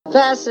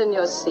Fasten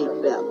your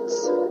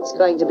seatbelts. It's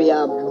going to be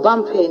a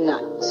bumpy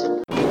night.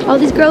 All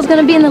these girls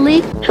gonna be in the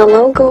league?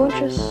 Hello,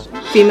 gorgeous.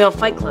 Female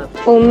Fight Club.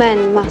 All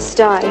men must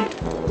die,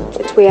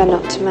 but we are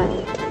not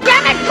men.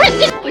 Damn it,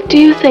 Kristen! What do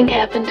you think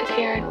happened to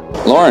Karen?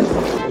 Lauren.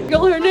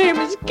 Girl, her name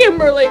is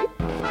Kimberly.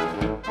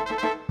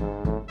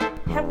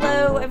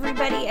 Hello,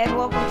 everybody, and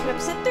welcome to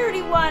episode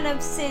 31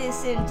 of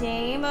Citizen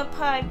Dame, a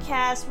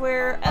podcast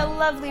where a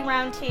lovely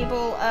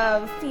roundtable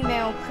of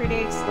female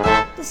critics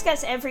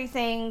discuss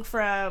everything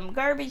from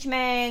garbage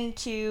men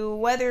to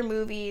whether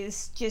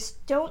movies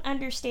just don't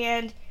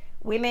understand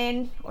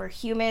women or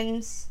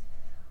humans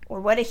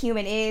or what a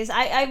human is.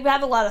 I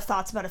have a lot of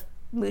thoughts about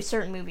a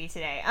certain movie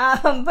today.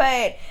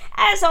 But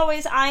as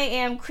always, I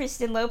am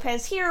Kristen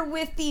Lopez here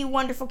with the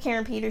wonderful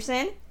Karen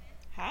Peterson.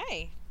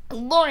 Hi.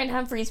 Lauren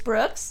Humphreys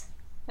Brooks.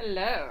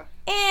 Hello.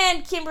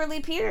 And Kimberly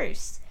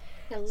Peters.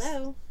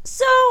 Hello.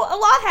 So, a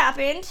lot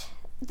happened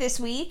this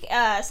week.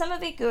 Some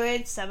of it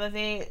good, some of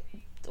it,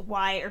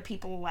 why are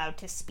people allowed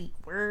to speak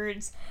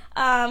words?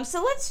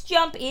 So let's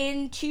jump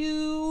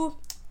into,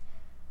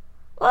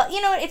 well,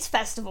 you know what, it's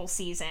festival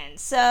season.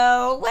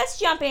 So let's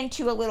jump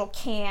into a little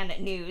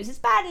Cannes news. It's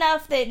bad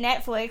enough that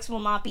Netflix will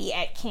not be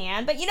at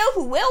Cannes, but you know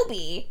who will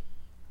be?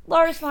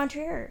 Lars von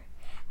Trier.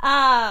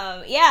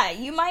 Yeah,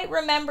 you might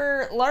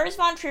remember Lars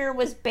von Trier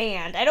was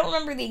banned. I don't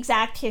remember the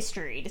exact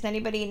history. Does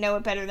anybody know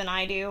it better than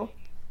I do?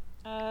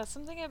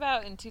 Something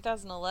about in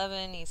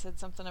 2011, he said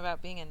something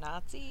about being a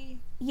Nazi.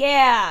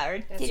 Yeah, or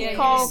did he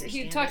call...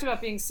 He talked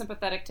about being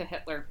sympathetic to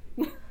Hitler.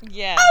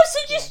 Yeah. Oh, so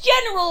just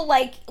general,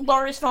 like,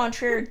 Lars von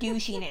Trier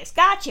douchiness.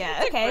 Gotcha,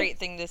 It's okay. a great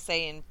thing to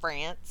say in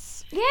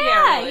France.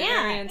 Yeah.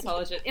 Very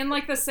intelligent. In,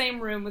 like, the same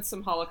room with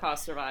some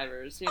Holocaust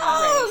survivors. You know?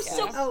 Oh, right,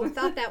 so... yeah. Oh,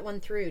 thought that one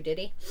through, did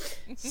he?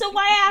 So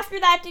why after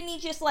that didn't he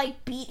just,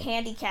 like, beat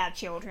handicapped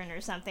children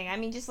or something? I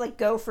mean, just, like,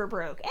 go for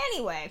broke.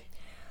 Anyway...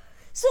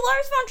 So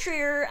Lars von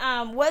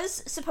Trier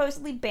was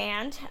supposedly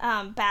banned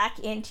back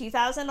in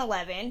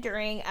 2011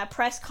 during a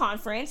press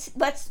conference.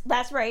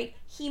 That's right.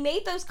 He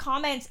made those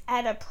comments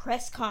at a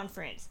press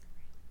conference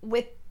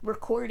with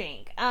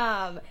recording.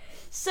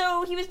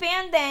 So he was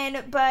banned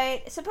then,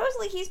 but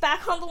supposedly he's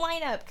back on the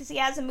lineup because he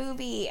has a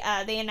movie.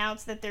 They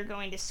announced that they're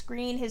going to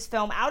screen his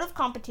film out of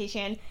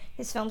competition.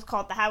 His film's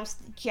called The House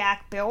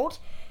Jack Built.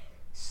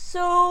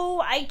 So,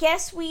 I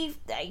guess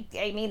I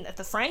mean,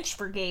 the French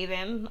forgave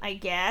him, I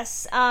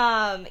guess.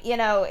 You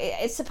know,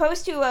 it's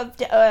supposed to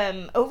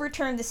have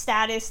overturned the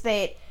status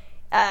that,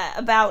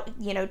 about,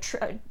 you know,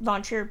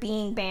 von Trier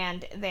being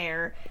banned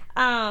there.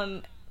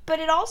 But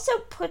it also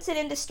puts it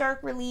into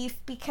stark relief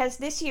because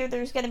this year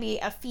there's going to be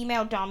a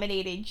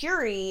female-dominated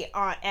jury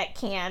at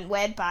Cannes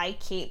led by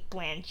Cate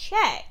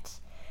Blanchett.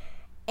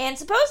 And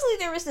supposedly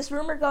there was this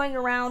rumor going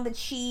around that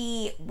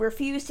she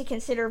refused to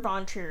consider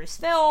von Trier's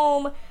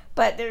film,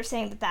 but they're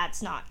saying that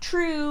that's not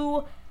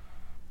true.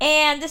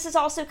 And this is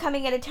also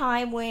coming at a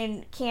time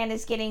when Cannes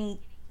is getting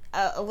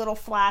a little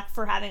flack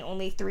for having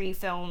only 3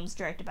 films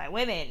directed by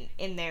women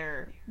in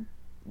their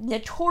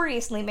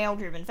notoriously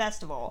male-driven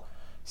festival.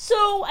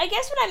 So I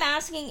guess what I'm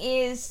asking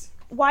is,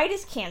 why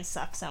does Cannes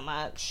suck so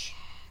much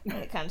when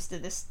it comes to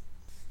this?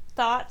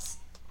 Thoughts?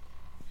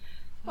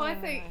 Well, I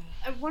think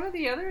one of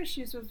the other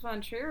issues with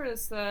von Trier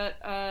is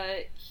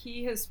that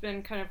he has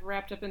been kind of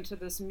wrapped up into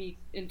the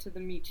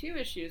Me Too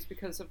issues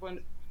because of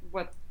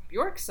what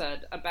Bjork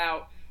said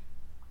about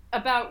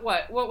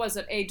what was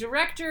it? A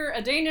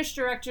Danish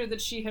director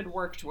that she had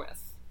worked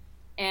with,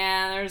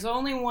 and there's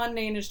only one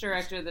Danish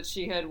director that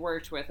she had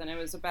worked with, and it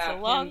was about It's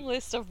a long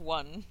list of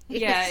one.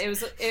 Yeah, it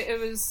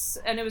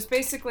was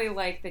basically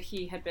like that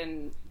he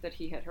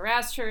had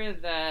harassed her,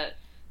 that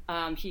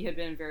he had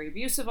been very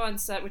abusive on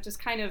set, which is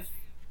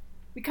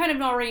we kind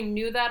of already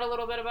knew that a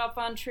little bit about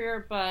von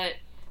Trier, but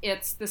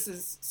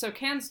so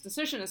Cannes'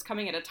 decision is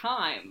coming at a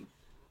time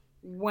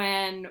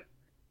when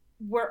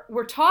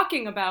we're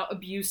talking about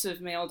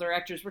abusive male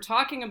directors, we're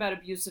talking about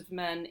abusive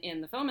men in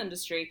the film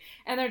industry,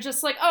 and they're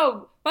just like,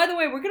 oh, by the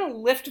way, we're going to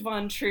lift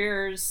von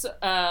Trier's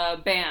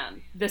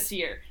ban this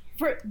year.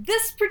 For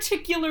this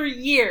particular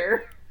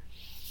year.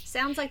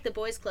 Sounds like the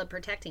boys' club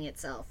protecting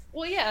itself.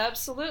 Well, yeah,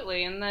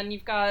 absolutely. And then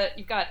you've got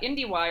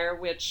IndieWire,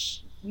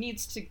 which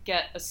needs to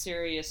get a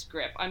serious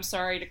grip. I'm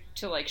sorry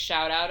to like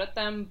shout out at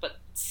them,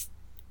 but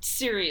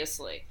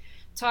seriously,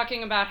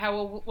 talking about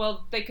how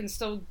well they can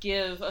still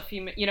give a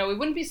female. You know, it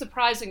wouldn't be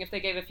surprising if they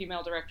gave a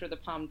female director the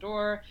Palme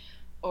d'Or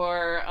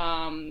or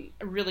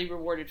really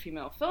rewarded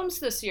female films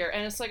this year.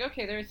 And it's like,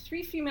 okay, there are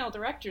 3 female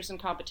directors in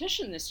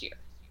competition this year.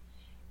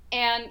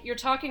 And you're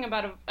talking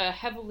about a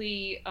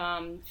heavily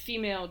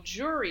female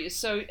jury,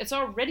 so it's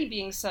already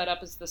being set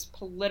up as this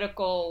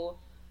political,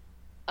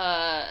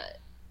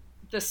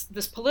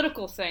 this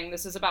political thing.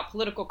 This is about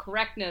political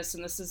correctness,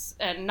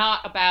 and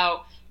not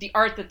about the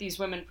art that these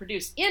women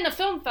produce in a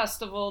film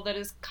festival that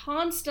is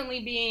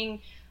constantly being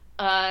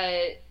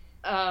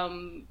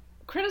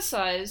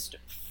criticized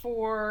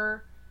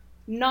for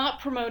not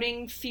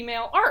promoting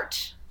female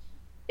art.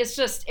 It's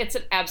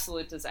an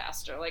absolute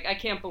disaster. Like, I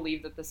can't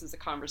believe that this is a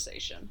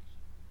conversation.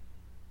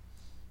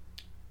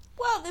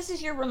 Well, this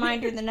is your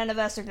reminder that none of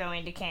us are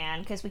going to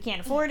Cannes because we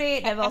can't afford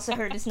it. I've also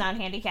heard it's not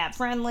handicap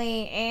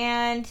friendly.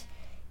 And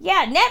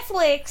yeah,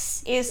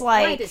 Netflix is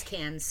like... Why does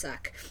Cannes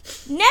suck?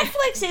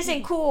 Netflix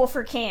isn't cool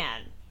for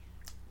Cannes,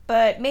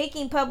 but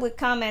making public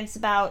comments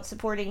about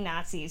supporting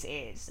Nazis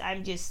is.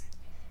 I'm just...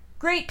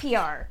 Great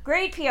PR.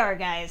 Great PR,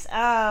 guys.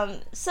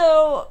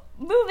 So,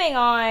 moving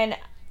on.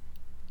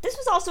 This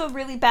was also a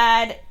really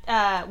bad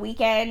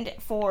weekend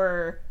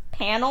for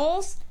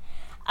panels.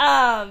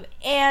 And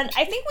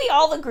I think we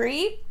all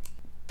agree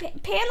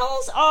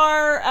panels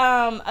are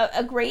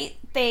a great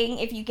thing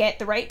if you get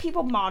the right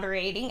people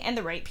moderating and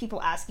the right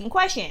people asking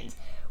questions.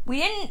 We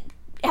didn't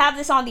have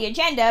this on the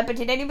agenda, but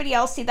did anybody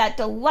else see that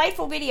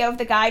delightful video of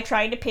the guy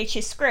trying to pitch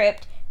his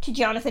script to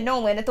Jonathan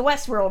Nolan at the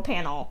Westworld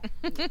panel?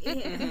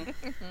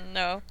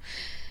 No.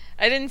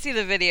 I didn't see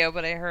the video,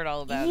 but I heard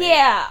all about it.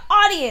 Yeah,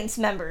 audience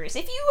members,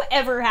 if you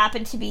ever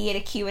happen to be at a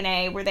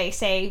Q&A where they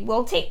say,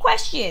 we'll take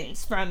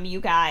questions from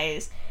you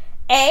guys,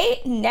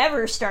 A,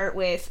 never start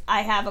with,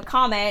 I have a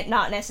comment,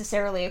 not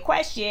necessarily a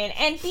question,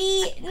 and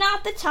B,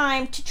 not the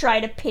time to try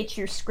to pitch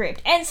your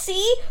script. And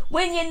C,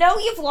 when you know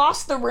you've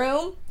lost the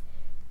room,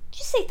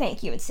 just say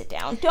thank you and sit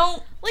down.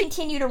 Don't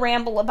continue to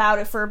ramble about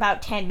it for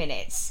about 10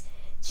 minutes.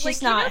 It's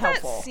just not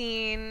helpful. That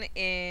scene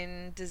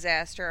in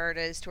Disaster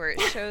Artist where it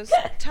shows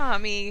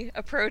Tommy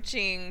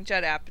approaching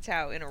Judd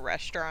Apatow in a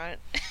restaurant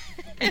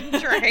and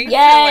trying to,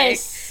 like,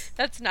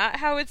 that's not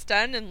how it's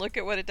done, and look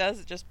at what it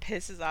does. It just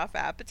pisses off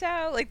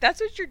Apatow. Like,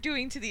 that's what you're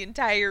doing to the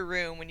entire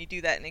room when you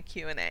do that in a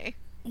Q&A.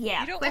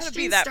 Yeah. You don't want to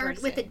be Questions that start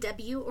person. with a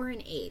W or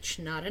an H,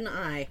 not an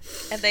I.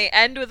 And they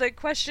end with a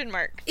question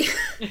mark.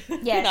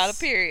 Yes. Not a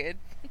period.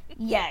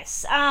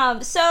 Yes.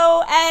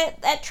 So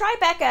at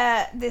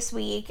Tribeca this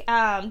week,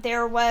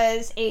 there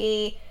was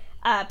a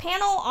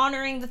panel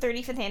honoring the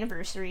 35th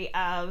anniversary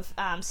of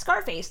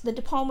Scarface, the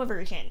De Palma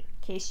version, in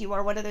case you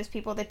are one of those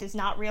people that does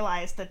not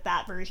realize that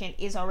that version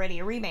is already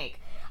a remake.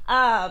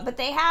 But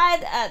they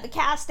had the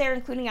cast there,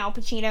 including Al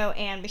Pacino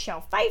and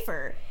Michelle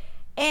Pfeiffer.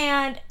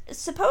 And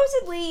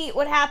supposedly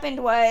what happened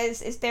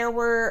is there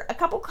were a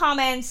couple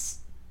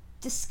comments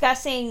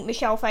discussing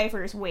Michelle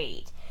Pfeiffer's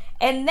weight.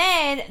 And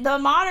then the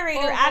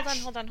moderator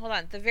Hold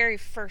on. The very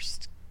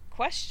first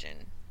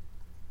question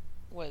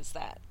was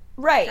that.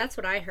 Right. That's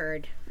what I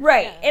heard.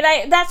 Right.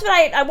 Yeah. And that's what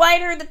I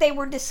heard, that they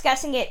were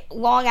discussing it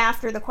long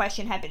after the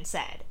question had been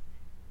said.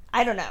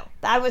 I don't know.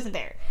 I wasn't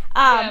there.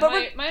 But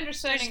my There's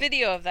understanding...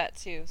 video of that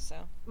too, so.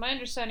 My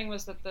understanding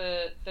was that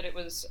it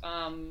was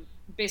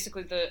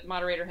basically the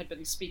moderator had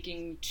been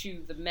speaking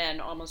to the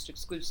men almost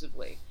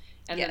exclusively.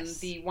 And then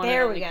the one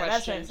and only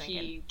question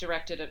he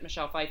directed at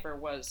Michelle Pfeiffer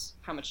was,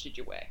 how much did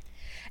you weigh?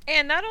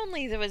 And not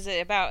only was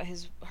it about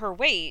her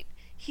weight,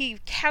 he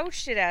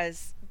couched it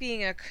as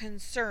being a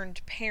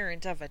concerned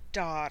parent of a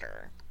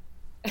daughter.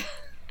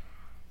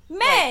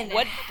 Men, like,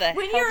 what the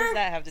hell does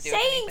that have to do with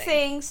anything? Saying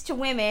things to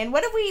women,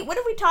 what have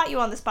we taught you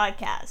on this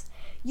podcast?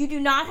 You do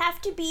not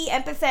have to be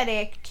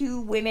empathetic to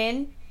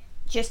women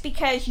just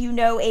because you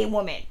know a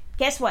woman.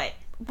 Guess what?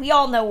 We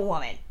all know a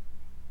woman.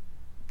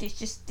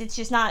 It's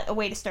just not a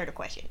way to start a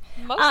question.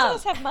 Most of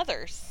us have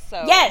mothers,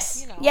 so yes,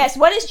 you know. Yes.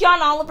 What does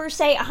John Oliver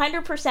say?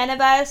 100%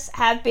 of us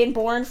have been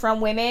born from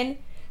women,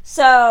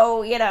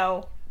 so you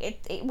know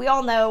we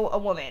all know a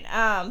woman.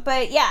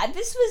 But yeah,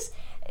 this was,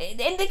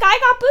 and the guy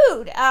got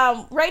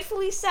booed,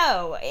 rightfully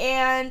so.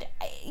 And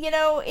you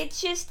know,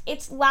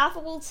 it's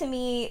laughable to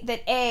me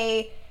that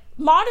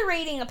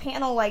moderating a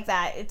panel like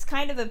that, it's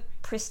kind of a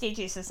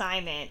prestigious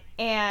assignment,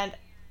 and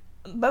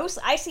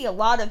I see a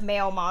lot of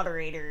male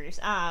moderators,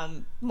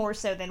 more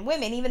so than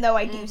women, even though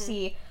I do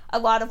see a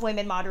lot of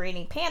women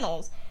moderating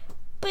panels.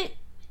 But,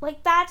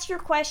 like, that's your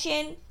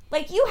question.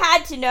 Like, you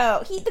had to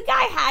know. The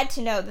guy had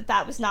to know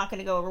that was not going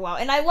to go over well.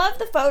 And I love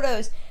the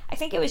photos. I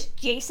think it was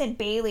Jason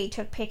Bailey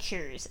took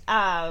pictures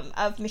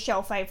of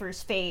Michelle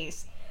Pfeiffer's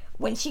face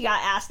when she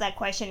got asked that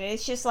question. And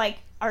it's just like,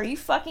 are you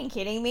fucking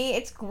kidding me?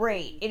 It's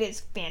great. It is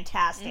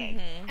fantastic.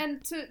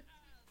 And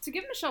to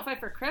give Michelle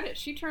Pfeiffer credit,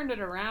 she turned it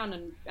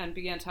around and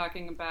began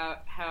talking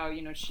about how,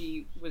 you know,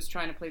 she was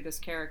trying to play this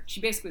character. She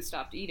basically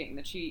stopped eating,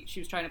 that she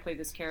was trying to play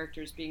this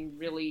character as being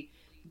really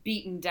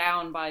beaten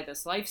down by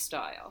this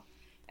lifestyle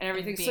and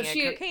everything. And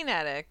being a cocaine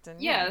addict.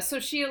 And,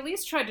 so she at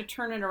least tried to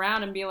turn it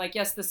around and be like,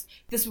 yes, this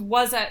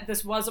was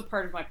a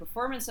part of my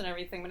performance and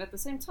everything, but at the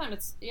same time,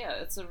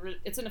 it's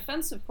an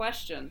offensive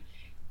question,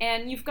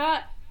 and you've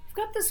got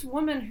this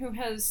woman who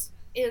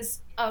is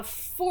a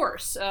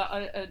force,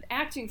 an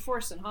acting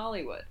force in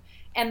Hollywood.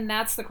 And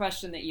that's the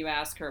question that you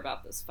ask her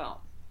about this film.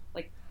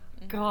 Like,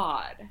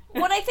 God.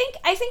 What I think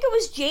it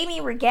was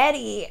Jamie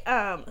Rigetti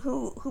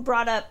who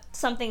brought up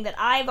something that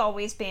I've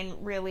always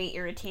been really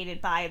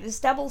irritated by, this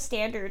double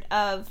standard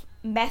of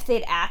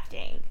method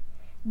acting.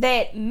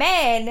 That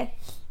men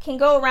can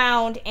go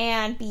around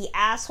and be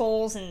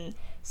assholes and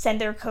send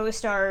their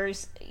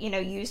co-stars, you know,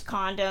 use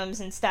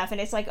condoms and stuff,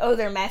 and it's like, oh,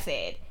 their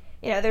method.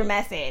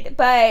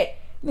 But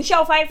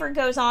Michelle Pfeiffer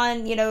goes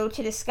on, you know,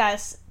 to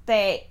discuss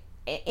that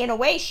in a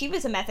way she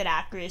was a method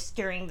actress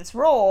during this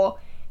role,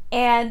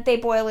 and they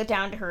boil it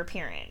down to her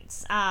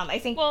appearance. I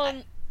think.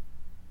 Well,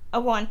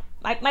 Oh, go on.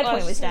 My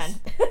point was done.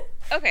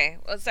 Okay,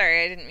 well,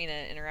 sorry, I didn't mean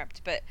to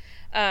interrupt, but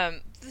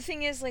the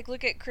thing is, like,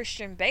 look at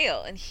Christian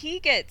Bale, and he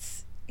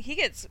gets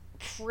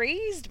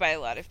praised by a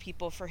lot of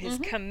people for his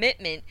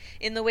commitment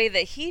in the way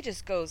that he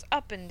just goes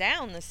up and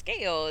down the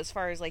scale, as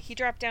far as, like, he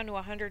dropped down to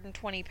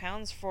 120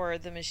 pounds for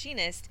The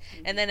Machinist,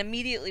 and then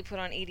immediately put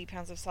on 80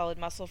 pounds of solid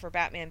muscle for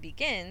Batman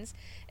Begins,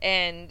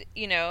 and,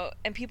 you know,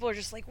 and people are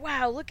just like,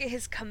 wow, look at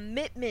his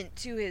commitment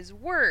to his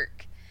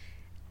work.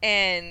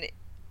 And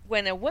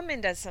when a woman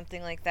does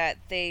something like that,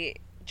 they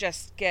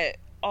just they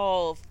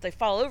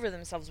fall over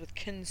themselves with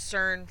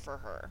concern for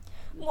her.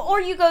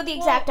 Or you go the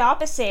exact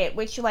opposite,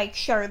 which, like,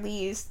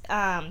 Charlize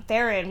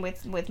Theron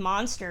with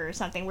Monster or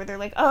something, where they're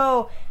like,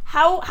 oh,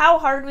 how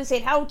hard was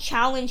it, how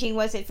challenging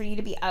was it for you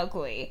to be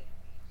ugly?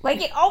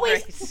 Like, it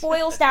always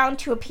boils down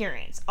to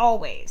appearance,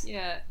 always.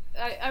 Yeah,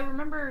 I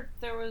remember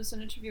there was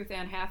an interview with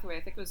Anne Hathaway,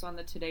 I think it was on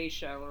the Today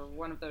Show, or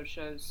one of those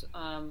shows,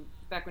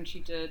 back when she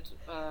did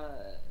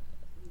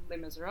Les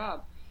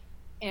Miserables,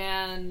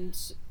 and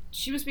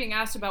she was being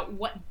asked about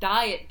what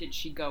diet did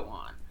she go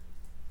on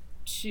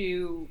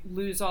to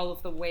lose all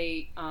of the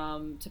weight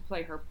to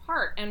play her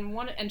part,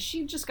 and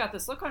she just got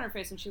this look on her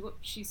face, and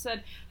she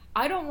said,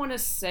 I don't want to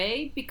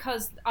say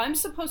because I'm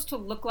supposed to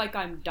look like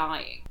I'm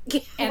dying.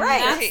 And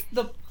that's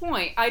the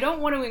point. I don't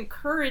want to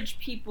encourage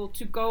people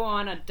to go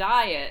on a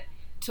diet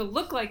to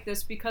look like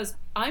this because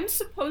I'm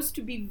supposed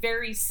to be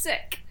very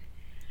sick.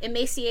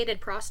 Emaciated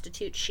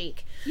prostitute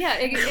chic. Yeah,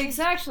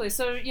 exactly.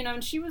 So, you know,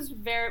 and she was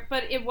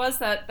but it was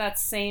that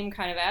same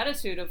kind of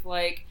attitude of,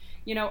 like,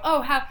 you know,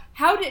 oh,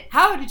 how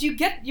did you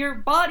get your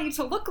body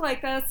to look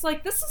like that? It's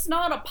like, this is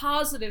not a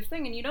positive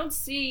thing, and you don't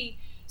see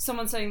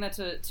someone saying that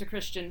to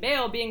Christian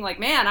Bale, being like,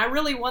 man, I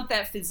really want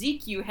that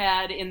physique you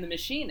had in The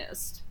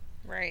Machinist.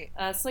 Right.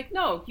 It's like,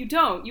 no, you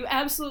don't. You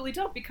absolutely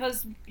don't,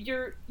 because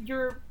you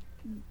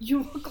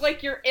look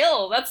like you're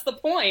ill. That's the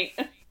point.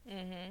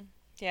 Mm-hmm.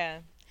 Yeah.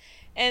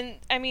 And,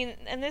 I mean,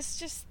 and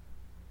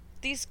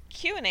these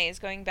Q&As,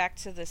 going back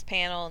to this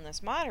panel and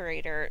this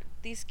moderator,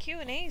 these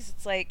Q&As,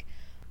 it's like,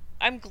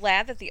 I'm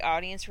glad that the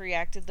audience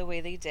reacted the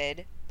way they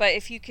did, but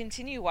if you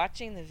continue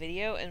watching the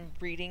video and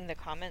reading the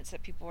comments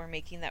that people were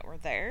making that were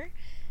there,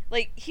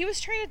 like, he was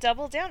trying to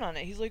double down on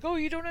it. He's like, oh,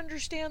 you don't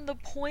understand the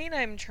point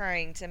I'm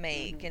trying to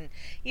make, and,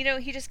 you know,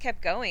 he just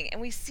kept going. And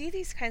we see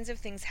these kinds of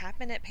things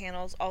happen at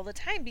panels all the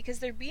time because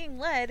they're being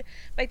led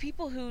by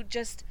people who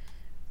just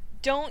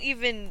don't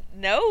even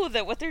know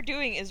that what they're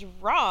doing is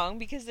wrong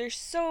because they're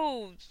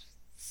so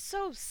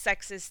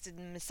sexist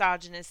and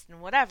misogynist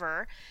and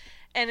whatever.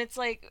 And it's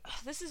like,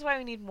 this is why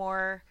we need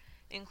more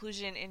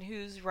inclusion in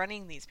who's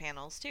running these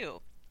panels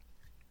too.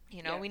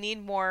 You know, we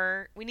need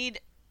more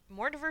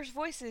diverse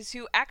voices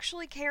who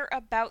actually care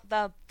about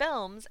the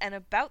films and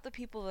about the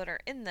people that are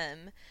in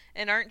them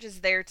and aren't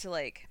just there to,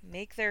 like,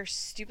 make their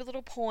stupid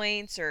little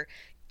points or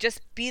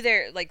just be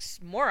there. Like,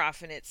 more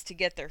often it's to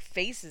get their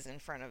faces in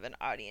front of an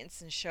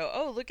audience and show,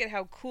 oh, look at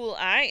how cool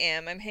I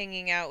am. I'm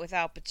hanging out with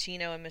Al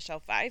Pacino and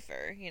Michelle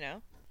Pfeiffer, you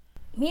know?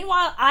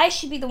 Meanwhile, I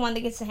should be the one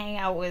that gets to hang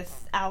out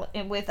with Al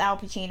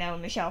Pacino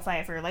and Michelle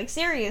Pfeiffer. Like,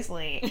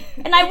 seriously.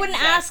 And I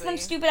wouldn't ask them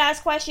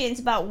stupid-ass questions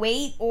about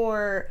weight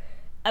or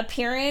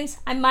appearance.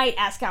 I might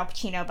ask Al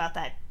Pacino about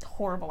that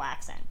horrible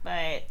accent,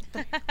 but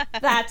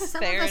that's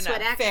Some fair of us enough.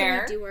 would actually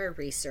Fair. do our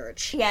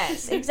research.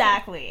 Yes,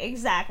 exactly.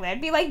 I'd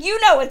be like, you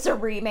know it's a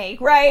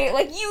remake, right?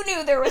 Like, you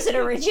knew there was an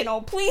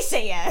original. Please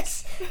say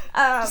yes.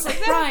 It's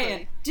like,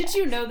 Brian, did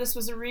you know this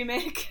was a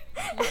remake?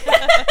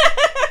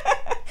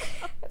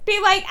 Be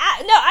like,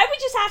 no, I would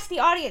just ask the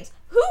audience,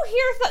 who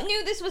here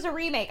knew this was a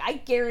remake? I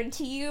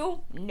guarantee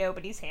you,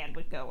 nobody's hand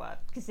would go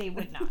up, because they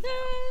would not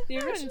know.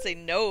 I wouldn't say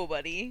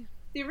nobody.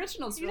 The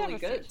original's You'd really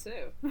have a good,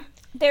 too.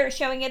 They're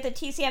showing at the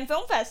TCM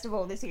Film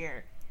Festival this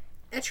year.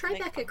 A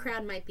Tribeca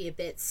crowd might be a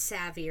bit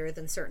savvier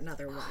than certain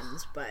other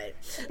ones, but...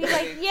 Be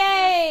like,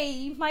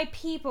 yay, my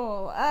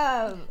people.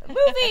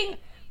 Moving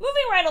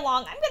right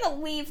along, I'm going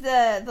to leave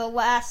the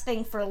last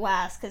thing for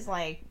last, because,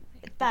 like,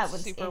 that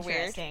was super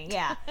interesting. weird.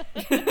 Yeah.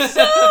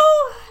 So,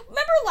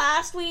 remember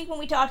last week when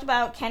we talked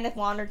about Kenneth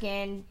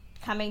Lonergan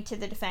coming to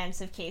the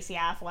defense of Casey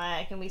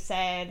Affleck, and we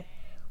said,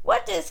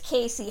 what does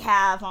Casey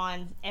have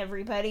on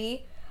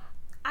everybody?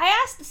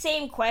 I asked the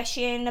same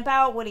question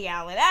about Woody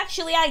Allen.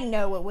 Actually, I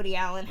know what Woody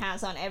Allen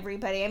has on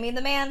everybody. I mean,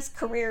 the man's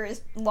career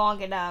is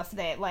long enough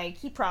that, like,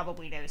 he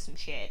probably knows some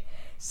shit.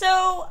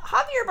 So,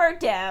 Javier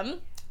Bardem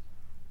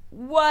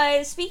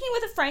was speaking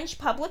with a French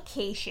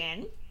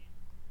publication.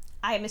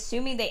 I am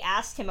assuming they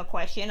asked him a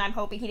question. I'm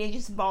hoping he didn't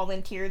just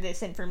volunteer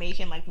this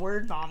information like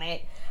word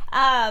vomit.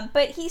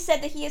 But he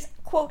said that he is,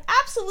 quote,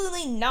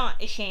 absolutely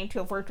not ashamed to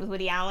have worked with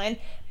Woody Allen.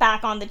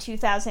 Back on the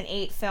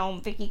 2008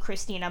 film Vicky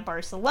Cristina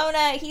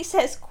Barcelona, he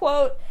says,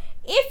 quote,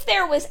 if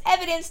there was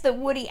evidence that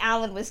Woody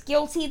Allen was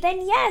guilty,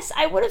 then yes,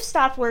 I would have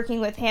stopped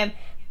working with him,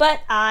 but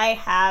I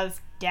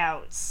have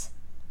doubts.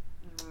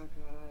 Oh,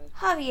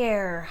 God.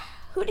 Javier,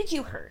 Who did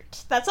you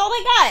hurt? That's all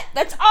I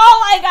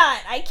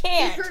got. I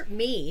can't. He hurt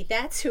me.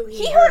 That's who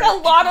he hurt. A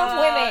lot of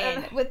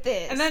women with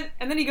this. And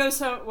then he goes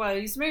home. Well,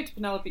 he's married to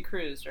Penelope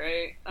Cruz,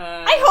 right?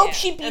 I hope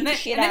she beat the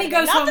shit out of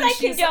him. Not that I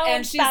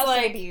condone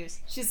spousal abuse.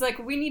 She's like,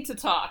 we need to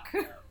talk.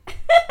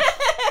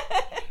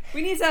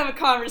 We need to have a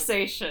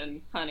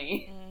conversation,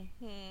 honey.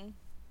 Mm-hmm.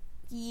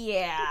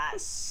 Yeah.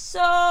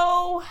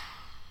 So.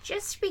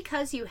 Just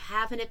because you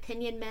have an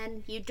opinion,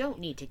 men, you don't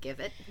need to give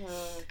it.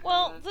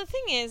 Well, the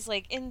thing is,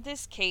 like, in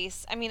this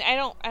case, I mean, I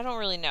don't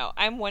really know.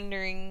 I'm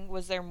wondering,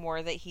 was there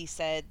more that he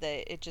said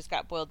that it just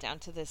got boiled down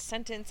to this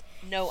sentence?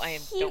 No,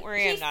 don't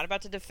worry, I'm not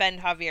about to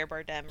defend Javier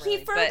Bardem,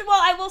 really.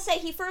 I will say,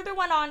 he further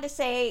went on to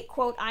say,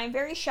 quote, I am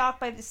very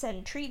shocked by the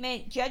sudden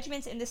treatment.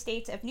 Judgments in the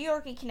states of New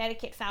York and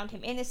Connecticut found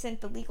him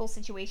innocent. The legal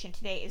situation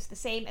today is the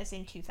same as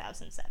in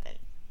 2007.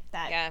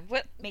 That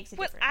makes a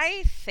difference. What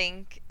I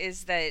think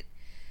is that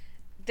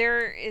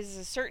there is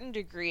a certain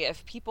degree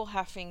of people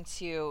having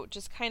to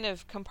just kind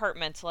of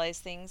compartmentalize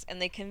things,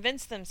 and they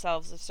convince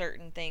themselves of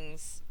certain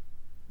things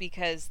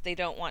because they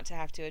don't want to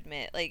have to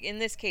admit. Like, in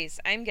this case,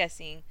 I'm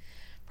guessing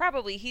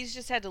probably he's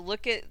just had to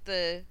look at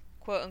the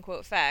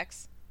quote-unquote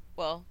facts.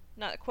 Well,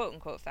 not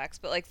quote-unquote facts,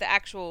 but like the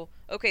actual,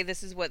 okay,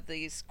 this is what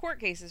these court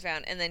cases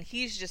found, and then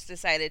he's just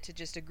decided to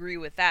just agree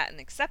with that and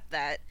accept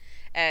that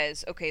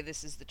as, okay,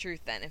 this is the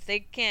truth then. If they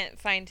can't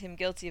find him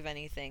guilty of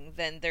anything,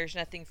 then there's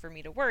nothing for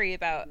me to worry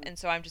about, and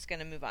so I'm just going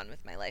to move on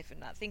with my life and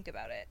not think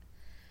about it.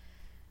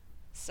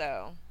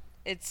 So,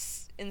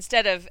 it's,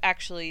 instead of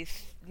actually,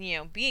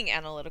 being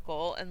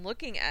analytical and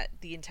looking at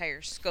the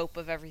entire scope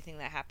of everything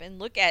that happened,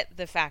 look at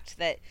the fact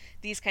that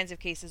these kinds of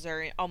cases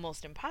are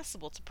almost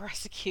impossible to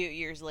prosecute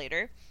years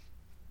later,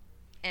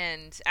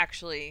 and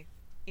actually,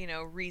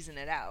 reason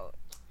it out.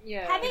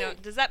 Yeah.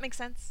 Does that make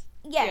sense?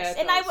 Yes,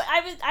 yeah, and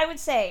I would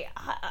say,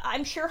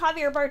 I'm sure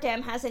Javier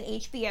Bardem has an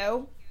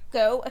HBO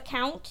Go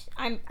account.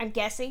 I'm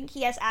guessing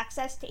he has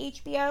access to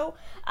HBO.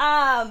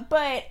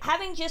 But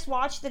having just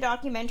watched the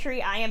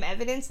documentary I Am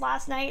Evidence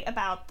last night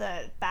about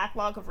the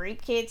backlog of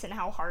rape kits and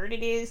how hard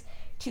it is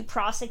to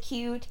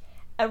prosecute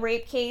a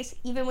rape case,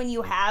 even when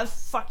you have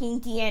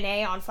fucking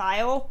DNA on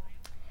file.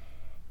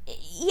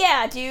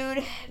 Yeah,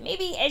 dude,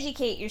 maybe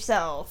educate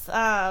yourself.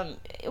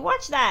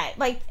 Watch that.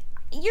 Like,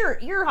 You're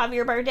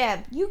Javier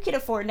Bardem. You can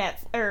afford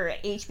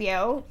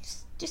HBO.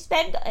 Just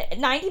spend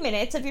 90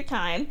 minutes of your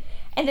time,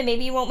 and then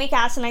maybe you won't make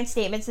asinine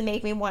statements and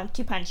make me want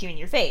to punch you in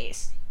your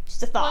face.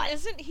 Just a thought. Well,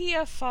 isn't he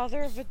a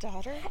father of a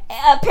daughter?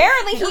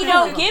 Apparently he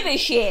don't give a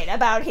shit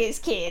about his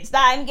kids.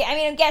 I'm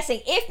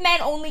guessing if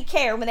men only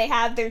care when they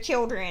have their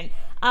children,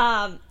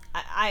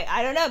 I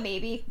don't know,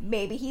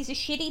 maybe he's a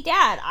shitty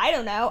dad. I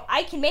don't know.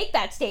 I can make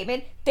that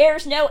statement.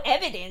 There's no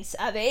evidence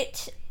of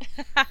it.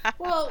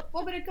 Well,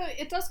 but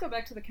it does go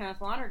back to the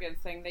Kenneth Lonergan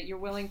thing, that you're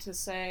willing to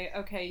say,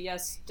 okay,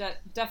 yes,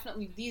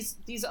 definitely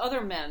these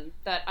other men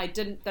that I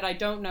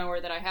don't know, or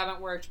that I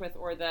haven't worked with,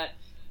 or that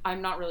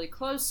I'm not really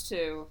close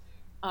to,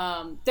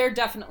 they're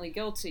definitely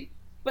guilty.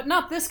 But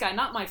not this guy,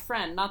 not my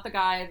friend, not the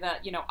guy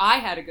that, I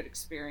had a good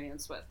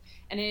experience with.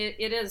 And it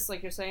is,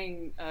 like you're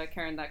saying,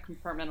 Karen, that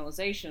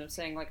compartmentalization of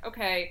saying, like,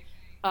 okay,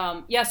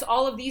 yes,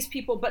 all of these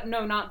people, but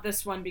no, not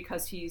this one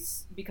because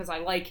I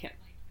like him.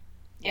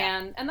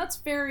 Yeah. And that's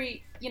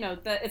very,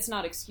 that it's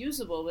not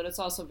excusable, but it's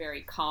also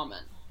very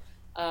common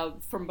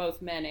from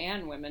both men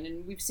and women.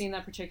 And we've seen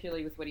that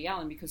particularly with Woody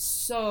Allen, because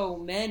so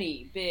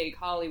many big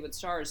Hollywood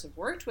stars have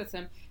worked with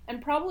him,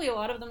 and probably a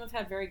lot of them have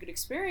had very good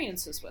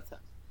experiences with him.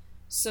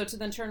 So to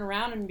then turn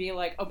around and be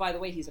like, oh, by the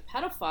way, he's a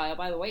pedophile.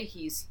 By the way,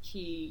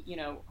 he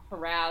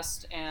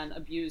harassed and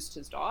abused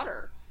his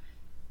daughter.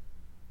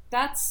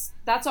 That's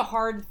a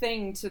hard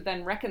thing to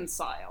then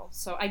reconcile.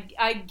 So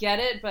I get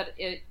it, but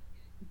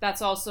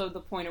that's also the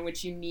point at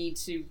which you need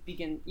to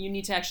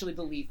actually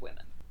believe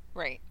women.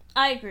 Right.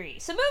 I agree.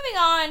 So moving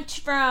on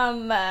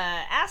from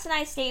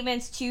asinine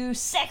statements to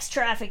sex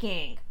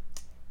trafficking.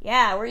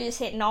 Yeah, we're just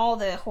hitting all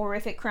the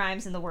horrific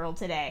crimes in the world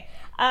today.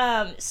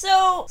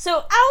 So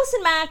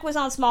Allison Mack was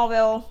on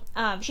Smallville.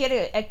 She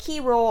had a key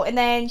role, and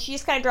then she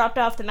just kind of dropped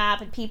off the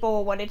map, and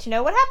people wanted to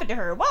know what happened to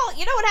her. Well,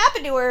 you know what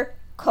happened to her?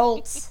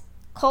 Cults.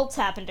 Cults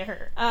happened to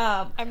her.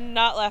 I'm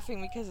not laughing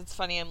because it's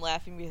funny. I'm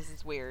laughing because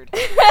it's weird.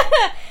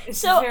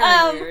 It's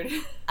very weird.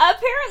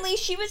 Apparently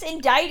she was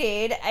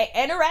indicted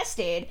and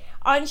arrested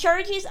on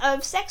charges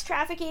of sex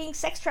trafficking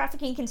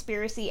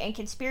conspiracy, and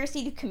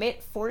conspiracy to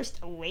commit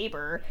forced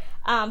labor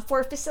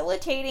for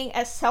facilitating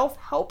a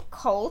self-help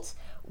cult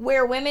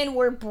where women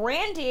were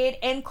branded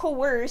and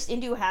coerced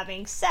into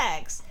having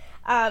sex.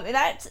 And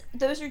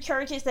those are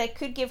charges that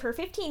could give her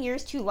 15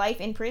 years to life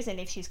in prison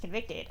if she's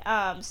convicted.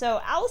 So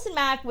Allison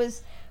Mack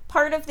was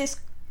part of this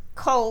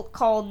cult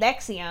called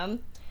NXIVM,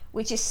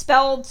 which is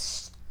spelled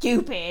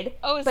stupid.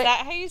 Oh, is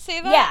that how you say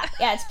that?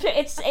 Yeah.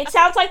 It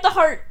sounds like the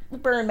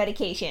heartburn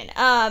medication.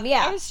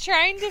 Yeah. I was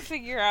trying to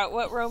figure out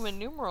what Roman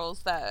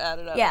numerals that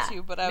added up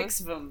to, but I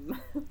was...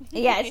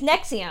 Yeah, it's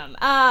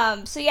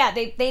NXIVM. So yeah,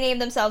 they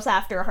named themselves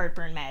after a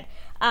heartburn med.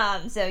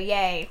 So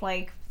yay,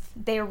 like,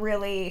 they're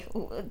really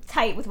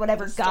tight with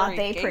whatever god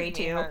they pray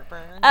to.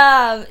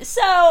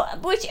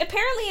 Which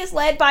apparently is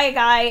led by a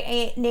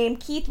guy named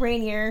Keith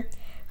Rainier,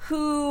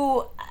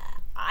 who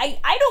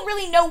I don't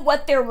really know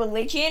what their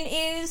religion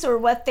is or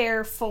what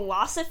their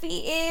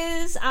philosophy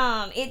is.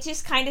 It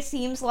just kind of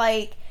seems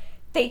like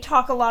they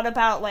talk a lot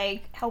about,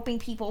 like, helping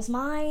people's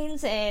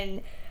minds,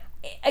 and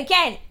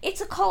again, it's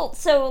a cult,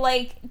 so,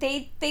 like,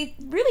 they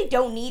really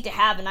don't need to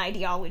have an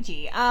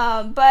ideology.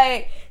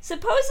 But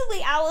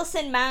supposedly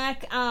Allison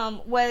Mack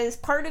was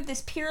part of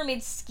this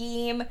pyramid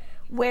scheme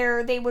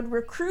where they would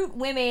recruit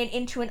women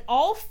into an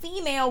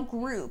all-female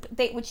group,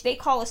 which they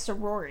call a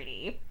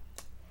sorority.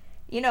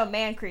 You know,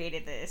 man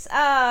created this.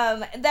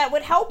 That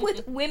would help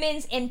with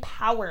women's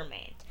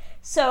empowerment.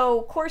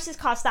 So courses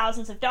cost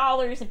thousands of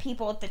dollars, and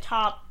people at the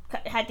top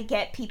had to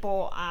get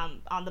people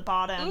on the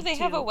bottom. Ooh, they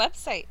have a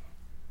website.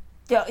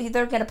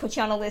 They're gonna put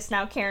you on a list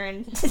now,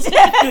 Karen.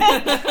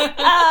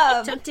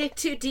 Don't dig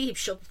too deep.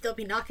 They'll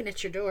be knocking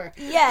at your door.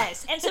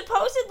 Yes, and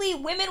supposedly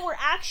women were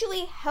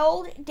actually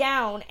held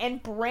down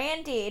and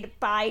branded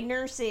by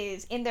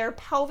nurses in their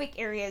pelvic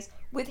areas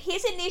with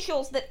his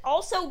initials that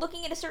also,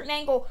 looking at a certain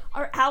angle,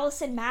 are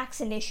Allison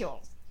Mack's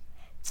initials.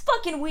 It's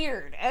fucking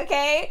weird,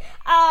 okay?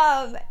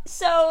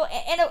 So,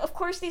 and of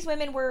course these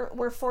women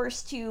were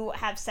forced to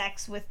have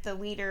sex with the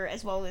leader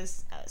as well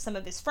as some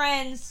of his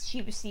friends.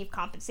 She received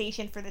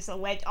compensation for this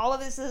all of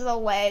this is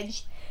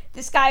alleged.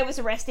 This guy was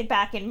arrested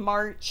back in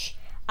March.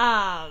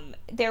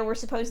 There were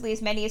supposedly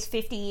as many as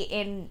 50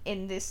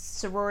 in this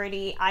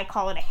sorority. I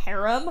call it a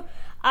harem.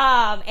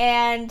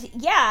 And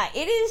yeah,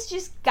 it is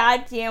just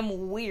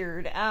goddamn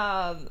weird.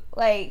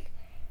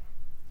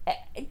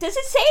 Does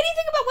it say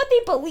anything about what they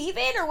believe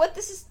in, or what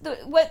this is?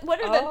 What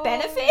are the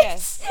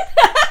benefits? Yes.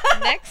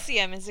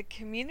 NXIVM is a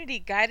community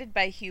guided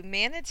by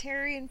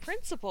humanitarian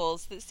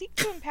principles that seek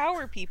to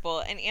empower people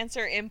and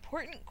answer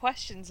important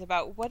questions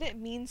about what it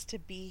means to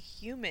be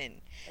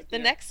human. The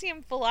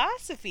NXIVM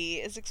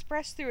philosophy is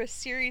expressed through a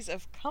series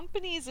of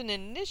companies and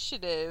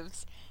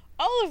initiatives,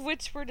 all of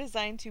which were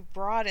designed to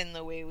broaden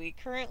the way we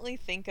currently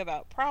think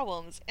about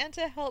problems and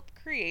to help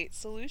create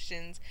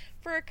solutions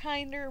for a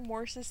kinder,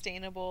 more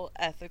sustainable,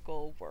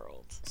 ethical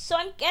world. So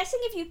I'm guessing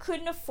if you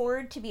couldn't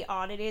afford to be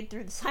audited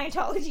through the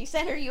Scientology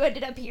Center, you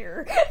ended up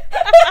here.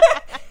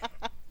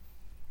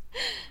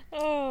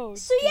 Oh,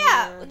 so dear.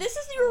 Yeah, this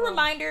is your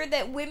reminder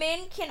that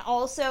women can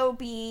also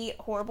be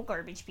horrible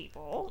garbage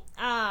people.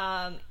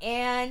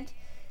 And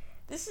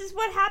this is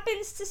what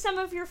happens to some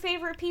of your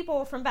favorite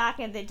people from back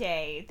in the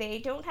day. They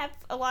don't have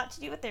a lot to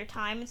do with their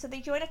time, and so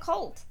they join a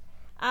cult.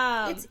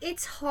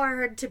 It's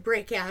hard to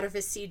break out of a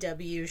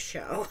CW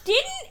show.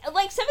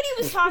 Somebody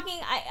was talking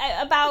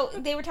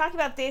about, they were talking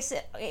about this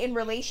in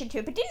relation to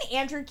it, but didn't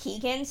Andrew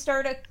Keegan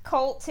start a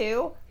cult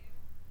too?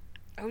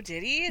 Oh,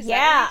 did he?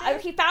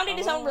 He founded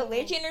his own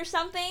religion or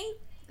something.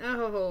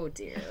 Oh,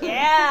 dear.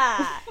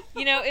 Yeah.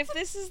 You know, if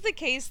this is the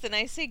case, then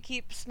I say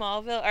keep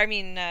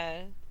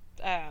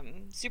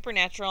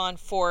Supernatural on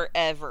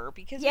forever,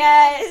 because we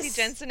don't want to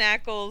see Jensen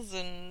Ackles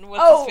and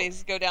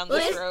what's-his-face go down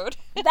this road.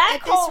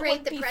 At this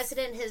rate, the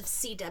president of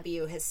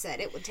CW has said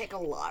it would take a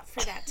lot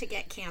for that to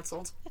get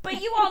canceled.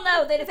 But you all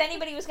know that if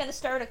anybody was going to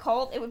start a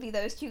cult, it would be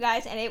those two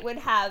guys, and it would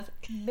have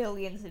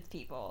millions of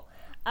people.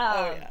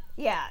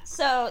 Yeah.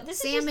 So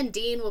Sam and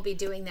Dean will be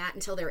doing that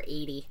until they're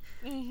 80.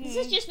 Mm-hmm. This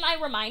is just my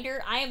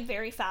reminder. I am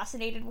very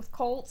fascinated with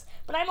cults,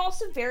 but I'm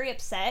also very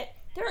upset.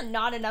 There are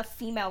not enough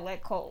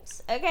female-led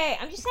cults. Okay,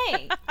 I'm just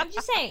saying.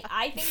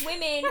 I think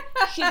women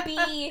should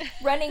be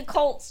running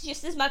cults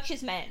just as much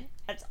as men.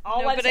 That's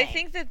all I'm saying. I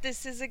think that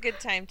this is a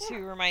good time to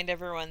remind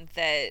everyone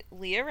that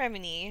Leah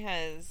Remini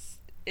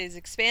is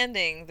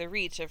expanding the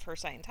reach of her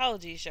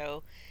Scientology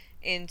show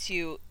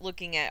into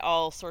looking at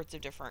all sorts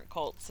of different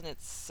cults, and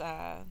it's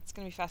going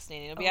to be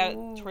fascinating. It'll be out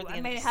toward the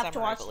end of the summer, I believe. I may have to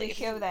watch the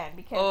show then,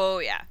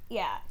 because...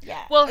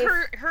 Yeah. Well,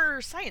 her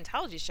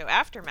Scientology show,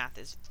 Aftermath,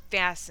 is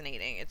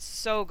fascinating. It's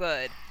so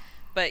good.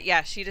 But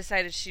yeah, she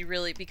decided she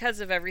really,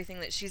 because of everything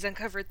that she's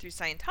uncovered through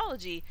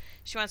Scientology,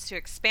 she wants to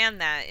expand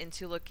that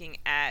into looking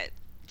at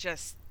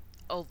just...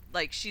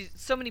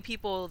 so many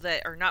people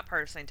that are not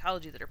part of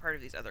Scientology that are part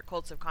of these other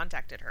cults have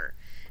contacted her.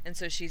 And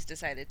so she's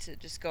decided to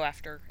just go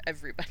after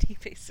everybody,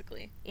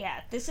 basically. Yeah,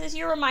 this is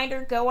your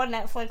reminder. Go on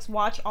Netflix,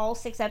 watch all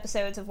 6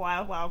 episodes of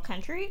Wild Wild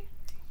Country.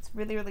 It's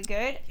really, really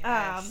good.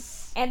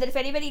 Yes. And that if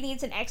anybody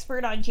needs an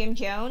expert on Jim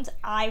Jones,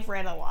 I've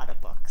read a lot of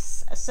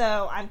books.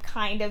 So I'm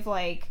kind of,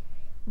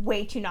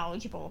 way too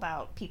knowledgeable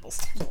about People's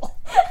Temple.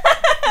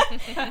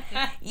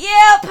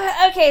 Yep.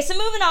 Okay, so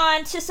moving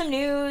on to some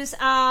news.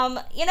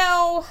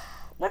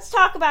 Let's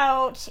talk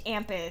about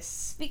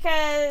AMPUS,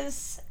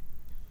 because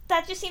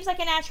that just seems like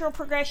a natural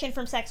progression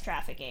from sex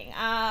trafficking.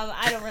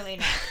 I don't really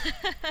know.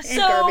 And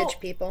garbage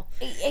people.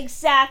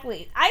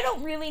 Exactly. I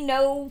don't really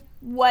know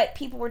what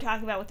people were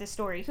talking about with this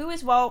story. Who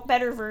is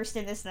better versed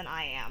in this than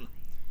I am?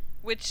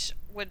 Which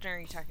one are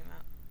you talking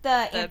about?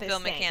 The AMPUS Bill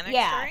Mechanic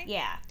story?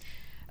 Yeah.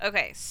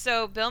 Okay,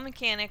 so Bill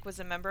Mechanic was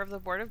a member of the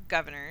Board of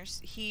Governors.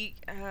 He,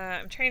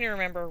 I'm trying to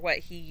remember what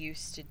he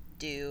used to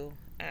do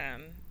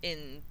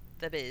in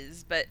the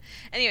biz. But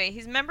anyway,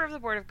 he's a member of the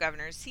Board of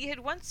Governors. He had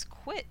once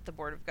quit the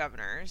Board of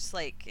Governors,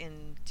 like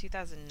in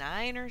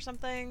 2009 or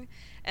something,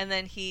 and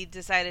then he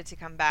decided to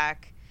come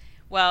back.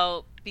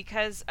 Well,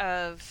 because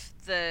of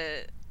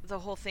the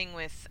whole thing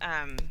with,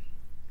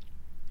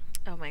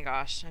 oh my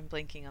gosh, I'm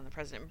blanking on the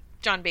president,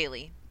 John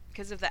Bailey.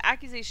 Because of the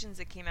accusations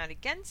that came out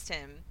against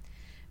him,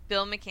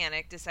 Bill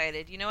Mechanic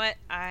decided, you know what,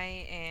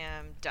 I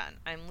am done.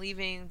 I'm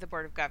leaving the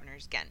Board of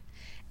Governors again.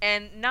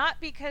 And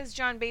not because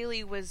John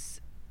Bailey was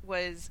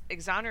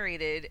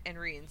exonerated and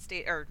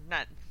reinstated, or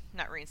not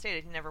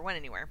reinstated, he never went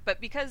anywhere,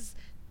 but because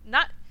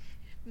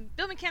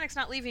Bill Mechanic's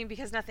not leaving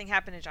because nothing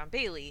happened to John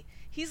Bailey.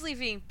 He's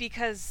leaving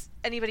because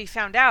anybody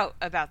found out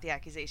about the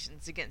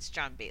accusations against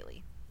John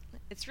Bailey.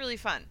 It's really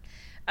fun.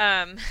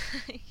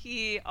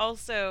 He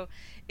also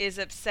is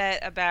upset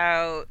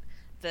about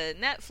the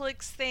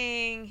Netflix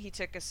thing. He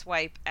took a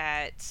swipe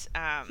at...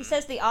 he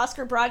says the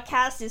Oscar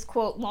broadcast is,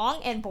 quote,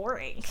 long and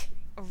boring.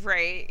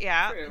 Right,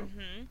 yeah. True.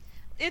 Mm-hmm.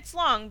 It's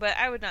long, but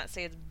I would not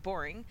say it's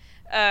boring.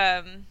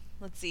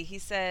 Let's see, he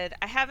said,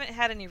 I haven't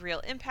had any real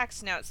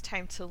impacts, now it's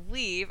time to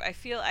leave. I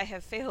feel I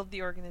have failed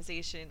the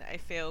organization. I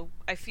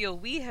feel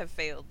we have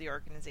failed the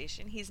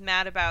organization. He's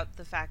mad about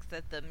the fact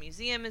that the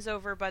museum is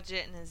over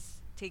budget and is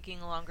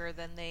taking longer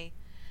than they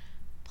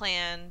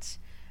planned.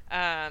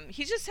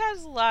 He just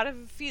has a lot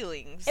of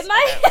feelings.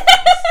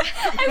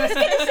 I was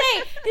gonna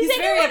say, He's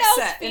very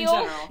upset in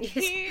general.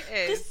 He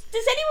is.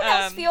 Does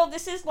anyone else feel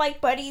this is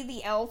like Buddy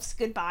the Elf's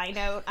goodbye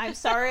note? I'm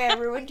sorry I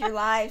ruined your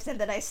lives and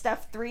that I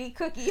stuffed 3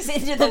 cookies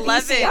into the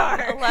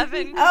VCR. 11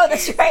 cookies. Oh,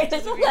 that's right.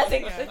 There's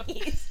 11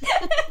 cookies.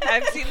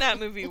 I've seen that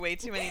movie way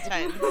too many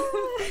times.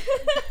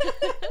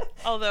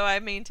 Although I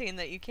maintain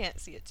that you can't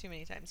see it too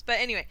many times. But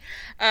anyway,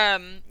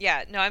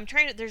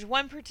 there's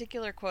one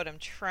particular quote I'm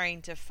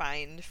trying to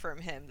find from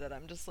him that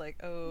I'm just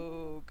like,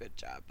 oh, good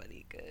job,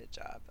 buddy, good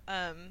job.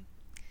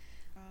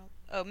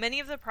 Many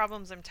of the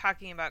problems I'm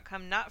talking about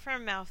come not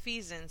from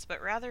malfeasance,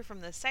 but rather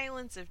from the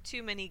silence of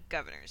too many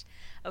governors.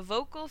 A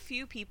vocal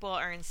few people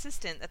are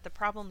insistent that the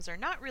problems are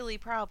not really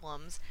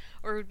problems,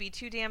 or would be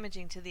too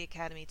damaging to the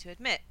Academy to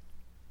admit.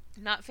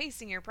 Not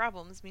facing your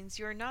problems means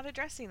you are not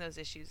addressing those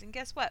issues, and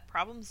guess what?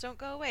 Problems don't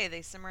go away.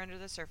 They simmer under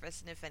the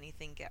surface, and if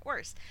anything, get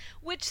worse.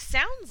 Which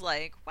sounds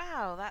like,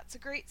 wow, that's a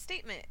great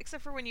statement,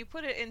 except for when you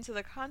put it into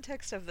the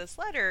context of this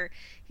letter,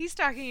 he's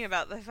talking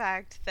about the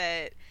fact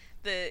that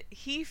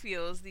he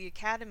feels the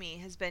Academy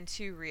has been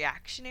too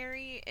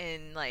reactionary,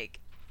 and, like,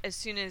 as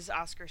soon as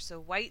Oscar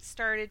So White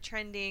started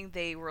trending,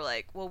 they were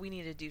like, well, we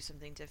need to do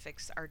something to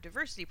fix our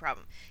diversity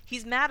problem.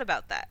 He's mad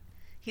about that.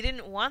 He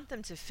didn't want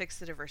them to fix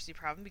the diversity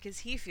problem because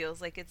he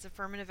feels like it's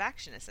affirmative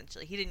action,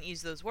 essentially. He didn't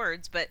use those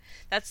words, but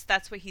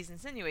that's what he's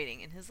insinuating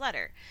in his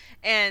letter.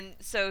 And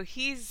so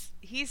he's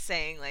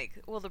saying, like,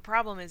 well, the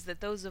problem is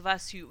that those of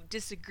us who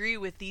disagree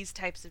with these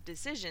types of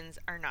decisions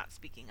are not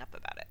speaking up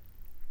about it.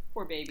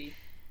 Poor baby.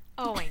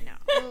 Oh, I know.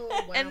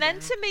 And then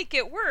to make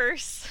it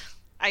worse,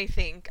 I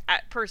think,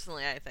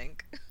 personally,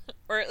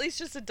 or at least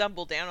just to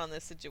double down on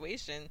this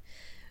situation,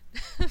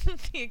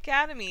 the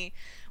Academy,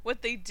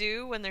 what they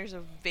do when there's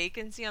a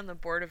vacancy on the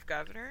Board of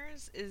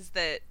Governors is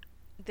that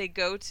they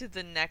go to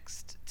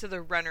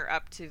the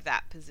runner-up to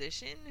that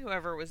position,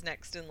 whoever was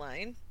next in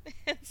line.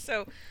 And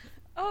so,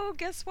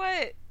 guess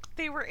what?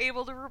 They were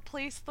able to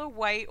replace the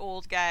white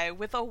old guy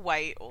with a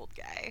white old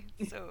guy.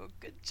 So,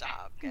 good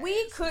job, guys.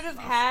 We could have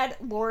had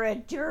Laura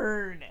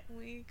Dern.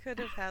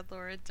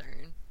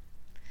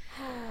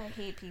 I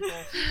hate people.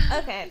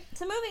 Okay,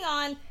 so moving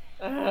on.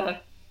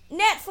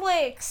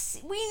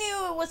 Netflix! We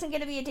knew it wasn't going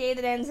to be a day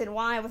that ends in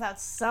Y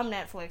without some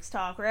Netflix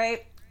talk,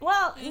 right?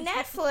 Well,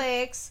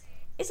 Netflix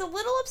is a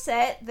little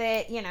upset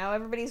that,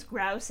 everybody's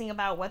grousing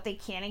about what they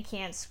can and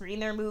can't screen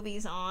their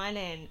movies on,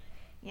 and,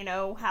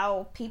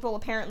 how people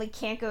apparently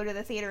can't go to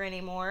the theater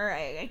anymore.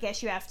 I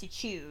guess you have to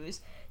choose.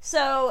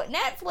 So,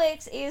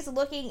 Netflix is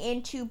looking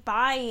into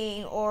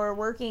buying or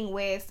working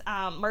with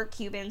Mark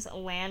Cuban's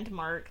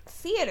Landmark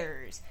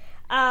Theaters.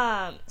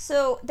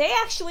 So they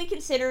actually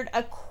considered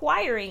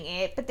acquiring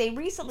it, but they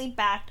recently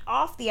backed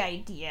off the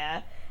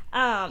idea.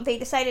 They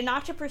decided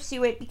not to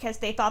pursue it because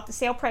they thought the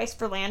sale price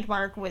for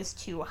Landmark was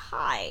too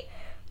high.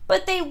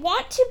 But they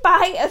want to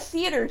buy a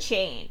theater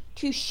chain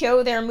to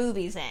show their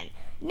movies in.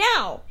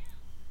 Now,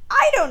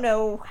 I don't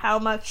know how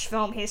much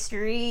film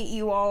history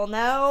you all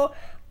know,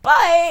 but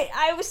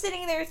I was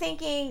sitting there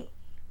thinking,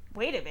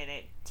 wait a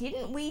minute.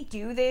 Didn't we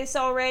do this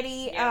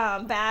already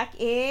back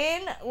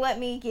in, let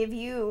me give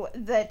you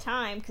the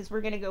time, because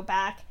we're going to go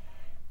back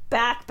to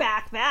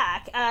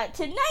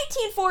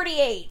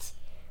 1948,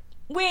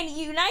 when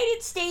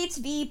United States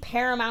v.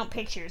 Paramount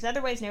Pictures,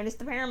 otherwise known as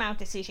the Paramount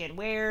Decision,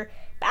 where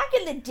back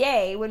in the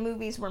day when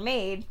movies were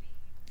made,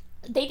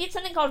 they did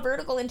something called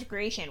vertical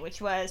integration,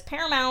 which was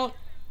Paramount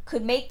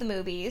could make the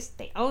movies,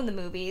 they owned the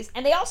movies,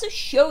 and they also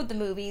showed the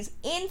movies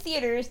in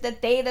theaters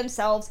that they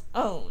themselves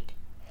owned.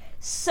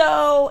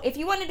 So, if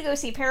you wanted to go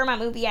see a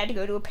Paramount movie, you had to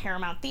go to a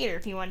Paramount theater.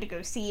 If you wanted to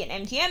go see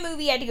an MGM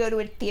movie, you had to go to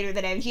a theater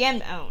that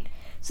MGM owned.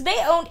 So they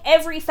owned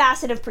every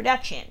facet of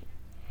production.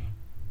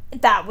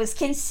 That was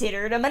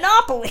considered a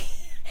monopoly.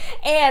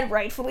 And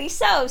rightfully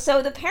so.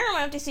 So the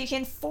Paramount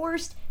decision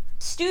forced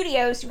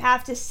studios to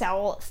have to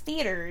sell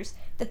theaters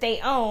that they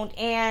owned,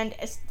 and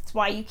that's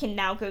why you can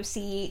now go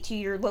to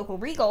your local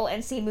Regal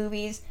and see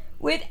movies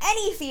with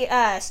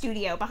any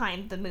studio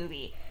behind the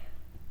movie.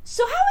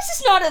 So how is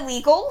this not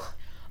illegal?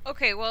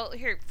 Okay, well,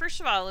 here, first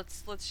of all,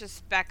 let's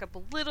just back up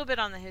a little bit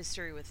on the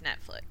history with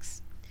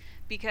Netflix.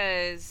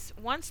 Because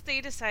once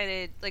they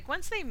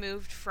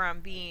moved from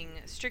being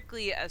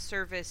strictly a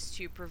service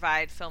to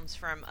provide films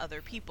from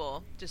other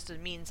people, just a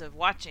means of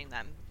watching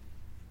them,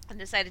 and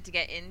decided to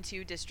get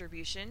into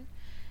distribution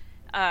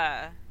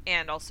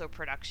and also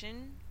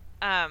production,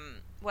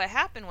 what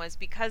happened was,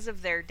 because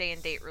of their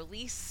day-and-date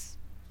release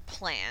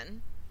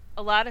plan,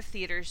 a lot of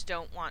theaters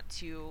don't want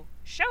to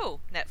show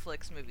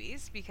Netflix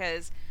movies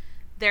because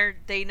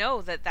they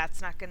know that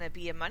that's not going to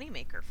be a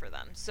moneymaker for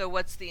them. So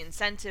what's the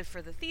incentive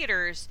for the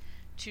theaters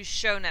to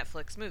show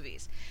Netflix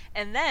movies?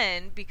 And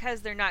then,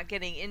 because they're not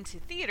getting into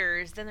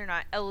theaters, then they're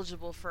not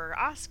eligible for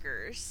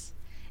Oscars.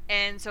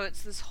 And so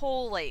it's this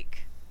whole,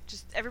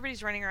 just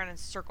everybody's running around in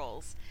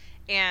circles.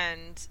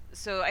 And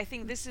so I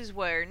think this is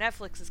where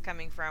Netflix is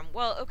coming from.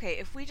 Well, okay,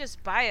 if we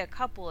just buy a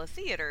couple of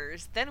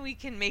theaters, then we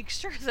can make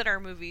sure that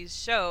our movies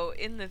show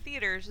in the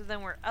theaters, and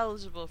then we're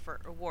eligible for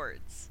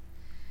awards.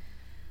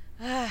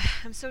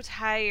 I'm so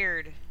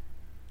tired.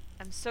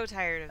 I'm so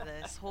tired of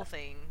this whole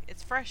thing.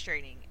 It's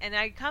frustrating. And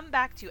I come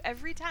back to,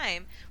 every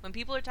time when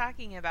people are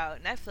talking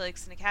about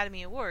Netflix and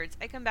Academy Awards,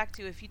 I come back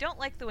to, if you don't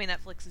like the way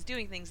Netflix is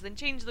doing things, then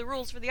change the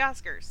rules for the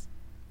Oscars.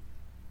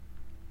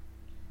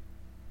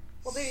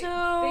 Well, they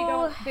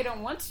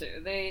don't want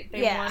to. They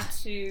want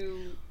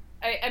to.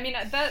 I mean,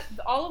 that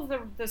all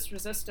of this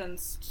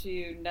resistance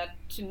to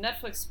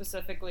Netflix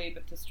specifically,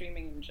 but to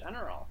streaming in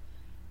general,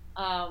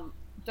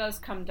 does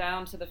come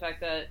down to the fact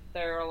that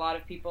there are a lot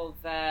of people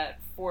that,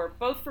 for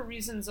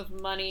reasons of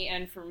money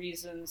and for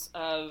reasons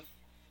of,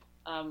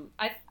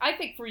 I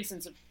think for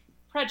reasons of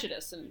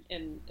prejudice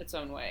in its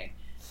own way,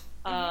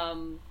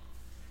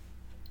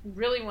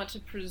 really want to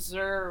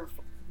preserve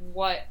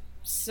what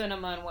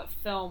cinema and what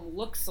film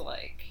looks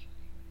like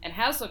and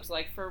has looked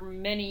like for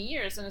many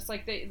years. And it's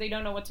like they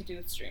don't know what to do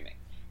with streaming.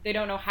 They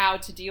don't know how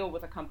to deal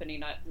with a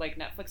company like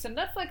Netflix. And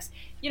Netflix,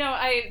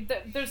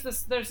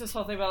 there's this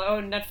whole thing about,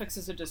 oh, Netflix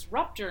is a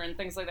disruptor and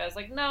things like that. It's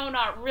like, no,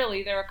 not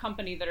really. They're a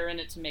company that are in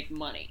it to make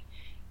money.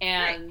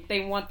 And right. They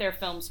want their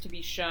films to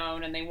be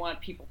shown, and they want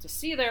people to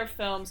see their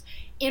films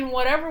in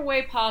whatever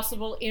way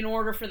possible in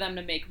order for them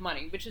to make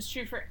money, which is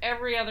true for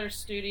every other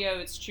studio.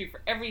 It's true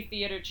for every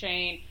theater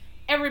chain.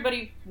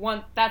 Everybody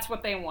that's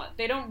what they want.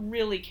 They don't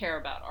really care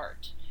about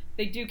art.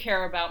 They do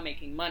care about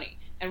making money.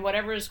 And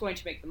whatever is going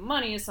to make the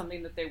money is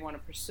something that they want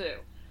to pursue.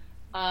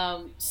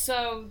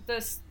 So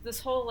this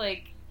whole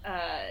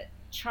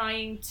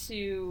trying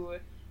to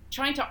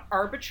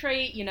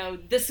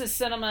arbitrate, this is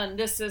cinema and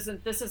this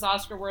isn't, this is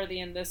Oscar worthy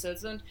and this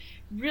isn't,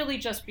 really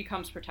just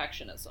becomes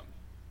protectionism.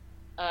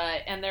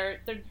 And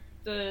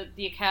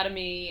the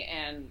Academy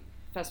and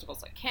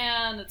festivals like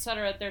Cannes,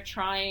 etc., they're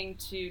trying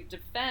to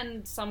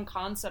defend some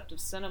concept of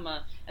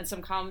cinema and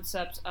some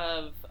concept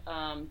of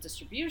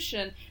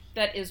distribution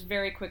that is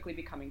very quickly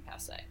becoming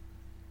passé.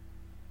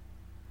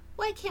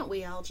 Why can't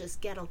we all just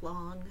get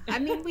along? I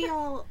mean,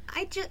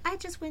 I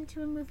just went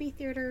to a movie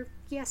theater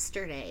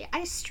yesterday.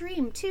 I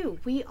stream too.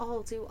 We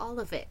all do all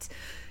of it.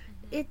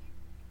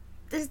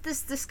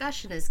 This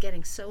discussion is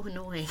getting so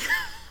annoying.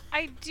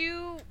 I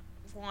do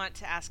want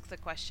to ask the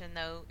question,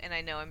 though, and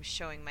I know I'm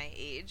showing my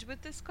age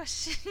with this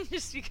question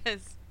just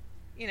because,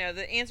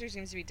 the answer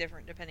seems to be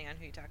different depending on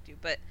who you talk to.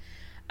 But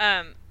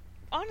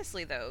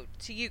honestly, though,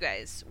 to you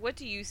guys, what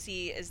do you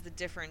see as the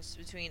difference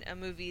between a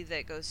movie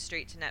that goes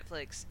straight to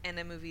Netflix and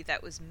a movie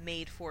that was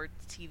made for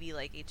TV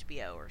like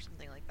HBO or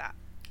something like that?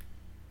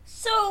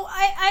 So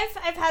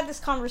I've had this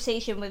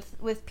conversation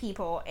with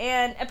people,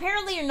 and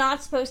apparently you're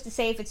not supposed to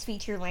say if it's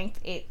feature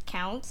length it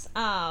counts.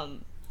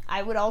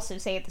 I would also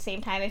say at the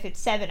same time, if it's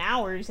 7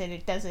 hours and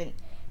it doesn't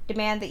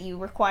demand that you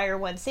require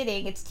one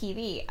sitting, it's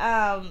TV.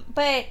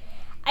 But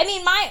I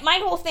mean, my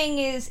whole thing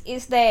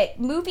is that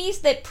movies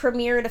that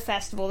premiere at a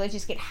festival that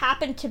just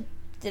happen to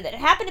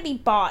be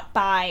bought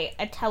by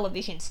a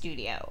television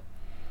studio,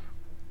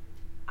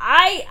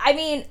 I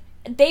mean,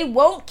 they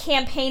won't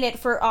campaign it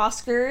for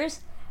Oscars.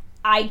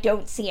 I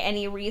don't see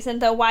any reason,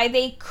 though, why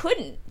they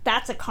couldn't.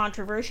 That's a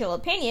controversial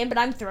opinion, but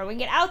I'm throwing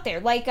it out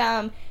there.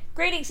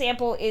 Great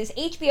example is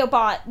HBO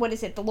bought,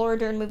 the Laura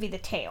Dern movie, The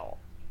Tale,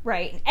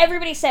 right? And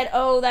everybody said,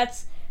 oh,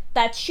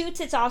 that shoots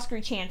its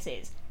Oscar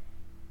chances.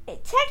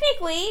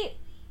 Technically,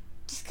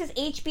 just because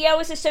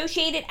HBO is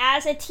associated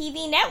as a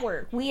TV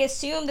network, we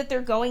assume that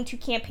they're going to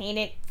campaign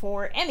it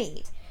for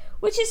Emmys,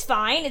 which is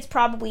fine. It's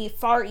probably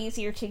far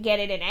easier to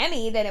get it an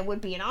Emmy than it would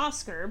be an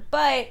Oscar,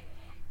 but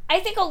I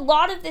think a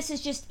lot of this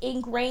is just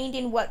ingrained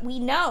in what we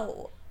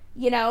know.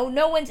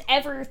 No one's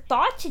ever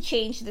thought to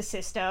change the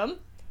system,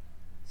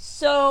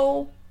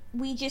 so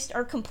we just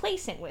are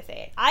complacent with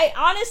it. I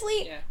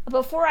honestly,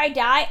 before I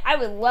die, I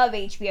would love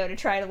HBO to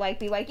try to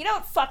be like,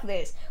 fuck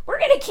this. We're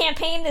going to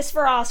campaign this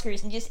for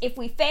Oscars, and just, if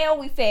we fail,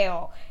 we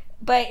fail.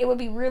 but it would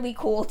be really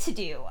cool to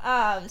do.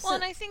 Well,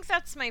 and I think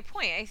that's my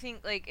point. I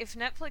think, like, if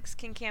Netflix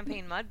can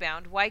campaign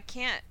Mudbound, why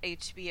can't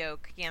HBO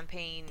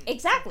campaign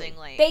something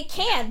like... They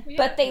can,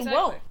 but they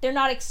won't. They're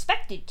not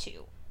expected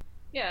to.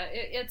 Yeah,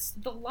 it's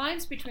the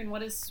lines between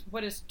what is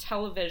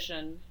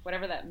television,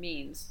 whatever that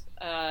means,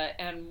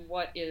 and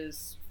what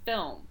is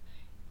film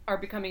are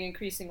becoming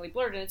increasingly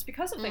blurred, and it's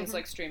because of things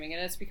like streaming,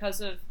 and it's because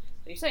of,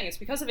 you're saying, it's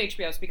because of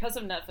HBO, it's because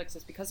of Netflix,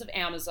 it's because of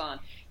Amazon.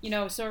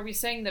 So are we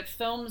saying that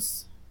film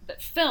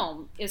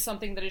is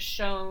something that is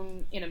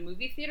shown in a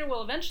movie theater?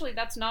 Well, eventually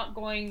that's not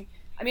going...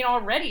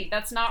 already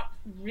that's not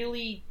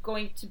really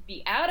going to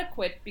be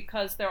adequate,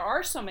 because there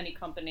are so many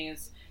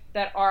companies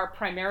that are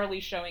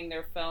primarily showing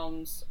their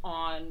films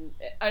on,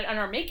 and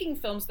are making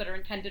films that are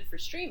intended for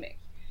streaming.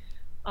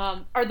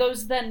 Are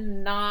those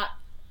then not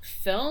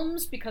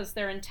films because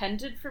they're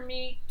intended for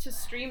me to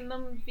stream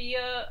them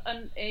via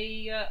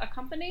a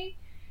company?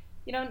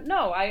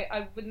 No,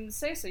 I wouldn't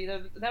say so.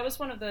 That was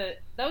one of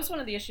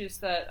the issues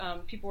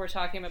that people were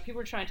talking about. People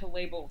were trying to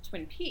label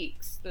Twin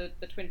Peaks, the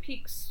Twin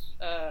Peaks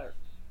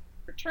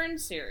Return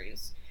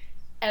series,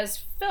 as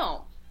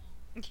film.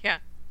 Yeah,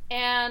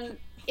 and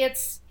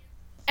it's.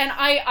 And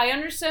I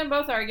understand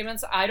both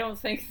arguments. I don't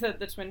think that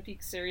the Twin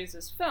Peaks series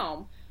is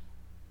film,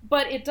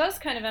 but it does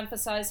kind of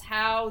emphasize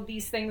how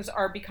these things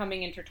are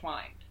becoming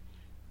intertwined.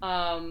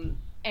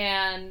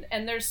 And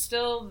there's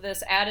still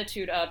this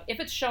attitude of, if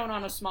it's shown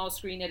on a small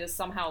screen, it is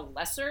somehow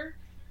lesser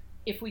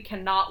if we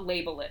cannot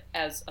label it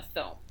as a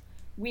film.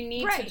 We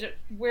need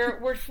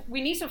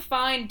we need to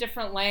find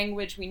different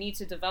language. We need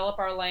to develop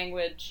our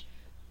language.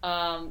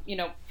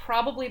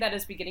 Probably that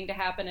is beginning to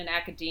happen in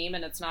academia,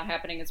 and it's not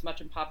happening as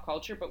much in pop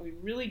culture, but we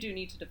really do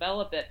need to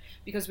develop it,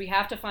 because we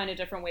have to find a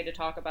different way to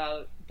talk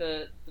about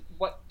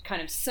what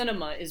kind of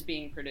cinema is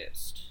being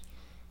produced.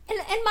 And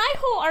my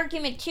whole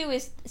argument, too,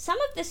 is some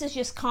of this is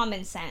just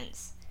common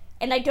sense,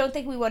 and I don't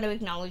think we want to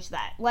acknowledge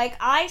that. Like,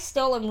 I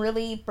still am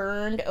really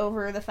burned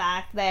over the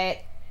fact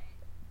that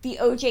the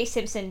O.J.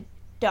 Simpson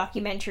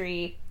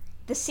documentary,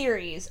 the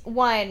series,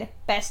 won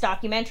Best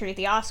Documentary at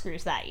the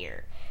Oscars that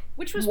year.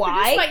 Which was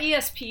produced by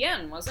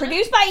ESPN, wasn't it?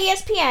 Produced by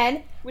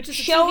ESPN, which is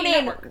shown TV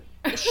network.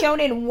 shown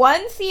in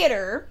one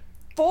theater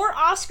for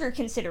Oscar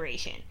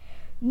consideration.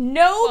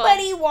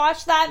 Nobody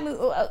watched that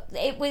movie.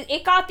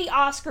 It got the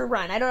Oscar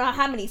run. I don't know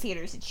how many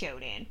theaters it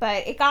showed in,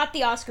 but it got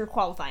the Oscar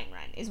qualifying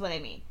run, is what I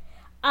mean.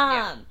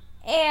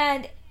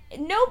 And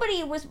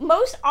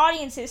most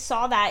audiences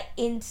saw that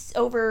in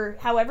over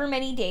however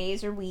many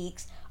days or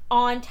weeks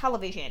on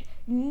television.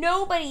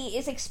 Nobody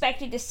is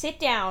expected to sit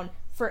down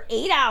for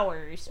 8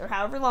 hours, or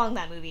however long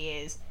that movie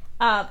is,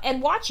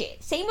 and watch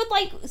it. Same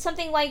with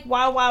something like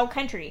Wild Wild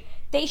Country.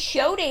 They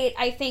showed it,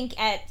 I think,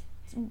 at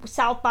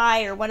South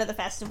by or one of the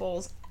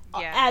festivals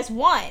as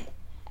one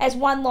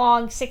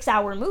long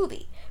 6-hour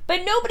movie.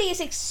 But nobody is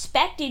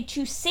expected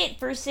to sit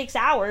for 6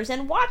 hours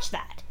and watch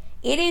that.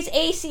 It is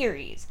a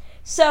series.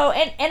 So,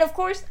 and of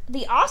course,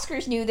 the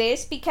Oscars knew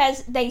this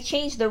because they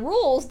changed the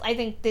rules, I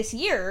think, this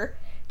year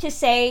to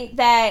say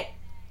that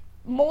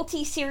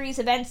multi-series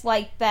events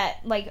like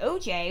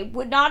OJ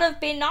would not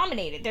have been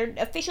nominated. They're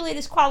officially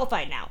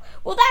disqualified now.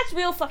 Well, that's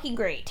real fucking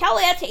great. Tell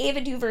that to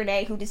Ava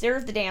DuVernay, who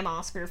deserved the damn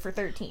Oscar for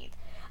 13th.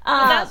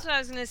 Well, that's what I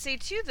was going to say,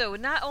 too, though.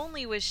 Not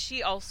only was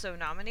she also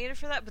nominated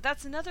for that, but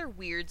that's another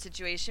weird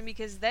situation,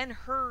 because then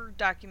her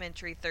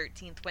documentary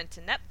 13th went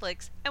to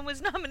Netflix and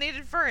was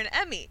nominated for an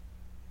Emmy.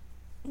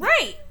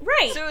 Right.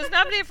 So it was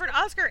nominated for an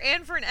Oscar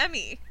and for an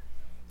Emmy.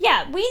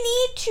 Yeah, we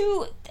need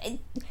to...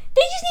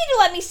 They just need to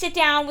let me sit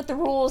down with the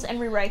rules and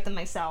rewrite them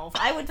myself.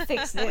 I would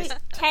fix this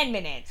 10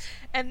 minutes.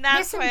 And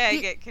that's why I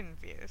get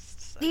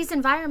confused. So. These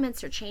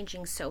environments are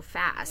changing so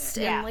fast.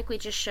 Yeah. And like we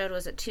just showed,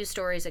 was it 2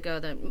 stories ago,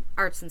 the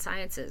arts and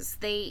sciences,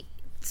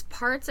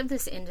 parts of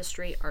this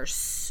industry are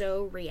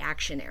so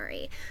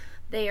reactionary.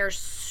 They are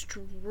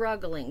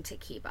struggling to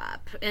keep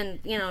up. And,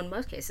 in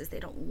most cases,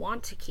 they don't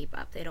want to keep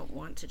up. They don't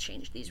want to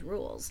change these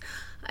rules.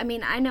 I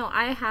mean, I know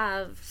I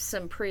have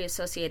some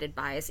pre-associated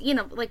bias,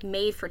 like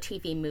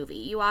made-for-TV movie.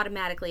 You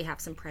automatically have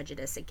some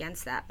prejudice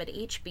against that. But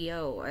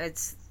HBO,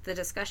 it's the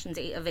discussions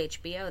of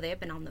HBO, they've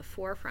been on the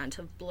forefront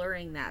of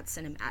blurring that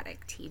cinematic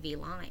TV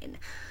line.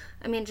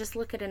 I mean, just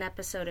look at an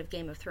episode of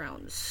Game of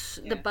Thrones.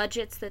 Yeah. The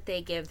budgets that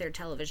they give their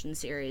television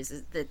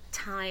series, the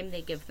time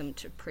they give them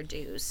to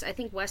produce. I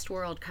think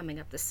Westworld coming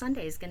up this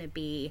Sunday is going to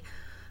be,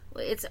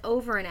 it's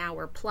over an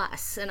hour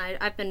plus. And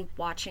I've been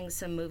watching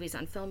some movies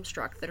on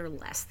Filmstruck that are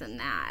less than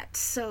that.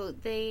 So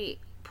they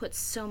put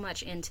so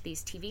much into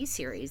these TV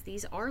series.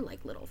 These are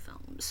like little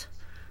films.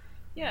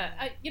 Yeah,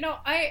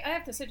 I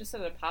have to say, just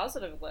at a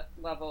positive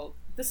level,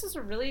 this is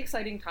a really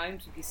exciting time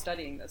to be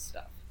studying this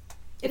stuff.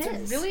 It's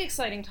a really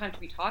exciting time to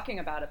be talking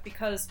about it,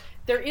 because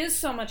there is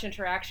so much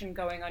interaction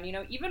going on.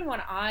 Even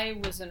when I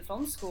was in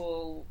film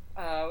school,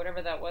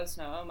 whatever that was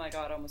now, oh my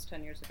God, almost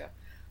 10 years ago,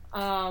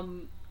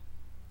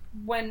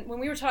 when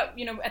we were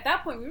talking, at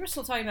that point we were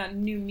still talking about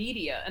new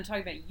media and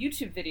talking about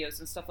YouTube videos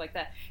and stuff like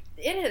that.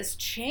 It has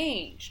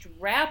changed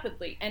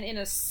rapidly and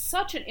in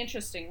such an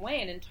interesting way.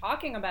 And in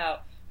talking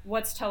about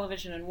what's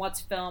television and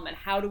what's film and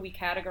how do we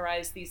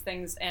categorize these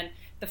things, and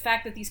the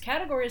fact that these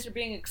categories are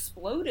being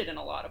exploded in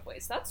a lot of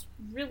ways. That's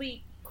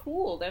really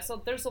cool. There's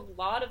a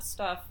lot of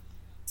stuff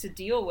to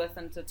deal with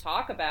and to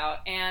talk about,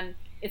 and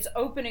it's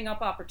opening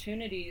up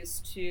opportunities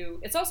to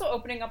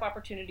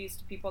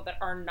people that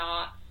are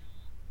not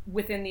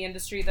within the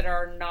industry, that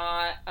are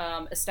not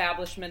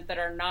establishment, that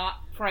are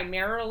not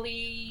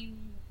primarily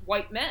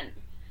white men.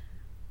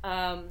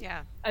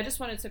 I just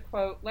wanted to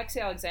quote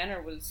Lexi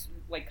Alexander was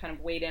like kind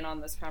of weighed in on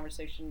this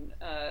conversation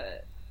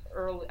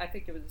early. I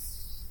think it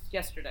was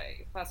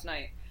last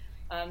night.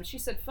 She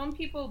said, film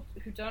people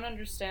who don't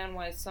understand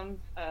why some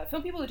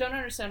people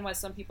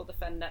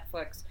defend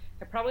Netflix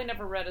have probably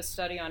never read a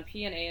study on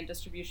P&A and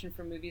distribution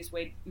for movies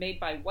made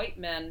by white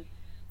men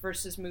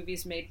versus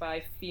movies made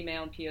by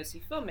female and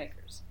POC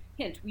filmmakers.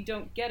 Hint, we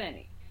don't get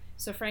any.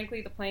 So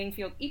frankly, the playing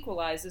field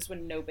equalizes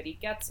when nobody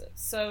gets it.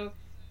 So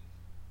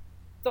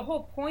the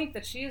whole point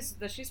that she's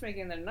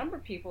making, that a number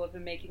of people have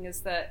been making,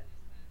 is that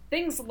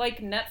things like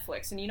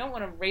Netflix, and you don't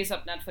want to raise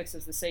up Netflix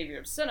as the savior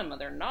of cinema,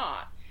 they're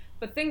not,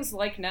 but things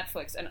like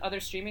Netflix and other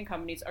streaming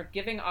companies are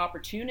giving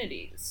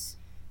opportunities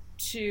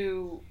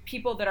to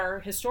people that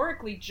are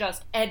historically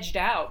just edged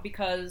out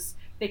because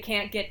they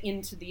can't get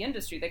into the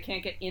industry, they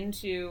can't get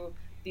into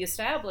the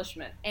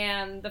establishment.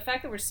 And the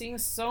fact that we're seeing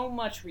so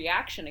much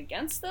reaction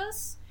against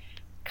this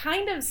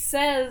kind of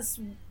says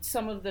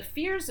some of the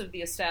fears of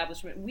the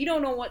establishment. We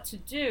don't know what to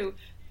do,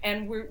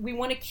 and we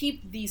want to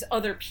keep these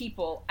other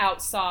people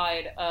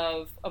outside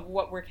of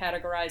what we're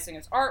categorizing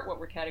as art, what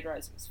we're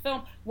categorizing as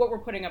film, what we're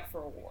putting up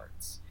for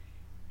awards.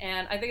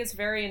 And I think it's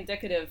very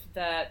indicative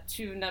that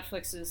two of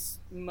Netflix's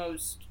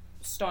most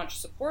staunch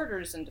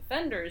supporters and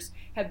defenders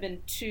have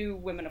been two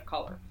women of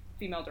color,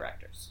 female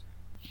directors.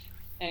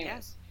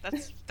 Anyways.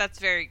 Yes,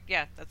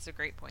 that's a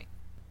great point.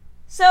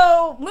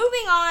 So,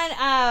 moving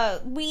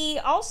on, we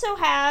also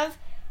have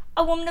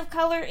a woman of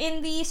color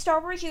in the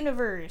Star Wars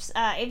universe.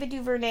 Ava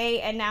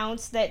DuVernay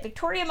announced that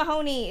Victoria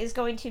Mahoney is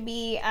going to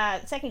be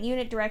second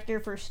unit director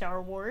for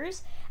Star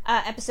Wars,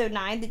 Episode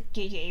 9 that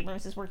J.J.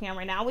 Abrams is working on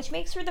right now, which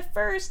makes her the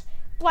first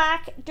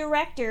black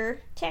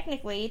director,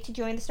 technically, to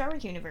join the Star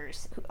Wars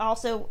universe.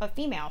 Also a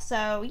female,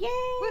 so yay!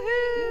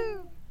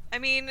 Woohoo! I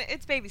mean,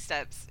 it's baby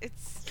steps.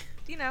 It's,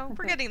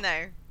 we're getting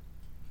there.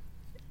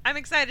 I'm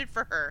excited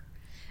for her.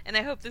 And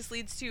I hope this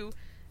leads to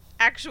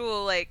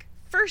actual,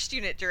 first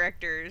unit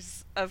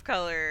directors of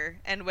color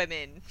and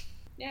women.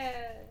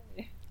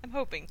 Yay! I'm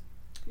hoping.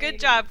 Good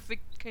job.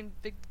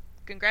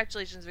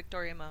 Congratulations,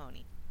 Victoria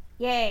Mahoney.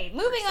 Yay.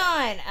 Moving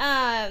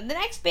on. The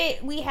next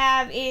bit we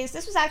have is,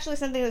 this was actually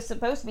something that was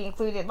supposed to be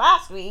included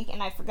last week,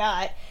 and I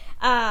forgot.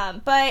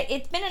 But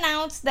it's been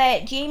announced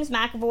that James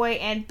McAvoy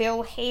and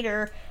Bill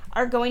Hader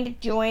are going to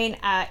join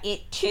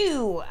it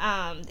too.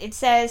 It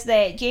says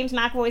that James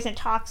McAvoy is in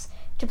talks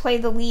to play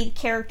the lead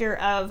character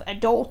of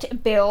adult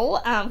Bill,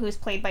 who's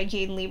played by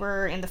Jaden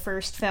Lieber in the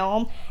first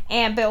film,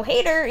 and Bill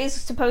Hader is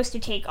supposed to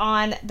take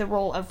on the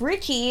role of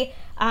Richie,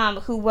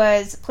 who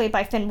was played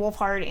by Finn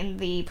Wolfhard in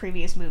the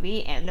previous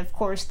movie, and of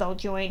course they'll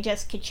join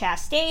Jessica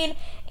Chastain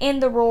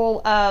in the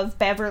role of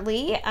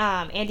Beverly.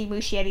 Andy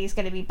Muschietti is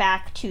going to be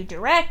back to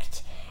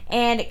direct,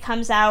 and it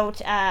comes out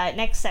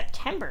next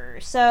September.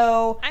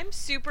 So I'm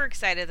super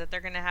excited that they're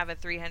going to have a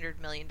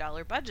 $300 million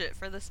budget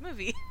for this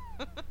movie.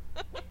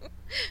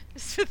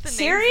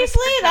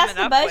 Seriously? That's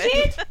the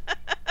budget?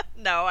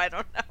 No, I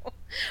don't know.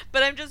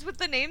 But I'm just with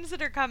the names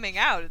that are coming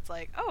out. It's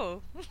like,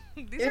 oh,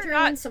 these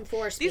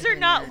are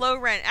not low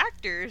rent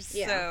actors.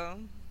 Yeah. So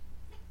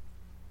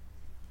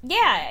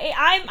yeah,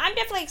 I'm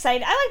definitely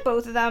excited. I like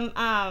both of them.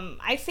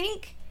 I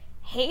think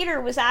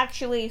Hader was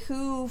actually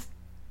who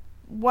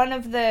one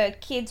of the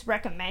kids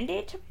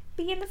recommended to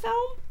be in the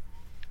film.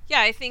 Yeah,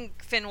 I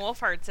think Finn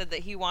Wolfhard said that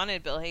he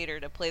wanted Bill Hader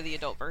to play the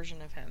adult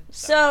version of him.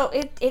 So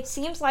it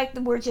seems like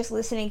we're just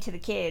listening to the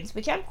kids,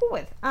 which I'm cool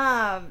with.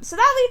 So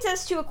that leads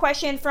us to a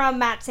question from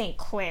Matt St.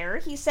 Clair.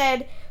 He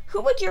said, who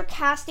would your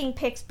casting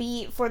picks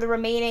be for the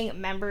remaining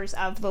members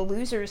of the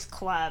Losers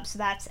Club? So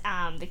that's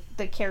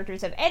the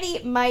characters of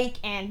Eddie, Mike,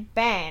 and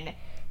Ben.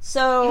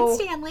 So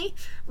and Stanley.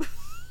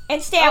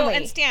 And Stanley. Oh,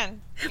 and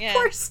Stan. Yeah.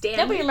 Poor Stan.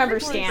 Nobody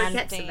remembers Stan.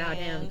 Forgets about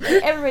him.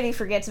 Everybody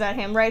forgets about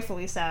him,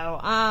 rightfully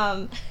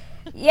so.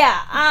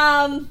 Yeah,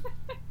 I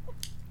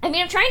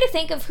mean, I'm trying to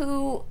think of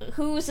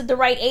who's the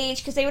right age,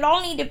 because they would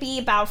all need to be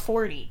about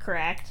 40,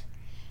 correct?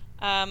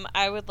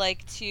 I would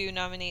like to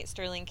nominate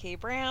Sterling K.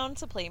 Brown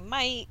to play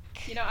Mike.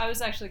 I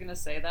was actually going to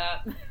say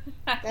that.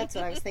 That's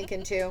what I was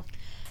thinking, too.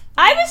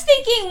 I was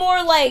thinking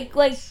more like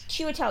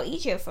Chiwetel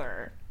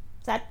Ejiofor.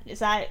 Is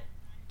that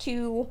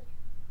too...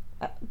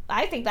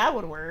 I think that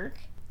would work.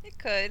 It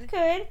could.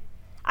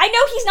 I know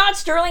he's not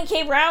Sterling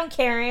K. Brown,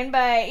 Karen,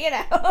 but,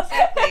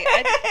 Exactly.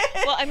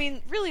 I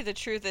mean, really the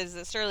truth is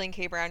that Sterling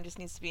K. Brown just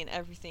needs to be in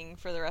everything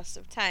for the rest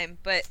of time,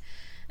 but...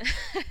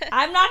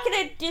 I'm not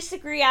going to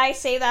disagree. I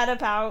say that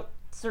about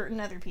certain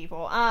other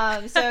people.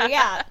 So,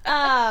 yeah.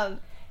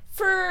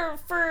 For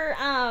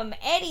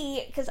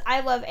Eddie, because I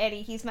love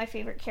Eddie. He's my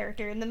favorite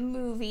character in the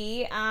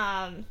movie.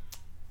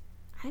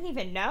 I I don't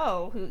even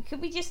know. Who could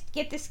we just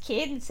get this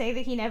kid and say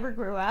that he never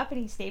grew up and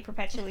he stayed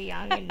perpetually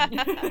young and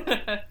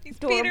He's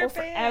adorable Peter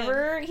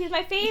forever? He's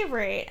my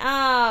favorite.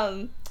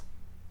 I'm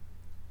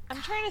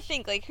trying to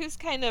think, like, who's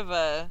kind of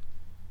a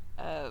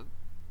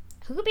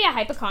who could be a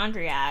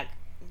hypochondriac?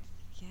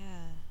 yeah,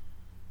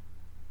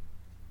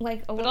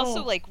 Like a but little...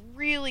 also like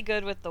really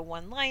good with the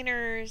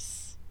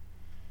one-liners.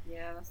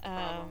 Yeah, that's the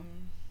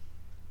problem.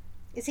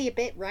 Is he a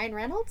bit Ryan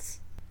Reynolds?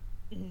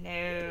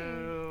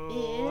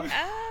 No.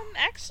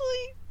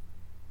 Actually,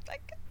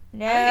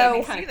 No. That would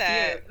be see kinda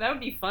that. cute. That would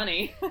be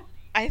funny.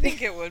 I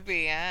think it would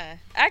be, yeah.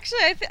 Actually,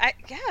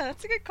 yeah,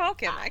 that's a good call,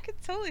 Kim. I could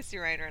totally see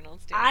Ryan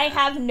Reynolds doing I that.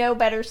 have no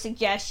better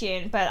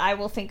suggestion, but I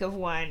will think of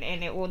one,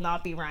 and it will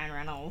not be Ryan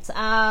Reynolds.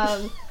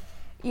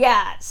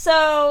 Yeah,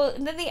 so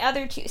then the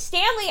other two.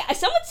 Stanley,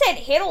 someone said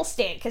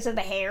Hiddleston because of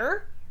the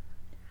hair.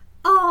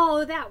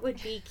 Oh, that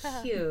would be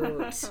cute.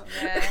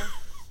 Yeah.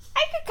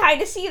 I could kind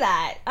of see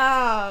that.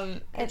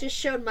 I just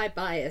showed my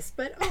bias,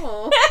 but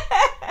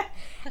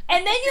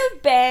And then you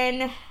have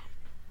Ben.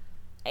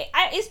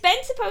 Is Ben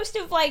supposed to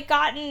have, like,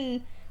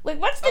 gotten... Like,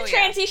 what's the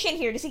transition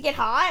here? Does he get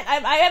hot?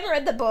 I haven't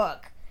read the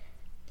book.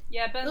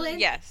 Yeah, Ben. Well,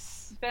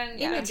 Yes. Ben. in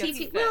Yeah, the gets TV,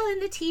 fit. well, in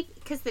the TV,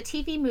 because the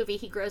TV movie,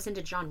 he grows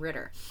into John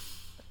Ritter.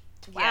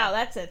 Wow,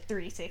 that's a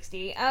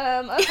 360.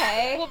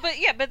 Okay. Well,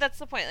 but that's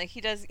the point. Like,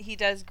 he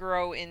does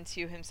grow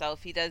into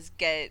himself. He does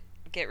get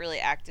really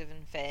active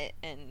and fit,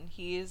 and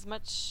he's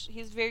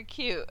very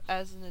cute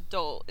as an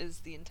adult is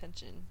the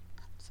intention.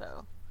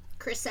 So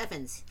Chris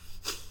Evans.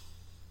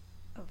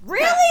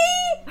 Really?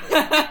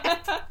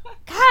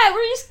 God,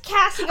 we're just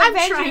casting I'm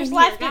Avengers trying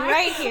left here, and guys.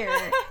 right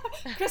here.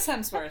 Chris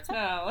Hemsworth.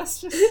 No, let's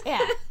just. Yeah.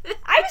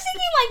 I was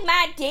thinking like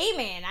Matt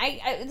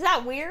Damon. Is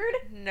that weird?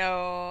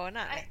 no,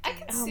 not. I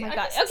can Oh see, my I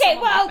god. can see Okay,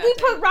 someone well, like we that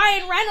put doing it.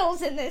 Ryan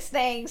Reynolds in this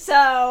thing,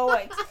 so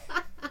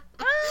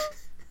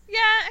Yeah,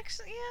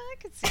 actually, yeah, I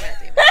could see that.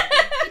 Damon.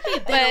 He'd be a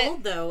bit But-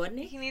 old, though, wouldn't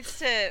he? He needs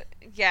to.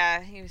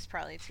 Yeah, he was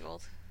probably too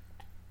old.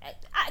 that's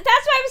what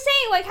I was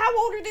saying. Like, how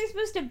old are they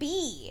supposed to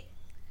be?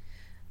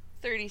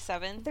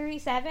 37.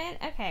 37?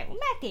 Okay, well,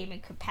 Matt Damon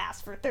could pass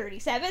for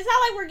 37. It's not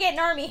like we're getting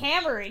Armie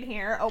Hammer in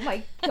here. Oh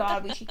my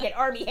god, we should get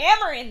Armie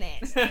Hammer in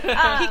this.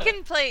 He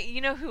can play.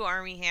 You know who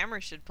Armie Hammer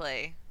should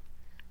play?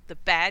 The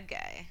bad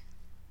guy.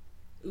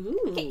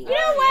 Ooh. You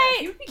know what,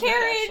 he would be good,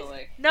 Karen?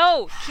 actually.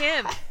 No,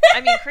 Kim.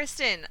 I mean,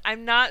 Kristen.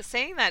 I'm not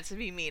saying that to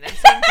be mean. I'm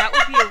saying that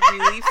would be a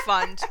really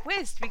fun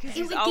twist because It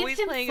he's would give always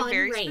him playing a fun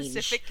very range.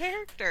 specific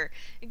character.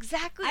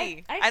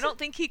 Exactly. I I don't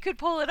think he could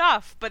pull it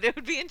off, but it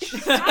would be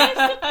interesting. I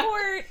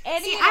support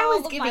any See, and I all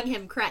was of giving my...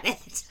 him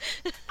credit.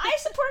 I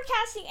support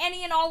casting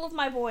any and all of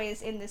my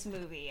boys in this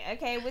movie,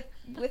 okay?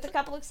 With a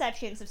couple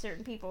exceptions of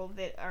certain people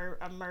that are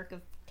a mark of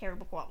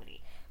terrible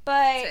quality.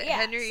 But,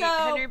 yeah,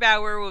 Henry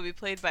Bauer will be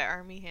played by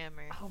Armie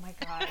Hammer. Oh my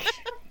gosh.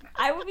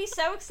 I would be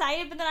so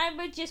excited, but then I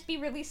would just be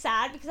really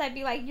sad because I'd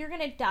be like, you're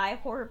gonna die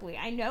horribly.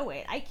 I know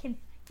it. I can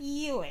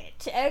feel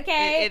it,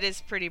 okay? It is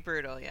pretty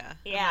brutal, yeah.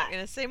 Yeah. I'm not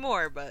gonna say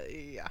more, but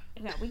yeah.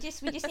 No, we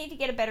just need to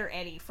get a better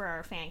Eddie for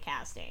our fan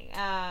casting.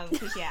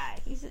 Because, yeah,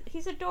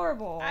 he's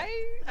adorable.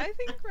 I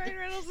think Ryan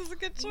Reynolds is a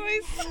good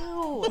choice.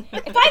 No.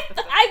 If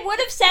I would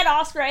have said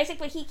Oscar Isaac,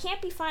 but he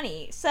can't be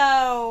funny,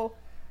 so...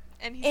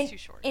 And he's too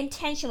short.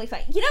 Intentionally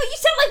funny. You know, you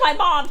sound like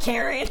my mom,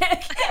 Karen.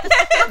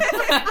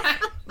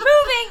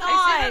 Moving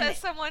I say that on. as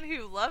someone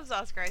who loves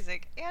Oscar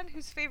Isaac and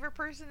whose favorite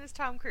person is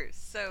Tom Cruise.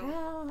 So,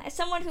 Well, as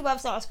someone who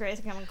loves Oscar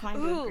Isaac, I'm inclined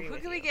to ooh, agree who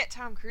with can you. we get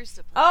Tom Cruise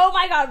to play? Oh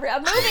my god,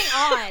 moving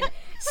on.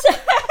 So,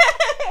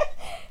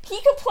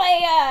 he could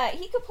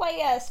play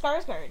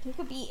Skarsgård. He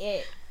could be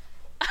it.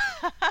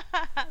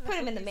 Put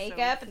him in the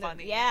makeup and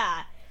funny.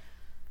 yeah.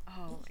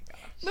 Oh my gosh.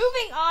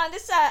 Moving on,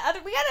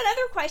 we got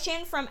another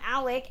question from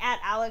Alec at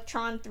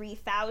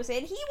Alectron3000.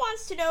 He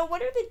wants to know,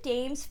 what are the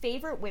dame's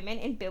favorite women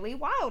in Billy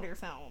Wilder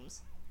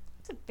films?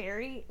 It's a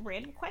very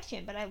random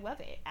question, but I love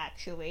it,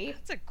 actually.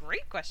 That's a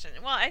great question.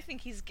 Well, I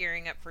think he's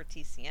gearing up for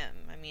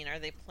TCM. I mean, are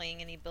they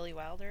playing any Billy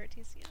Wilder at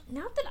TCM?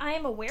 Not that I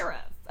am aware of.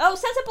 Oh,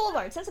 Sunset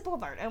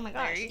Boulevard. Oh my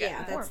gosh. There you go. Yeah,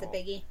 I'm that's the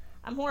horrible. biggie.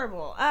 I'm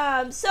horrible.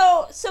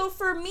 So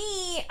for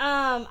me,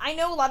 I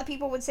know a lot of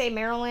people would say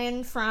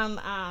Marilyn from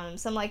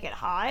Some Like It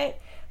Hot,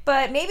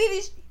 but maybe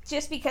this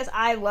just because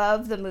I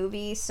love the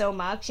movie so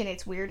much and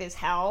it's weird as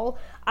hell,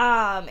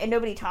 and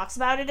nobody talks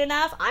about it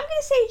enough. I'm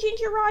gonna say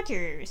Ginger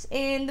Rogers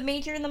in The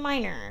Major and the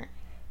Minor.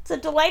 It's a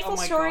delightful Oh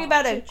my story God.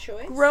 about a Good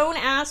choice.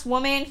 grown-ass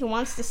woman who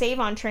wants to save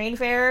on train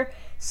fare,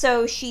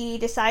 so she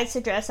decides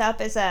to dress up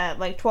as a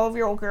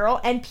 12-year-old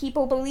girl, and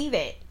people believe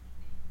it.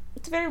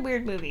 It's a very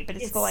weird movie, but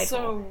it's delightful.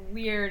 So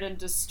weird and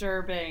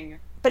disturbing.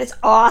 But it's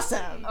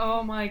awesome.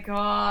 Oh my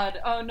god.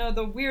 Oh no,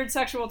 the weird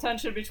sexual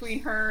tension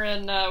between her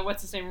and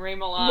what's his name, Ray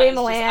Milland. Ray is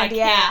just- Milland,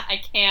 yeah. I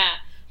can't.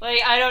 Like,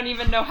 I don't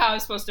even know how I'm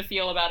supposed to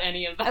feel about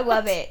any of that. I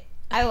love it.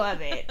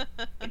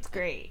 It's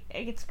great.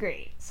 It's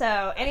great.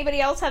 So, anybody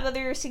else have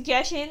other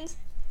suggestions?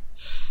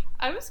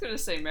 I was gonna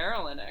say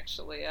Marilyn,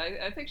 actually.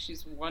 I think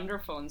she's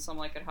wonderful in Some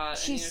Like It Hot.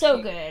 She's and,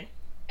 so good.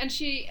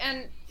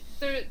 And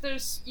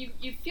there's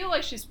you feel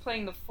like she's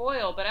playing the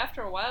foil, but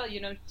after a while,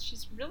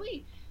 she's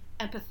really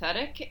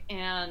empathetic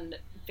and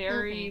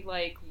very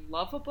like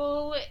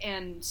lovable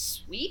and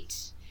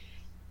sweet,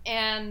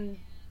 and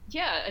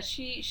yeah,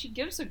 she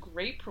gives a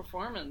great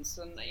performance,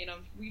 and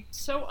we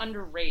so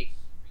underrate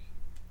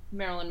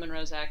Marilyn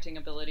Monroe's acting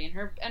ability and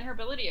her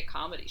ability at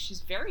comedy.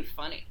 She's very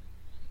funny,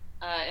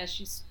 and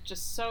she's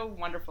just so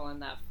wonderful in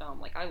that film.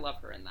 Like, I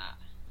love her in that.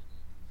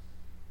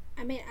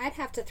 I mean, I'd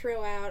have to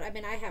throw out,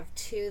 I have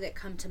two that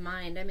come to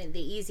mind. I mean,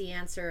 the easy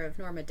answer of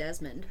Norma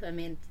Desmond. I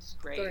mean,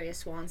 Gloria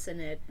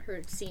Swanson at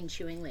her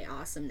scene-chewingly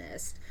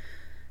awesomeness.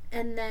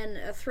 And then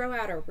throw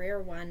out a rare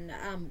one,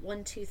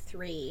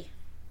 123,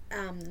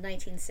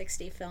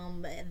 1960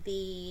 film.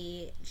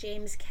 The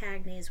James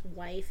Cagney's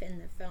wife in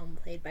the film,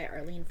 played by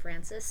Arlene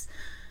Francis,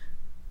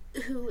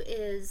 who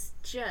is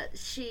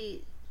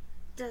she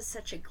does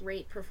such a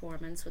great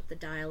performance with the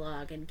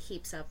dialogue and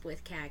keeps up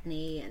with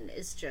Cagney and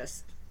is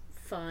just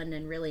fun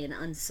and really an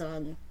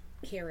unsung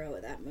hero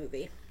of that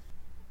movie.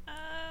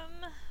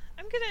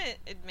 I'm gonna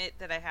admit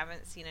that I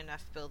haven't seen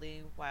enough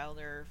Billy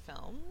Wilder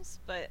films,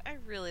 but I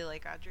really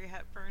like Audrey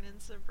Hepburn in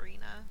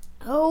Sabrina.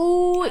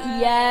 Oh,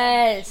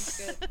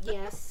 yes.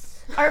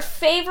 Yes. Our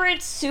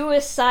favorite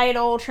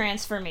suicidal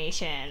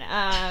transformation.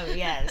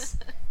 Yes.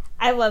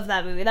 I love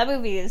that movie. That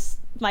movie is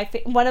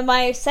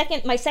my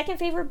second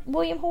favorite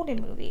William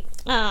Holden movie.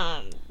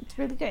 It's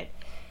really good.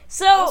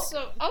 So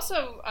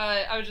also,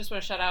 I would just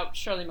want to shout out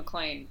Shirley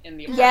MacLaine in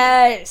the apartment.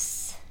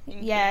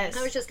 Yes.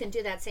 I was just gonna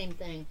do that same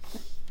thing.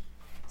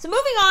 So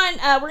moving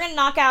on, we're gonna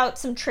knock out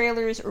some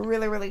trailers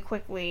really, really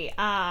quickly.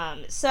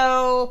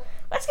 So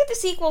let's get the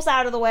sequels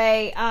out of the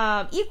way.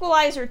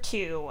 Equalizer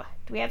 2.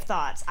 Do we have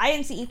thoughts? I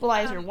didn't see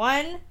Equalizer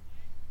 1.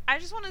 I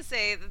just want to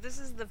say that this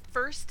is the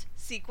first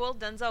sequel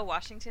Denzel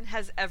Washington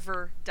has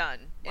ever done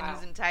in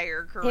his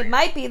entire career. It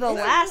might be the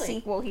last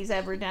sequel he's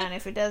ever done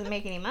if it doesn't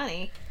make any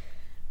money.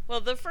 Well,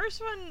 the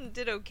first one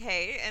did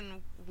okay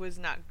and was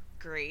not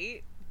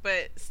great,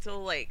 but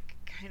still, like,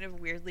 kind of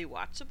weirdly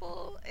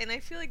watchable. And I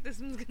feel like this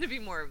one's going to be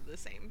more of the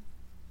same.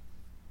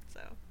 So,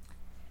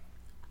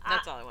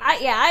 that's all I want to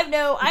say. Yeah,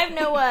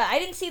 I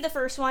didn't see the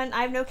first one.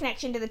 I have no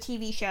connection to the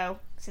TV show,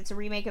 because it's a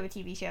remake of a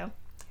TV show.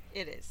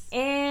 It is.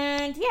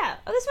 And, yeah.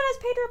 Oh, this one has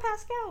Pedro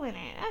Pascal in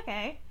it.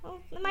 Okay. Well,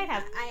 it might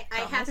have. I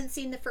haven't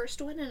seen the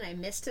first one, and I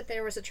missed that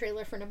there was a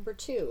trailer for number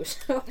 2.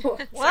 So.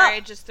 Sorry, I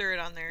just threw it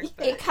on there.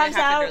 But it comes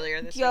out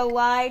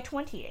July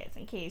 20th,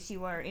 in case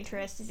you are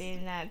interested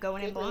in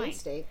going in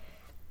blind.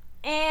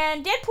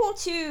 And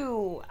Deadpool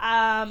 2.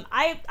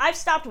 I've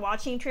stopped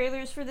watching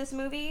trailers for this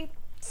movie,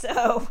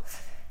 so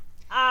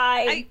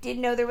I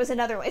didn't know there was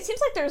another one. It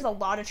seems like there's a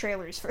lot of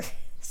trailers for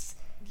this.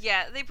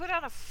 Yeah, they put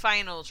out a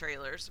final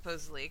trailer,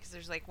 supposedly, because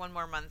there's like one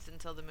more month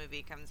until the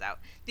movie comes out.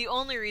 The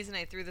only reason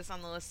I threw this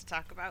on the list to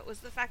talk about was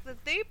the fact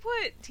that they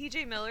put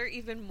TJ Miller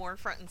even more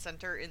front and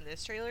center in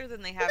this trailer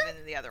than they have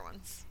in the other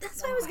ones.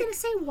 That's what I was going to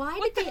say. Why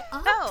did they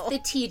up the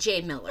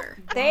TJ Miller?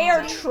 They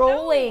are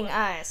trolling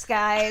us,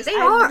 guys. They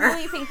are. I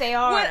really think they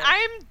are. What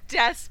I'm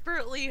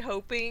desperately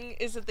hoping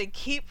is that they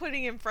keep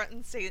putting him front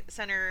and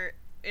center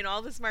in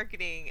all this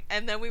marketing,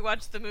 and then we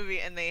watch the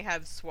movie and they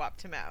have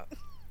swapped him out.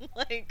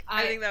 Like,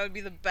 I think that would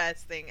be the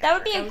best thing That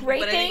would be a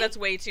great thing. But I think that's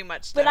way too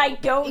much. But I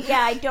don't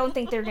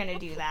think they're gonna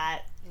do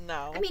that.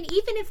 No. I mean,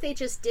 even if they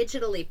just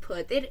digitally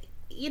put it,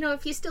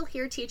 if you still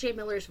hear TJ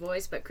Miller's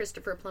voice, but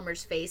Christopher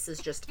Plummer's face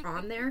is just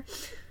on there,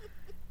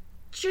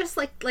 just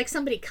like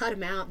somebody cut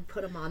him out and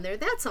put him on there.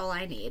 That's all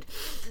I need.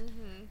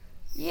 Mm-hmm.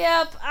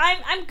 Yep,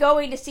 I'm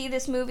going to see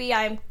this movie.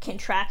 I'm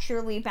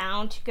contractually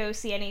bound to go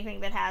see anything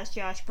that has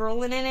Josh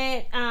Brolin in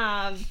it.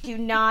 Do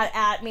not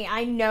at me.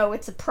 I know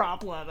it's a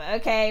problem,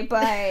 okay?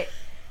 But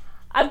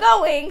I'm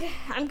going.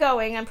 I'm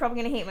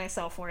probably going to hate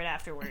myself for it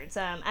afterwards,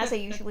 as I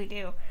usually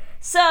do.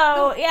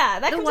 So, yeah,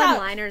 that comes out. The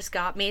one-liners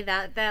got me.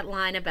 That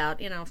line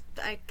about,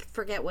 I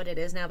forget what it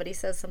is now, but he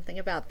says something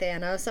about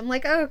Thanos. I'm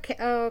like,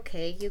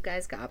 okay, you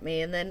guys got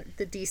me. And then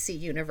the DC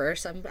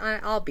universe,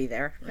 I'll be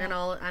there, and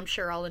I'm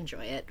sure I'll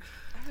enjoy it.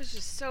 I was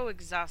just so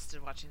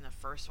exhausted watching the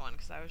first one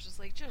because I was just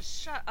like,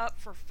 just shut up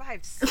for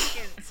 5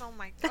 seconds. Oh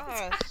my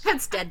gosh.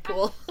 That's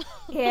Deadpool.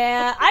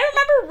 Yeah, I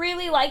remember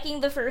really liking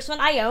the first one.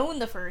 I own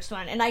the first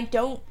one, and I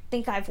don't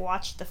think I've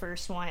watched the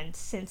first one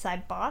since I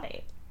bought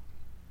it.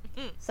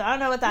 So I don't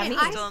know what that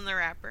means. It's still in the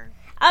wrapper.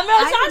 No,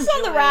 it's not still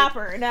in the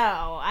wrapper.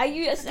 No, I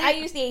use the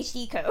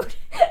HD code.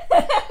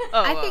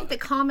 I think the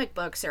comic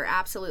books are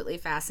absolutely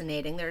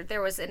fascinating.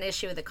 There was an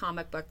issue of the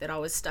comic book that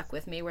always stuck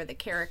with me where the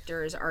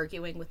character is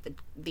arguing with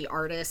the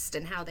artist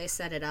and how they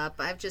set it up.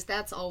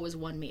 That's always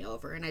won me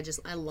over, and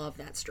I love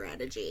that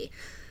strategy.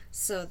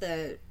 So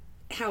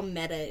how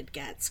meta it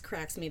gets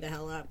cracks me the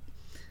hell up.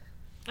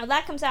 Well,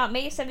 that comes out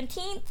May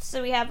 17th,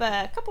 so we have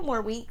a couple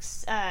more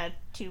weeks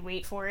to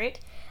wait for it.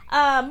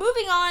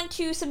 Moving on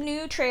to some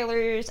new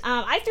trailers.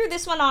 I threw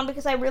this one on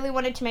because I really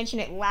wanted to mention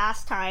it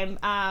last time.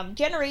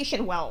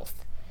 Generation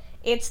Wealth.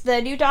 It's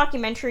the new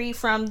documentary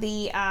from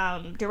the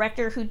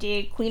director who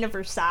did Queen of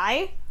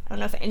Versailles. I don't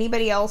know if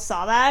anybody else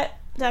saw that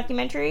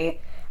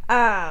documentary.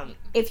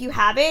 If you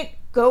haven't,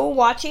 go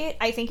watch it.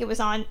 I think it was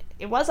on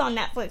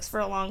Netflix for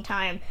a long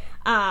time.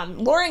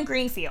 Lauren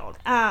Greenfield.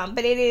 But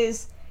it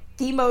is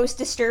the most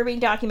disturbing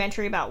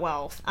documentary about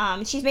wealth.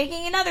 She's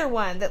making another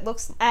one that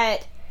looks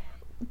at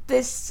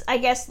this, I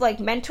guess, like,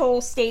 mental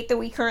state that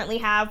we currently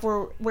have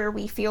where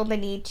we feel the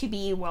need to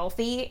be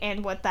wealthy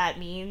and what that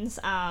means.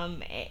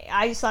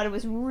 I just thought it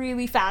was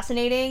really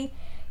fascinating,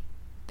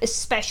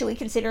 especially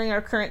considering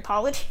our current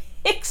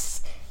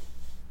politics.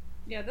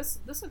 Yeah, this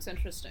looks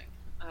interesting.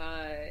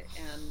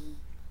 And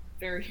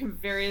very,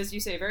 very, as you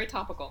say, very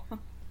topical.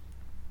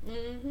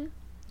 Mm-hmm.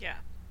 Yeah.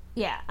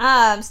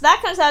 Yeah. So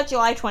that comes out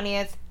July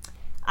 20th.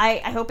 I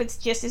hope it's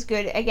just as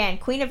good. Again,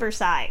 Queen of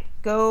Versailles.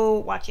 Go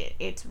watch it.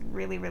 It's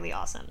really, really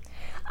awesome.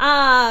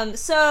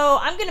 So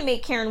I'm going to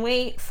make Karen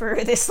wait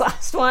for this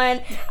last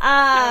one.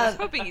 I was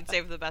hoping you'd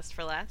save the best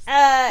for last.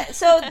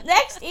 So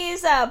next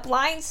is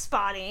Blind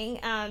Spotting.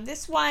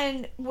 This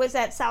one was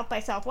at South by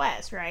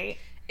Southwest, right?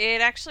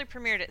 It actually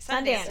premiered at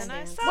Sundance. And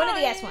I saw one of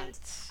the S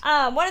ones.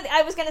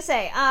 I was gonna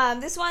say,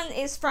 this one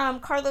is from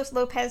Carlos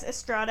Lopez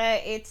Estrada.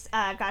 It's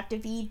got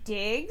Daveed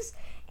Diggs,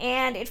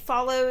 and it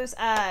follows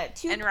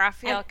and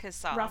Rafael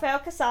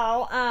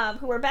Casal,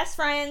 who are best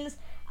friends.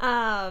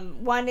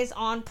 One is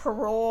on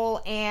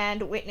parole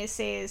and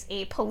witnesses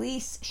a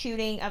police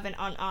shooting of an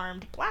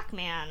unarmed black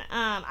man.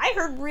 I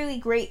heard really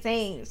great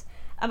things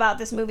about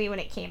this movie when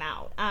it came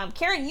out.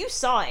 Karen, you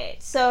saw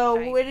it, so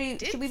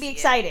should we be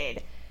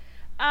excited?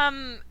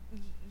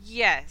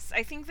 Yes.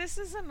 I think this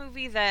is a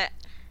movie that,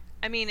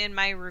 I mean, in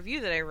my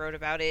review that I wrote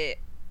about it,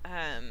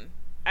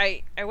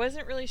 I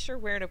wasn't really sure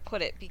where to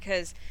put it,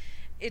 because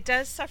it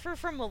does suffer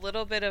from a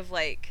little bit of,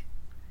 like,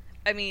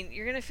 I mean,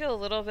 you're going to feel a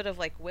little bit of,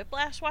 like,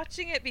 whiplash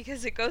watching it,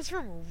 because it goes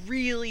from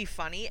really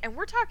funny, and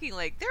we're talking,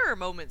 like, there are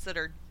moments that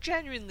are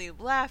genuinely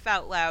laugh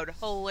out loud,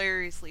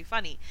 hilariously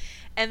funny,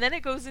 and then it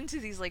goes into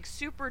these, like,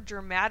 super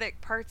dramatic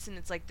parts, and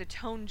it's like the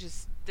tones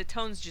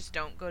just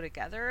don't go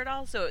together at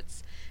all, so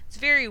it's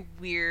very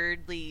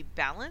weirdly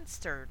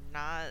balanced, or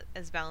not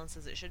as balanced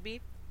as it should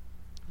be,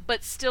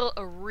 but still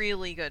a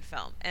really good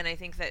film, and I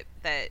think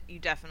that you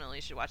definitely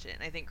should watch it,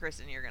 and I think,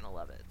 Kristen, you're gonna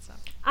love it. So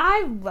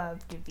I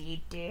love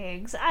Daveed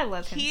Diggs. I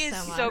love him so much. He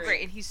is so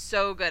great, and he's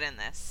so good in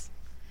this.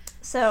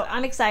 So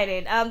I'm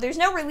excited. There's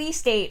no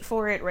release date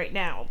for it right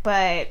now,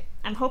 but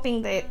I'm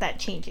hoping that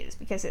changes,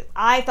 because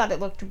I thought it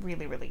looked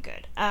really, really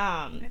good.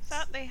 I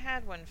thought they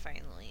had one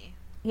finally.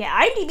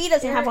 Yeah, IMDb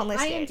doesn't have one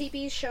listed.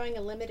 IMDb is showing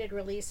a limited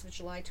release of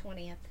July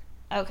 20th.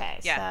 Okay,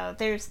 yeah. So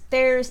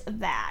there's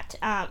that.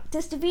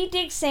 Does Daveed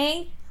Diggs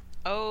sing?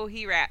 Oh,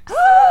 he raps. Yay!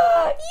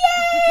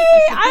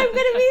 I'm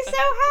gonna be so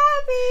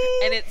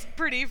happy! And it's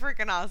pretty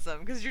freaking awesome,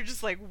 because you're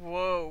just like,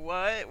 whoa,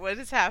 what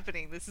is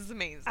happening? This is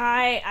amazing.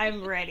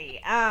 I'm ready.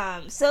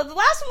 So the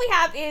last one we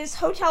have is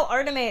Hotel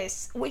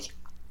Artemis, which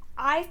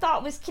I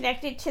thought was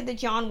connected to the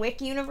John Wick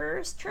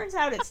universe. Turns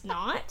out it's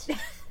not.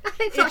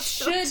 It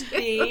should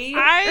be.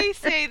 I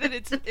say that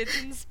it's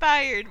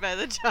inspired by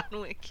the John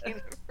Wick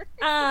universe.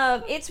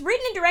 It's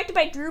written and directed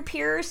by Drew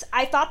Pearce.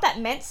 I thought that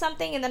meant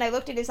something, and then I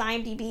looked at his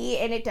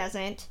IMDb, and it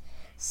doesn't.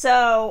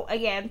 So,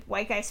 again,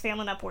 white guys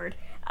failing upward.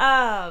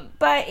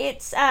 But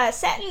it's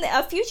set in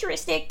a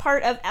futuristic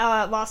part of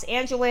Los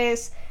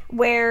Angeles,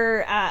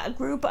 where a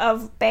group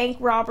of bank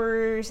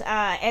robbers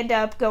end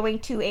up going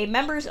to a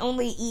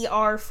members-only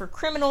ER for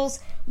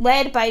criminals,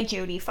 led by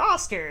Jodie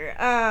Foster.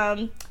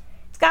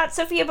 It's got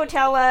Sofia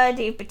Boutella,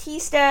 Dave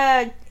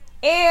Bautista,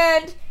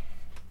 and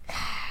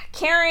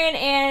Karen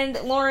and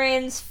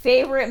Lauren's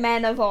favorite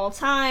men of all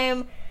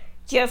time,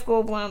 Jeff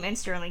Goldblum and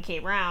Sterling K.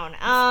 Brown.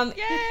 Talk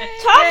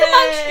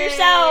amongst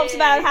yourselves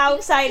about how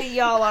excited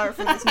y'all are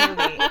for this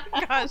movie.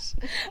 Gosh,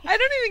 I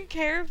don't even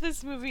care if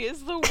this movie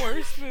is the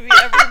worst movie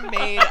ever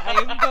made.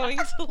 I am going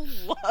to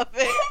love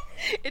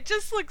it. It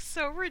just looks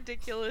so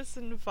ridiculous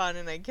and fun,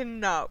 and I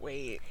cannot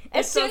wait.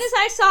 As soon as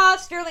I saw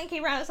Sterling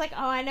K. Brown, I was like,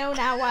 oh, I know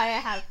now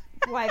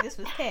why this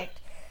was picked.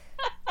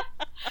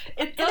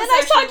 And then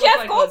I saw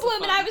Jeff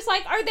Goldblum, and I was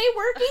like, are they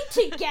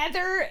working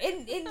together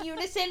in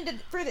unison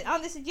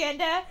on this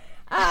agenda?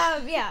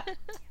 Yeah.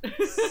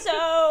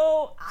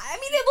 So, I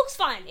mean, it looks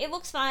fun. It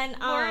looks fun.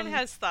 Lauren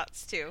has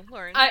thoughts too.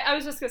 Lauren, I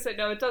was just gonna say,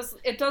 no,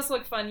 it does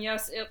look fun.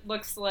 Yes, it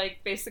looks like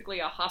basically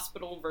a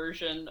hospital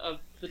version of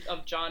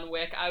John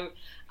Wick.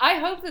 I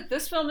hope that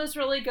this film is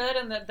really good,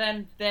 and that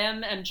then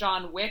them and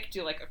John Wick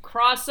do like a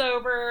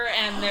crossover,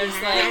 and there's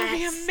like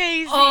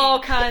amazing.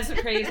 all kinds of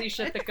crazy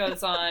shit that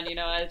goes on. You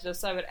know, I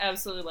would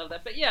absolutely love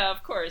that. But yeah,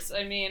 of course.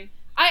 I mean,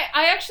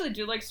 I actually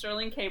do like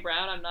Sterling K.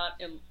 Brown. I'm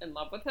not in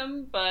love with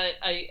him, but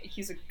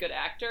he's a good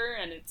actor,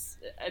 and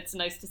it's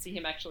nice to see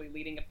him actually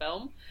leading a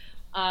film.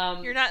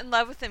 You're not in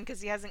love with him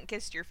because he hasn't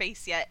kissed your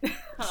face yet.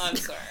 I'm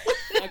sorry.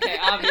 Okay,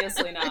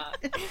 obviously not.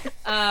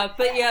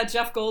 But yeah,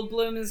 Jeff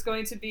Goldblum is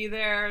going to be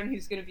there, and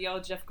he's going to be all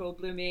Jeff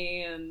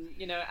Goldblum-y, and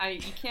you know,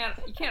 you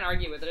can't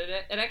argue with it.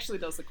 It actually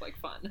does look like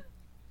fun.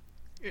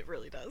 It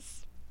really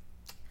does.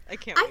 I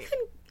can't wait.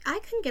 I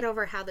couldn't get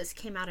over how this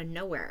came out of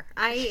nowhere.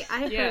 I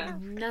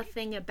heard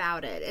nothing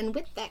about it, and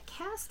with that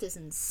cast is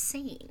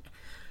insane.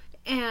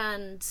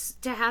 And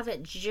to have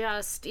it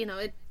just, you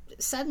know,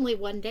 suddenly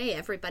one day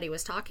everybody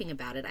was talking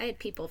about it. I had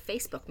people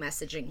Facebook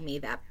messaging me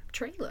that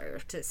trailer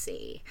to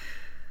see.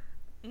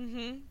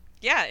 Mm-hmm.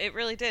 Yeah, it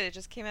really did. It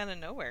just came out of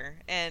nowhere.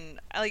 And,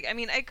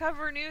 I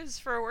cover news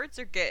for Word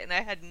Circuit, and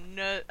I had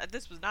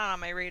this was not on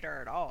my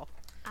radar at all.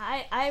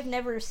 I've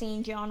never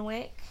seen John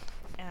Wick,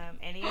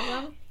 any of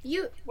them.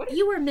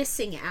 You were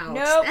missing out.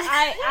 No,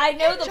 I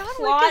know the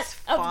plot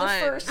of the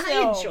first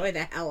film. I enjoy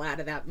the hell out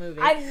of that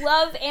movie. I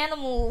love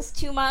animals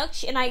too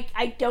much, and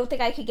I don't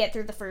think I could get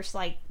through the first,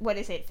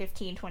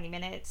 15, 20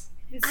 minutes.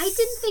 I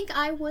didn't think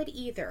I would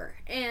either,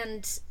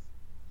 and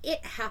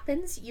it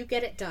happens, you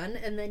get it done,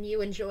 and then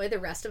you enjoy the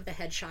rest of the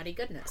headshotty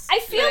goodness. I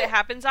feel it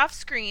happens off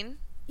screen.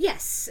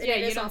 Yes, it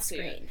is off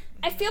screen.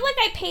 I feel like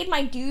I paid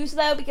my dues,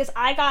 though, because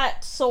I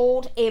got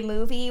sold a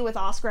movie with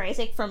Oscar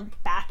Isaac from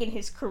back in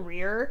his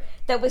career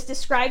that was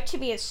described to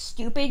me as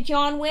stupid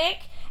John Wick,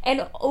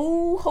 and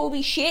oh,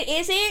 holy shit,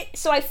 is it?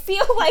 So I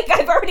feel like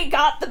I've already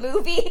got the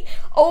movie,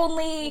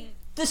 only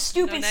the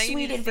stupid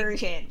Sweden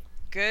version.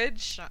 Good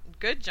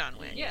John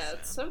Wick. Yeah,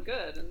 it's so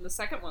good, and the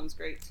second one's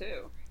great,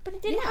 too. But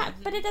it didn't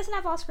but it doesn't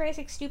have Oscar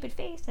Isaac's stupid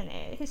face in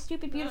it. His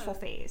stupid, beautiful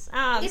face. It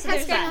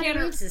has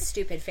Keanu Reeves'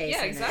 stupid face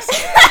in exactly.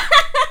 it.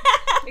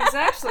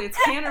 Exactly. It's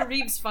Keanu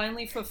Reeves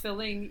finally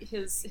fulfilling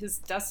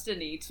his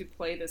destiny to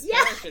play this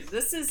character.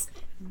 This is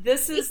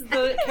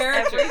the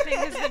character. Everything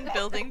has been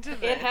building to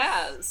this. It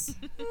has.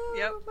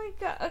 Yep. Oh my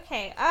god.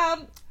 Okay.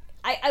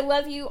 I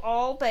love you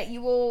all, but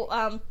you will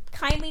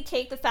kindly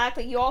take the fact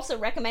that you also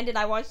recommended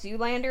I watch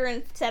Zoolander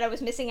and said I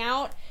was missing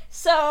out.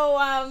 So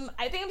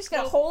I think I'm just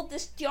gonna hold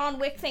this John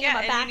Wick thing in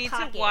my back pocket. Yeah, and you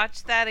need to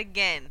watch that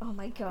again. Oh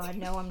my god,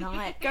 no, I'm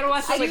not. Gotta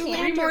watch it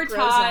 3 more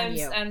times,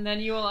 and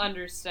then you will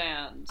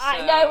understand. So,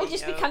 I will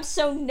just become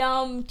so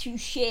numb to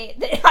shit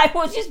that I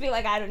will just be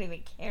like, I don't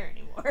even care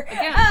anymore.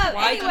 Again,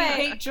 why do you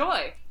hate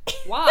Joy?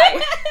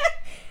 Why?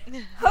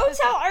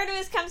 Hotel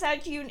Artemis comes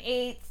out June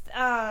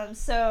 8th,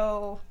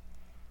 so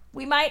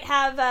we might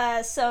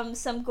have some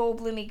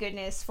Goldbloomy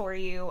goodness for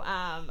you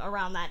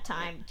around that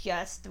time.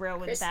 Just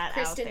throwing that out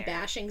there. Kristen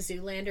bashing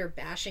Zoolander,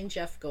 bashing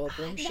Jeff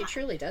Goldblum. She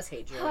truly does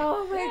hate Joy.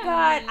 Oh my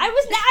god! I've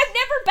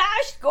never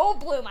bashed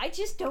Goldblum. I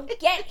just don't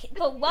get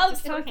the love.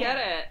 Just don't get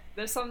it.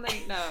 There's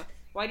something. No.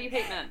 Why do you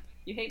hate men?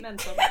 You hate men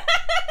so much.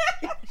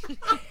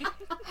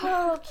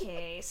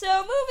 Okay,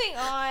 so moving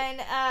on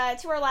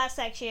to our last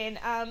section.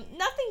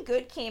 Nothing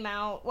good came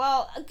out.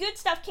 Well, good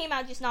stuff came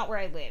out, just not where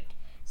I lived.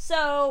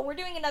 So we're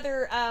doing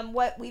another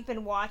what we've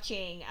been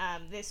watching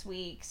this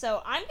week.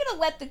 So I'm gonna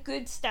let the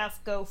good stuff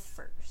go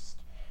first.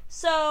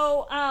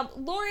 So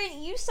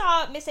Lauren, you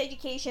saw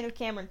Miseducation of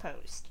Cameron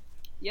Post.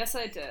 Yes,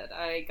 I did.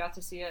 I got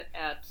to see it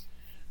at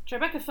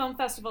Tribeca Film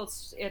Festival.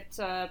 It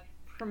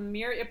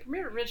premiered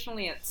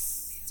originally at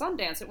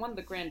Sundance. It won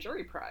the Grand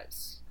Jury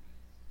Prize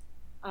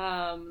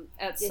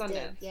at Sundance.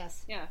 Did,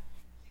 yes. Yeah.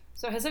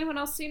 So has anyone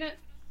else seen it?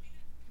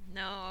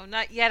 No,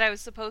 not yet. I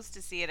was supposed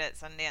to see it at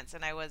Sundance,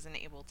 and I wasn't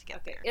able to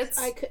get there.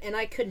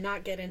 I could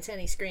not get into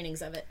any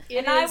screenings of it.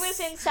 I was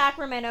in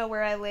Sacramento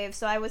where I live,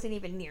 so I wasn't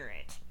even near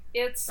it.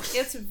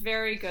 It's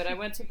very good. I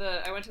went to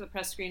the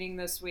press screening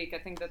this week. I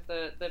think that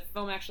the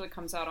film actually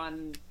comes out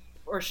on,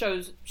 or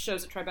shows at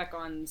Tribeca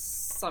on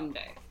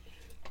Sunday.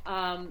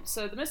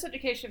 So the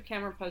Miseducation of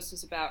Cameron Post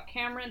is about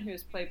Cameron, who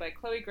is played by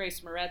Chloe Grace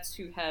Moretz,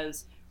 who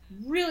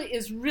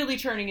is really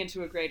turning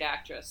into a great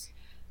actress.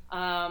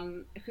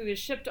 Who is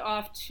shipped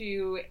off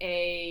to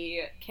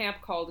a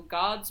camp called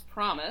God's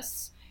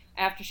Promise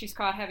after she's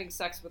caught having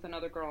sex with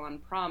another girl on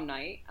prom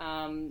night.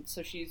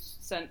 So she's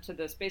sent to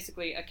this,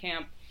 basically a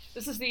camp.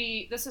 This is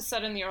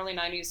set in the early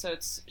 90s, so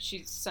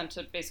she's sent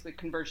to basically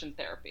conversion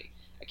therapy,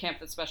 a camp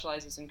that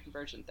specializes in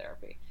conversion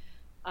therapy.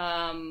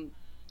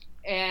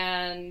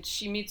 And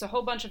she meets a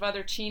whole bunch of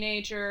other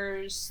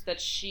teenagers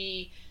that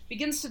she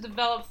begins to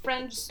develop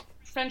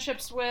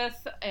friendships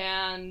with,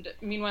 and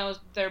meanwhile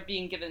they're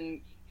being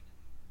given,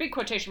 big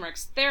quotation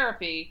marks,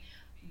 therapy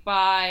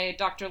by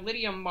Dr.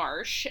 Lydia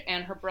Marsh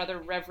and her brother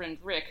Reverend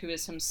Rick, who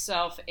is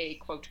himself a,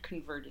 quote,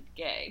 converted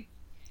gay.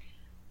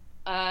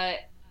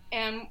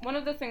 And one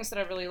of the things that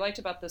I really liked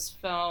about this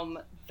film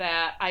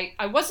that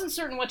I wasn't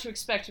certain what to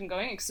expect in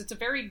going in, because it's a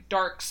very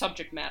dark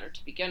subject matter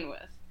to begin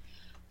with.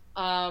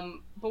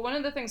 But one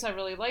of the things I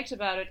really liked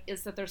about it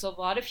is that there's a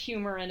lot of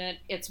humor in it.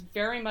 It's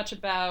very much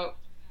about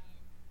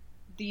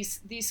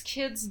these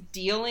kids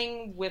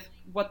dealing with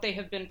what they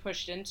have been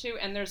pushed into,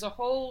 and there's a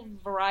whole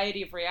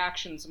variety of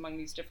reactions among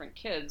these different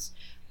kids.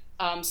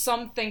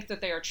 Some think that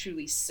they are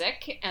truly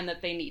sick and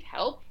that they need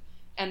help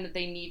and that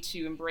they need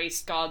to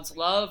embrace God's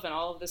love and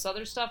all of this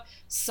other stuff.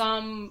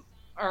 Some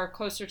are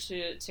closer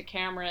to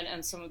Cameron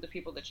and some of the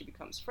people that she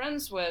becomes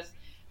friends with,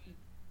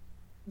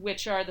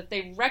 which are that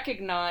they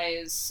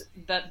recognize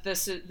that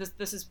this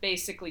is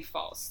basically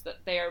false,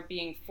 that they are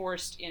being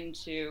forced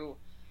into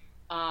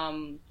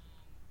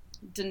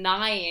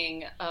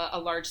denying a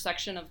large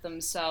section of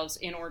themselves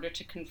in order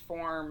to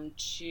conform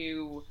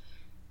to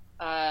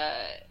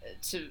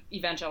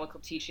evangelical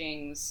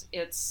teachings.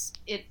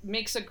 It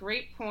makes a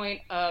great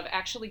point of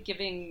actually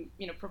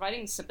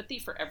providing sympathy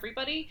for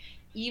everybody,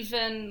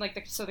 even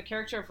the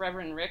character of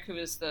Reverend Rick,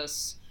 who's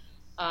this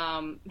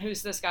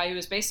guy who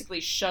is basically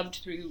shoved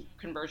through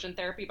conversion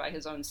therapy by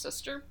his own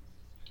sister.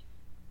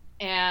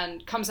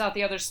 and comes out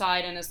the other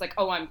side and is like,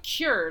 oh, I'm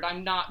cured,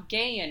 I'm not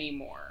gay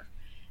anymore.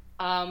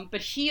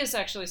 But he is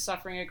actually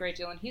suffering a great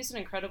deal, and he's an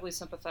incredibly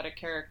sympathetic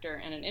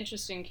character and an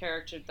interesting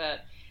character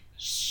that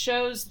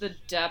shows the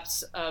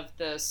depths of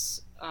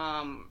this,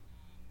 the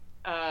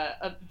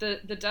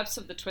depths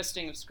of the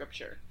twisting of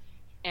Scripture,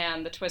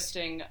 and the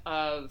twisting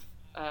of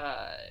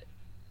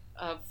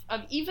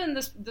even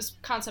this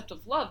concept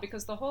of love,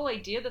 because the whole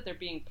idea that they're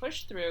being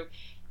pushed through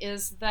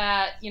is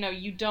that, you know,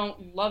 you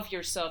don't love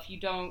yourself,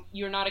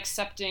 you're not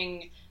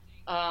accepting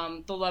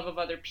the love of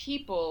other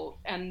people,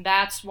 and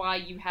that's why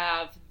you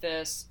have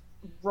this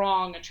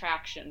wrong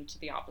attraction to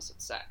the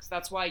opposite sex.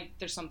 That's why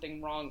there's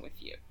something wrong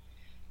with you,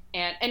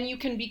 and you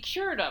can be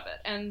cured of it.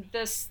 And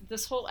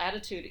this whole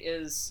attitude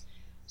is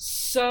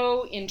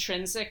so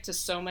intrinsic to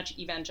so much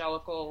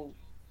evangelical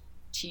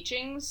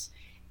teachings,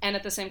 and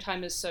at the same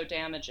time is so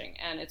damaging.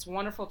 And it's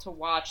wonderful to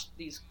watch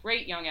these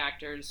great young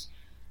actors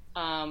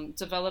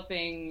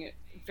developing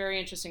very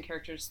interesting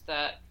characters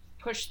that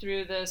push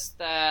through this,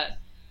 that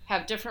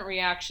have different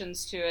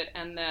reactions to it,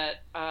 and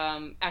that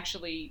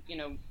actually, you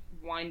know,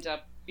 wind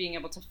up being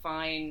able to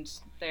find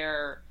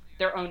their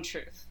own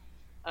truth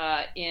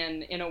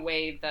in a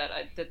way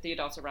that the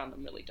adults around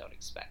them really don't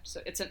expect.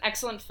 So it's an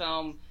excellent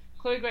film.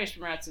 Chloe Grace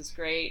Moretz is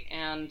great,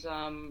 and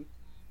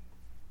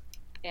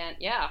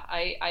yeah,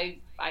 I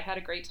had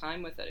a great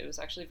time with it. It was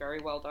actually very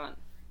well done.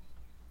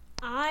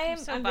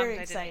 I'm very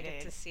excited I didn't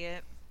get to see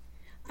it.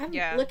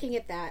 I'm looking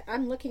at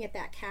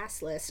that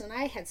cast list, and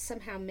I had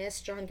somehow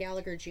missed John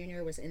Gallagher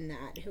Jr. was in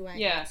that, who I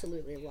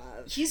absolutely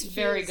love. He's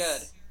very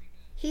good.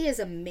 He is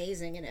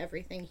amazing in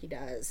everything he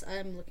does.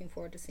 I'm looking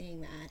forward to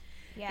seeing that.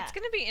 Yeah. It's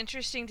going to be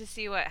interesting to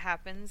see what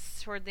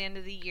happens toward the end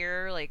of the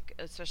year, like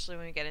especially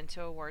when we get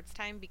into awards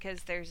time,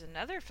 because there's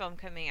another film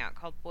coming out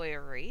called Boy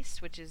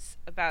Erased, which is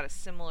about a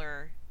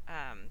similar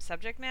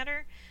subject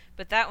matter,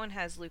 but that one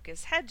has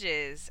Lucas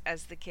Hedges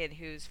as the kid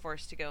who's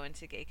forced to go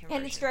into gay conversion.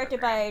 And it's directed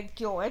by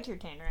Joel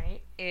Edgerton,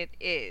 right? It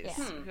is,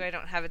 who I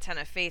don't have a ton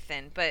of faith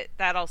in, but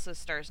that also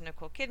stars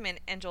Nicole Kidman,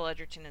 and Joel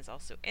Edgerton is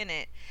also in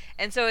it.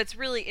 And so it's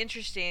really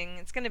interesting.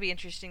 It's going to be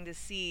interesting to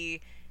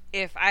see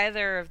if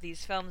either of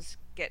these films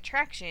get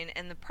traction,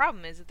 and the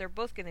problem is that they're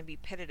both going to be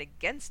pitted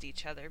against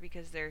each other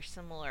because they're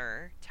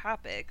similar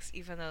topics,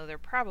 even though they're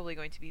probably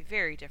going to be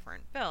very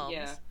different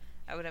films,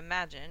 I would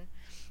imagine.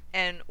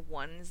 And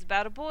one's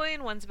about a boy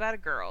and one's about a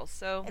girl,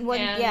 so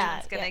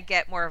one's going to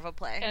get more of a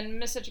play.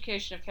 And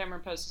Miseducation of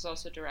Cameron Post is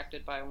also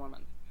directed by a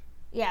woman.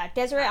 Yeah,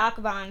 Desiree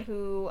Akhavan,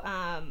 who,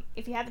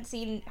 if you haven't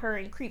seen her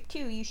in Creep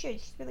 2, you should.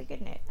 She's really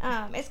good in it.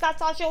 It's got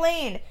Sasha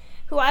Lane,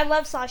 who I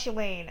love Sasha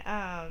Lane.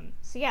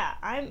 So yeah,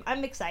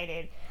 I'm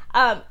excited.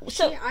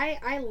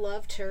 I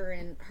loved her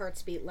in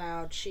Hearts Beat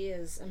Loud. She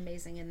is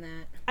amazing in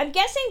that. I'm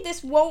guessing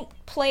this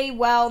won't play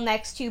well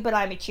next to But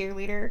I'm a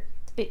Cheerleader.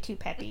 It's a bit too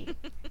peppy.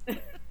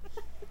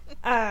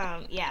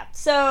 Yeah.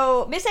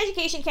 So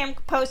Miseducation Cameron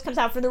Post comes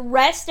out for the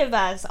rest of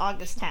us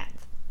August 10th.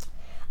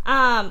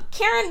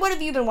 Karen, what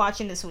have you been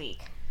watching this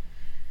week?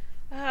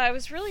 I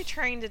was really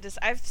trying to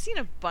I've seen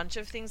a bunch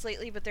of things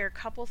lately, but there are a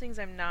couple things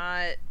I'm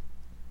not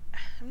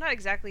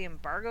exactly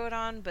embargoed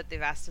on, but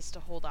they've asked us to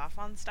hold off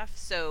on stuff.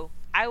 So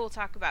I will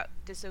talk about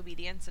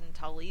Disobedience and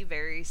Tully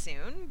very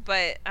soon.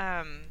 But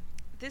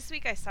this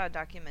week I saw a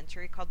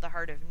documentary called The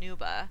Heart of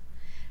Nuba.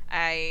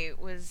 I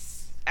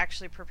was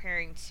actually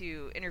preparing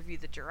to interview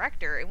the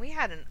director, and we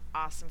had an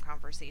awesome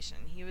conversation.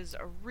 He was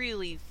a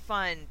really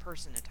fun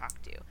person to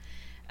talk to.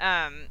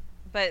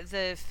 But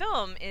the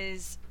film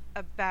is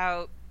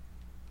about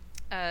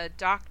a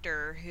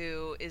doctor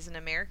who is an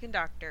American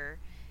doctor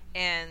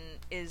and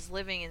is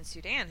living in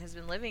Sudan, has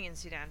been living in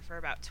Sudan for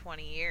about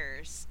 20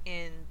 years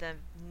in the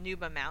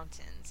Nuba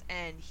Mountains.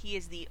 And he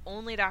is the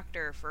only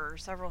doctor for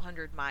several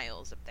hundred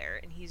miles up there,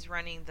 and he's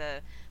running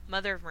the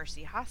Mother of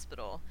Mercy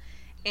Hospital.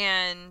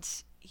 And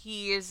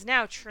he is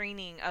now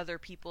training other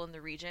people in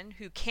the region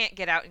who can't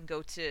get out and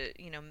go to,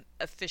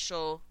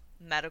 official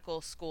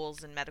medical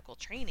schools and medical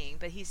training,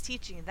 but he's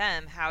teaching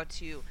them how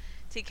to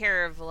take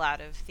care of a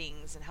lot of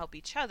things and help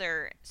each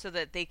other so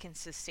that they can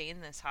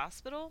sustain this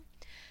hospital.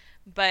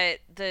 But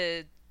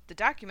the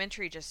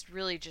documentary just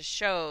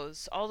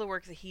shows all the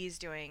work that he's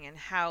doing and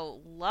how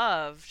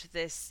loved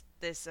this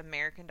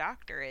American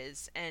doctor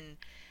is, and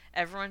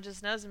everyone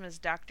just knows him as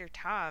Dr.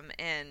 Tom.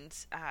 And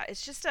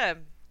it's just a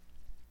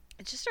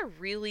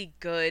really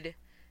good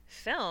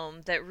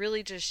film that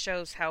really just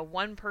shows how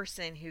one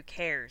person who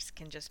cares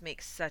can just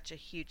make such a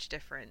huge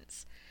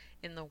difference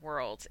in the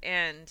world.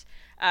 And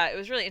it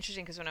was really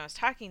interesting because when I was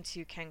talking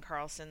to Ken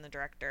Carlson, the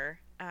director,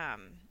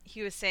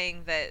 he was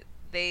saying that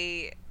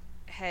they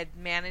had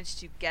managed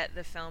to get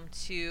the film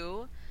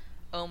to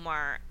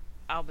Omar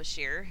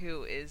al-Bashir,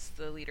 who is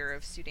the leader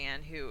of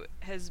Sudan, who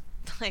has,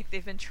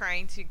 they've been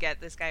trying to get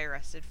this guy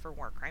arrested for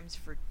war crimes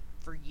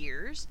for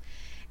years.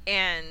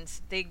 And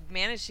they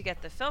managed to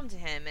get the film to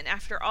him. And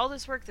after all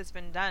this work that's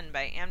been done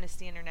by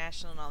Amnesty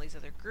International and all these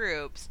other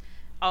groups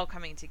all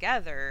coming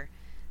together,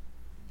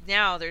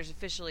 now there's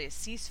officially a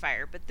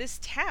ceasefire. But this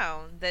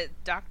town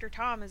that Dr.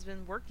 Tom has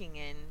been working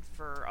in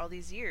for all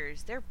these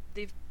years,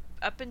 they've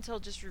up until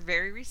just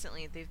very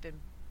recently, they've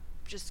been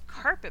just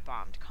carpet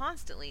bombed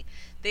constantly.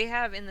 They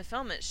have, in the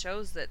film, it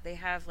shows that they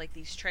have like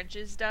these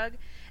trenches dug,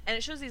 and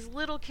it shows these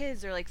little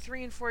kids, they're like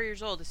 3 and 4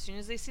 years old. As soon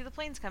as they see the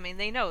planes coming,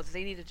 they know that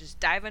they need to just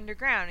dive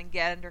underground and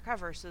get under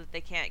cover so that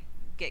they can't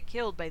get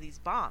killed by these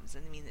bombs.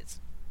 And I mean, it's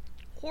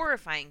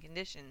horrifying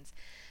conditions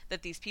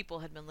that these people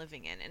had been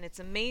living in. And it's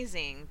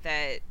amazing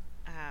that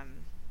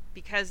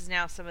because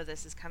now some of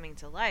this is coming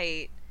to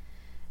light,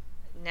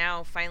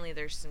 now finally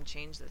there's some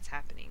change that's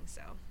happening.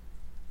 So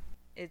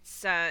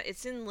it's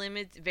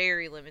in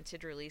very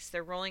limited release.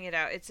 They're rolling it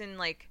out. It's in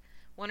like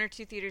 1 or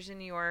 2 theaters in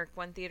New York,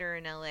 1 theater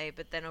in LA,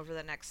 but then over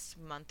the next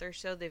month or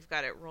so, they've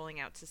got it rolling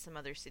out to some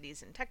other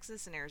cities in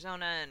Texas and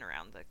Arizona and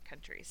around the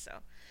country. So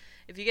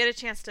if you get a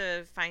chance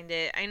to find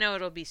it, I know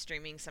it'll be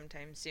streaming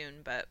sometime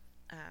soon, but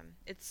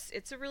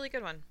it's a really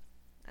good one.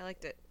 I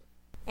liked it.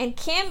 And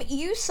Kim,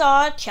 you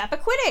saw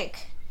Chappaquiddick.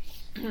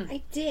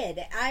 I did.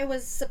 I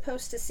was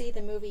supposed to see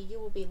the movie You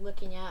Will Be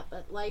Looking At,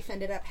 but life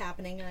ended up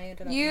happening, and I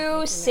ended up.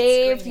 You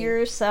saved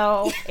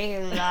yourself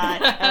a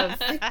lot of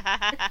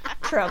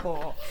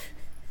trouble.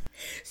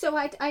 So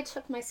I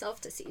took myself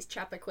to see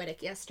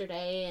Chappaquiddick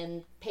yesterday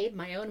and paid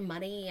my own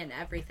money and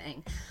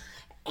everything,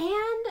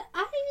 and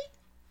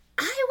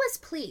I was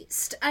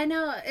pleased. I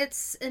know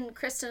and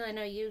Kristen, I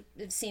know you've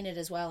seen it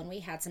as well, and we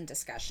had some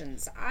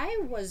discussions. I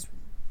was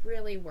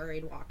really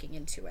worried walking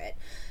into it.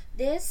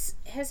 This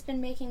has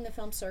been making the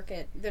film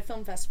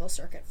festival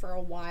circuit for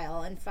a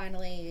while, and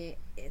finally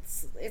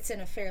it's in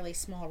a fairly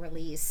small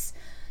release.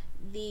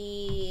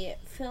 The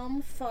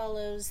film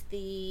follows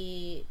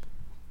the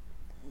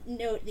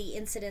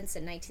incidents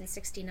in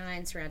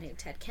 1969 surrounding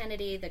Ted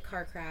Kennedy, the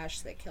car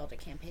crash that killed a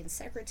campaign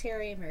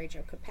secretary, Mary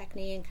Jo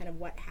Kopechne, and kind of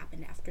what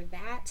happened after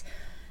that.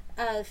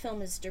 The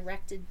film is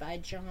directed by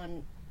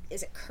John,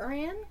 is it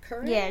Curran?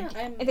 Yeah,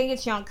 I think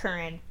it's John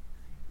Curran.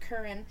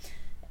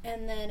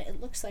 And then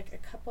it looks like a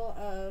couple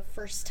of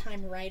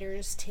first-time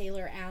writers,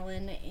 Taylor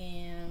Allen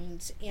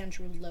and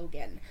Andrew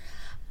Logan.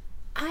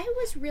 I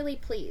was really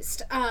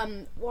pleased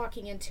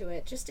walking into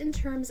it, just in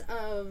terms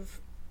of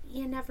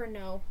you never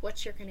know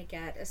what you're going to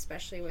get,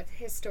 especially with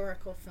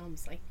historical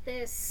films like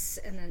this,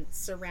 and then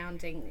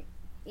surrounding,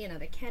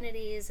 the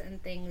Kennedys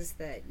and things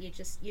that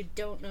you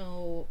don't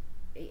know.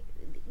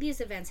 These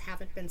events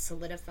haven't been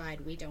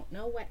solidified. We don't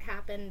know what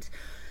happened.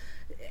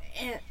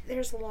 And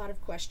there's a lot of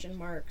question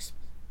marks.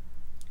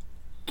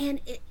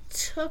 And it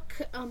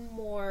took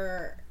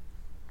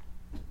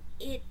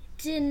it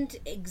didn't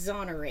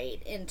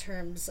exonerate in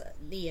terms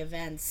of the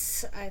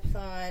events. I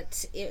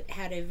thought it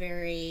had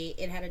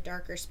a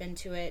darker spin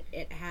to it.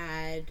 It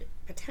had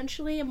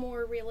potentially a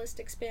more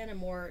realistic spin, a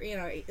more,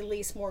 at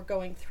least more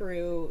going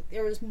through.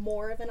 There was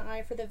more of an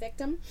eye for the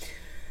victim.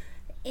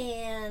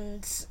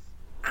 And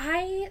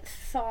I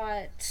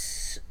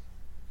thought,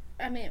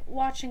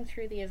 watching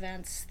through the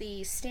events,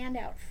 the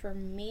standout for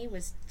me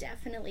was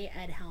definitely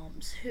Ed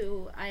Helms,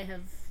 who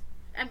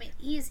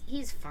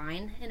he's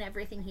fine in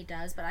everything he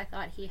does, but I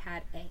thought he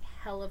had a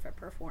hell of a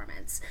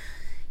performance.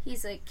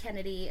 He's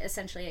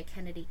essentially a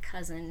Kennedy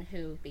cousin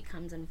who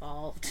becomes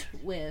involved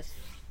with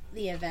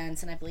the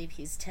events, and I believe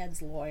he's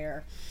Ted's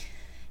lawyer,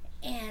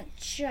 and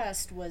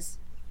just was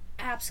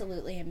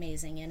absolutely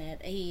amazing in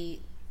it.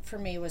 He, for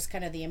me, was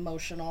kind of the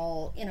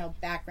emotional,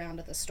 background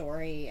of the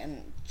story,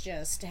 and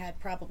just had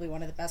probably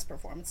one of the best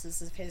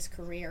performances of his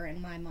career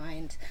in my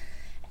mind.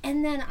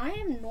 And then I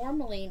am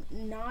normally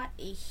not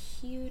a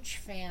huge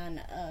fan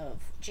of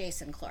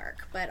Jason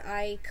Clarke, but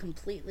I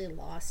completely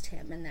lost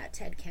him in that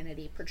Ted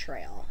Kennedy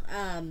portrayal.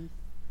 I've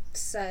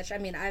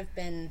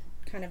been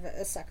kind of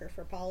a sucker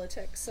for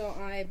politics, so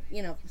I've,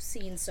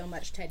 seen so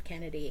much Ted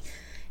Kennedy,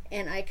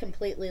 and I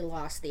completely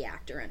lost the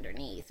actor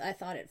underneath. I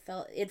thought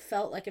it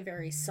felt like a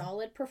very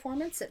solid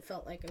performance. It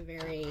felt like a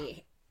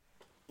very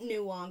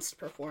nuanced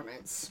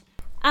performance.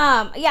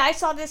 I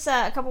saw this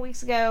a couple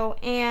weeks ago,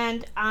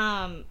 and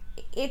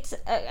it's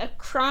a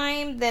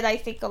crime that I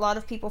think a lot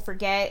of people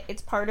forget.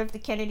 It's part of the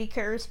Kennedy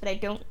curse, but I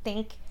don't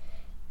think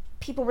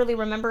people really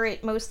remember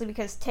it, mostly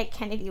because Ted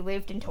Kennedy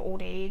lived into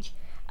old age.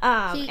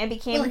 And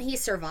he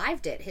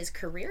survived it. His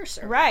career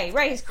survived.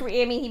 Right. His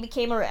career. He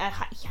became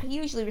a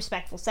hugely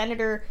respectful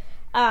senator.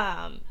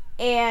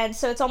 And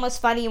so it's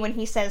almost funny when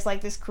he says,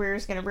 like, this career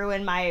is going to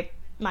ruin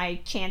my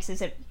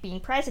chances at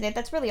being president.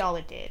 That's really all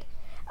it did.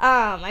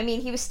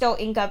 He was still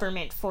in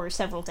government for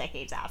several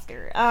decades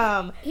after.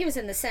 He was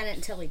in the Senate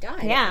until he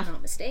died, yeah. if I'm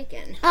not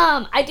mistaken.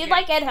 I did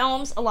like Ed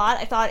Helms a lot.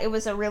 I thought it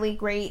was a really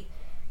great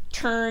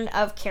turn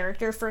of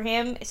character for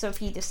him. So if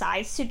he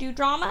decides to do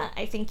drama,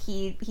 I think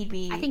he'd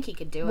be he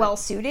could do well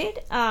suited.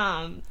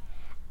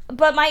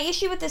 But my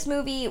issue with this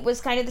movie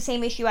was kind of the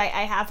same issue I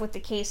have with the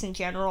case in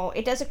general.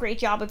 It does a great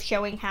job of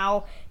showing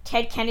how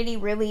Ted Kennedy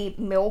really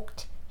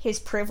milked his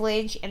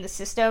privilege in the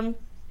system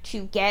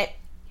to get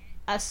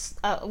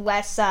a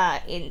less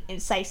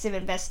incisive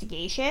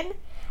investigation,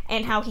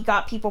 and how he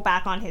got people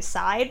back on his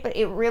side, but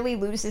it really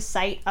loses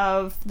sight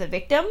of the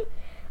victim.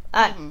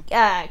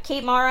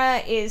 Kate Mara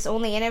is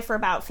only in it for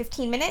about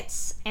 15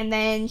 minutes, and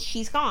then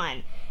she's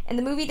gone. And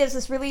the movie does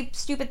this really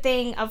stupid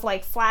thing of,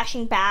 like,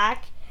 flashing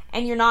back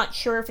and you're not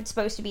sure if it's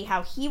supposed to be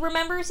how he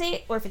remembers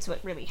it or if it's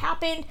what really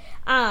happened.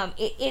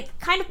 It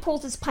kind of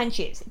pulls its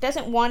punches. It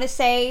doesn't want to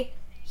say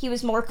he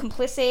was more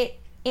complicit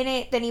in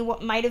it than he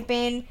might have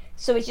been,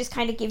 so it just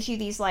kind of gives you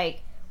these,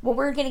 like, well,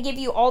 we're going to give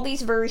you all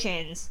these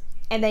versions,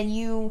 and then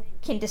you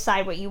can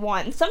decide what you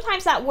want. And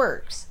sometimes that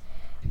works.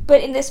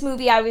 But in this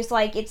movie, I was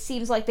like, it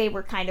seems like they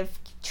were kind of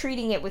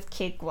treating it with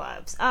kid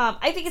gloves.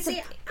 I think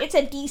it's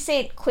a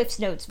decent Cliff's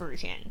Notes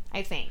version,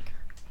 I think.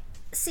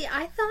 See,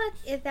 I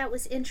thought that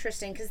was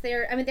interesting because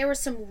there were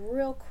some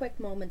real quick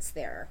moments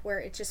there where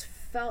it just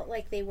felt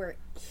like they were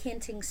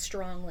hinting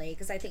strongly,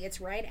 because I think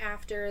it's right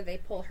after they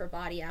pull her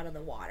body out of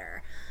the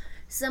water.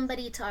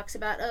 Somebody talks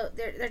about,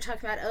 they're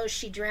talking about,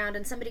 she drowned,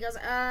 and somebody goes,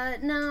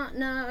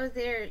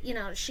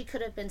 no, she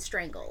could have been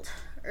strangled,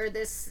 or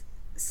this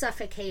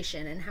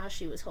suffocation and how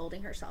she was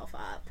holding herself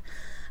up.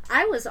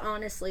 I was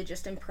honestly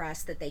just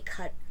impressed that they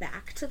cut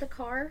back to the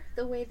car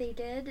the way they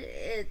did.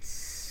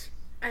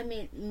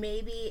 I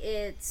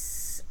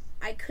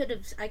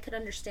could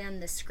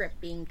understand the script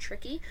being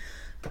tricky,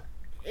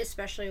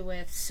 especially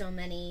with so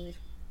many,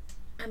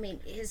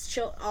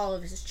 all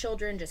of his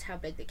children, just how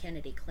big the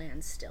Kennedy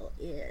clan still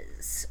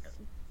is.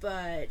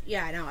 But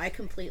yeah, no, I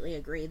completely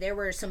agree. There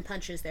were some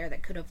punches there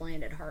that could have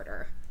landed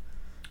harder.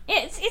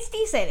 It's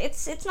decent.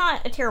 It's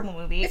not a terrible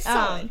movie. It's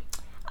solid.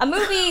 A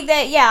movie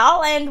that,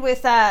 I'll end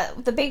with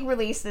the big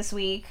release this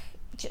week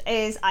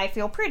is I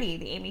Feel Pretty,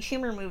 the Amy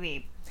Schumer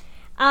movie.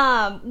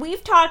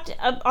 We've talked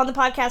on the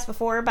podcast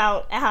before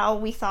about how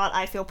we thought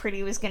I Feel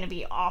Pretty was going to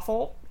be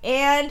awful,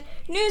 and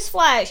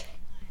newsflash,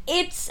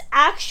 it's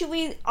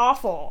actually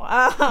awful.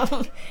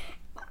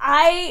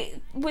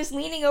 I was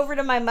leaning over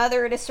to my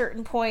mother at a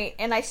certain point,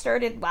 and I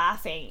started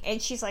laughing,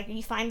 and she's like,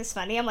 you find this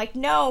funny? I'm like,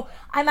 no,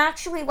 I'm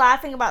actually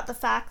laughing about the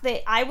fact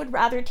that I would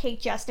rather take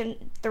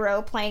Justin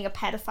Theroux playing a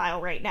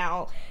pedophile right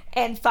now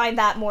and find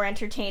that more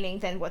entertaining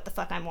than what the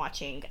fuck I'm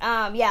watching.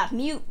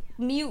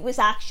 Mute was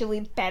actually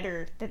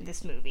better than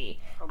this movie.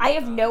 I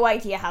have no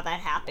idea how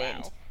that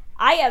happened.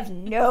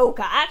 Wow.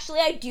 Actually,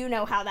 I do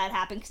know how that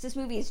happened, because this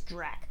movie is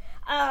dreck.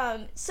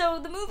 So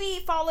the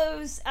movie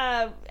follows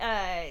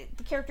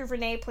the character of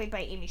Renee, played by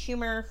Amy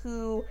Schumer,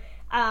 who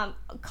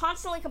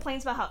constantly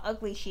complains about how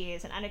ugly she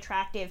is and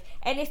unattractive.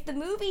 And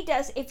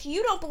if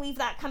you don't believe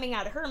that coming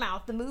out of her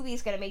mouth, the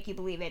movie's going to make you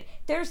believe it.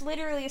 There's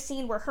literally a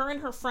scene where her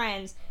and her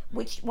friends,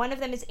 which one of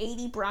them is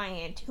Adie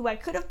Bryant, who I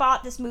could have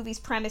bought this movie's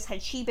premise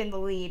had she been the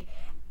lead,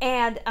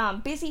 and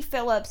Busy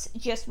Phillips,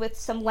 just with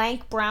some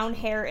lank brown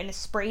hair and a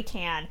spray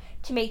tan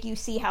to make you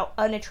see how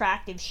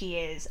unattractive she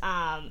is.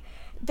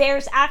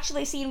 There's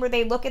actually a scene where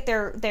they look at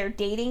their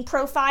dating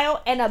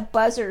profile and a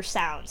buzzer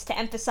sounds to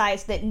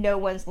emphasize that no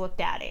one's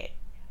looked at it.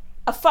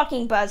 A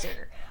fucking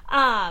buzzer.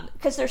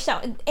 Because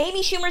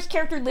Amy Schumer's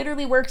character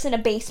literally works in a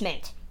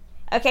basement.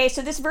 Okay,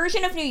 so this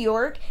version of New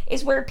York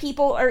is where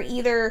people are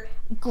either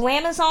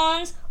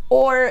glamazons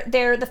or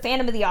they're the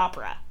Phantom of the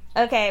Opera.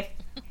 Okay,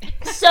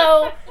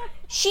 so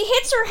she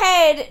hits her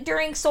head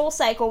during Soul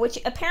Cycle, which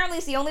apparently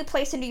is the only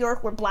place in New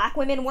York where black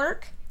women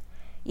work.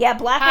 Yeah,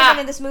 black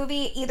women in this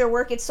movie either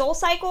work at Soul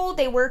Cycle,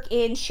 they work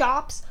in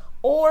shops,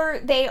 or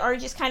they are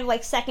just kind of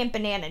like second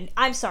banana.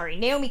 I'm sorry,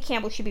 Naomi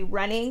Campbell should be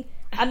running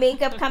a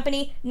makeup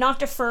company, not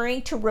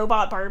deferring to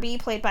Robot Barbie,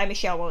 played by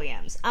Michelle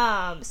Williams.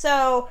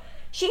 So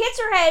she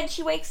hits her head,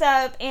 she wakes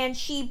up, and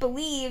she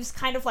believes,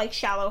 kind of like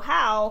Shallow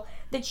Hal,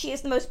 that she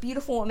is the most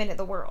beautiful woman in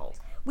the world.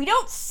 We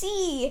don't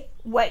see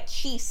what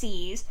she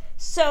sees,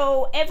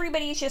 so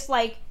everybody's just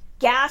like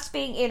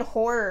gasping in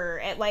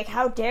horror at like,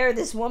 how dare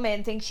this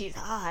woman think she's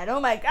hot? Oh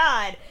my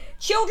god.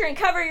 Children,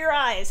 cover your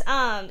eyes.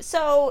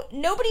 So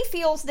nobody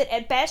feels that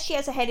at best she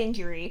has a head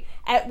injury,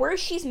 at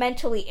worst she's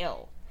mentally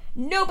ill.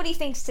 Nobody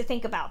thinks to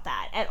think about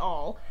that at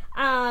all.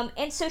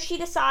 And so she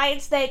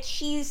decides that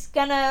she's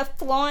gonna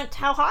flaunt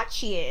how hot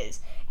she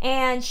is.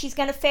 And she's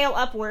gonna fail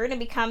upward and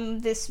become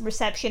this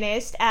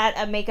receptionist at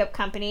a makeup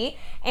company.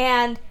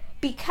 And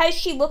because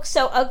she looks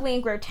so ugly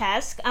and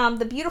grotesque,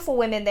 the beautiful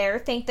women there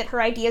think that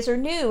her ideas are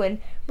new and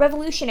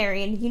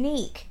revolutionary and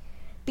unique.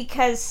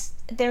 Because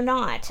they're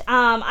not.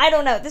 I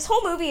don't know. This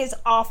whole movie is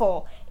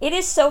awful. It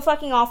is so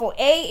fucking awful.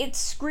 It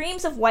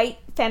screams of white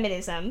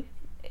feminism.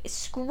 It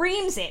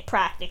screams it,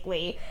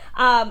 practically.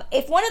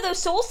 If one of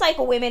those Soul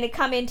Cycle women had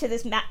come into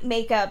this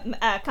makeup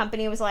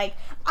company and was like,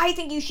 I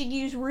think you should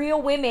use real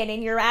women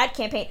in your ad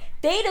campaign,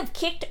 they'd have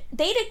kicked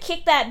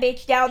that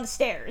bitch down the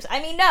stairs.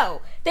 I mean,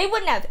 no, they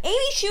wouldn't have.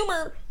 Amy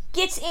Schumer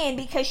gets in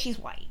because she's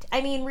white.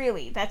 I mean,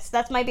 really, that's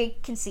my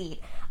big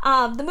conceit.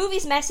 The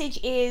movie's message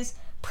is,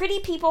 pretty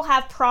people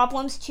have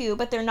problems too,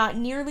 but they're not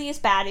nearly as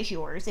bad as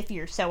yours if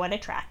you're so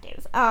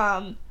unattractive.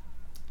 And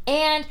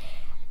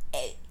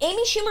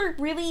Amy Schumer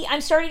really,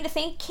 I'm starting to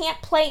think, can't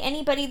play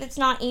anybody that's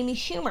not Amy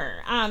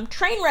Schumer.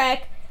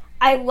 Trainwreck,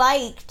 I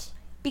liked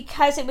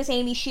because it was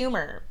Amy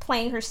Schumer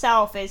playing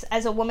herself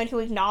as a woman who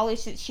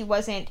acknowledged that she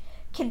wasn't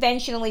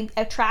conventionally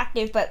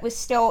attractive but was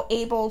still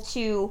able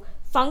to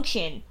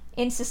function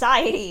in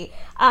society.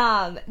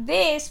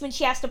 This, when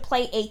she has to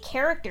play a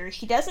character,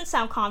 she doesn't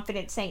sound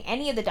confident saying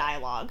any of the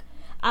dialogue.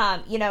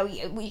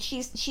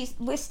 She's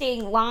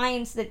listing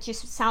lines that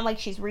just sound like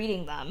she's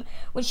reading them.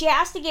 When she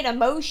has to get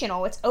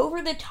emotional, it's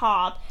over the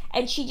top,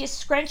 and she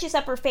just scrunches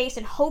up her face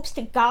and hopes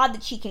to God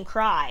that she can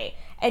cry,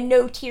 and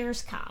no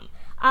tears come.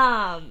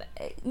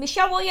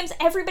 Michelle Williams,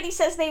 everybody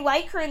says they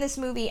like her in this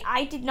movie.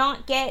 I did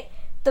not get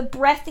the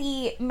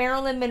breathy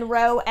Marilyn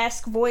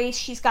Monroe-esque voice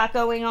she's got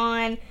going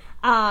on.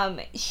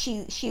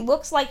 She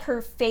looks like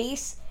her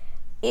face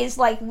is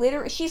like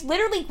she's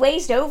literally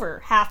glazed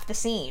over half the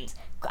scenes.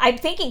 I'm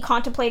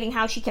contemplating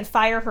how she can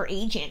fire her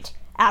agent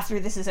after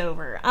this is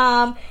over.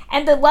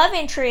 And the love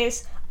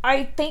interests,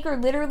 I think, are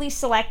literally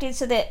selected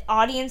so that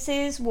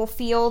audiences will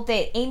feel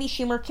that Amy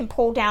Schumer can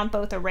pull down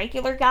both a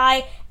regular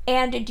guy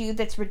and a dude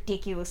that's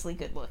ridiculously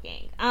good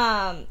looking.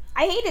 I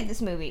hated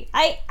this movie.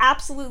 I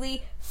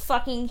absolutely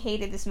fucking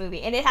hated this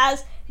movie. And it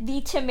has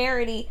the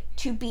temerity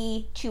to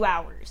be 2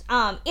 hours.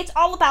 It's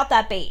all about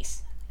that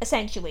base,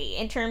 essentially,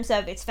 in terms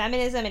of its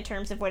feminism, in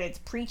terms of what it's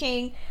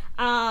preaching.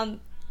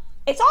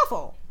 It's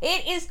awful.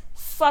 It is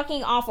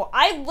fucking awful.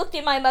 I looked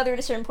at my mother at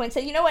a certain point and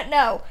said, you know what,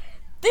 no,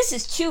 this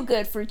is too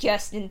good for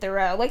Justin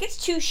Theroux. Like, it's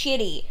too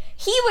shitty.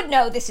 He would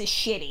know this is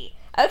shitty.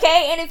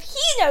 Okay, and if he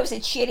knows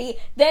it's shitty,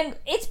 then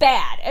it's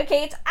bad.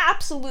 Okay, it's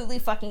absolutely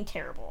fucking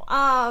terrible.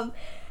 I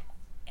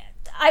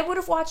would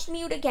have watched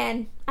Mute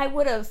again. I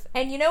would have.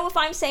 And if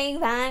I'm saying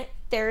that,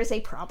 there is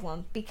a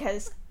problem,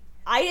 because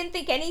I didn't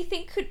think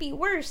anything could be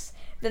worse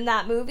than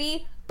that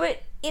movie,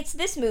 but it's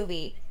this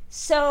movie.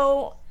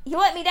 So, you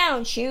let me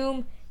down,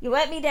 Shum. You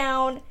let me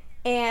down,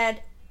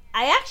 and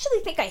I actually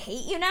think I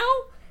hate you now.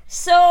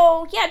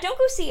 So, yeah, don't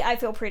go see I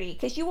Feel Pretty,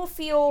 because you will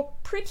feel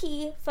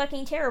pretty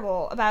fucking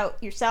terrible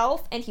about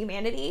yourself and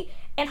humanity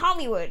and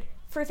Hollywood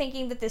for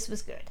thinking that this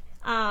was good.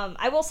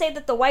 I will say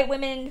that the white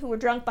women who were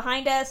drunk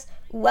behind us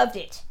loved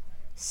it.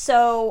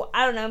 So,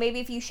 I don't know, maybe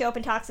if you show up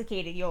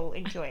intoxicated, you'll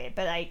enjoy it,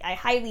 but I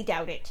highly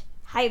doubt it.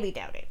 Highly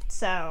doubt it.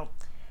 So,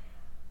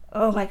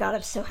 oh my god,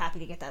 I'm so happy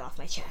to get that off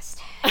my chest.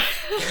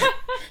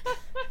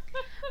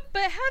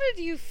 But how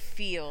did you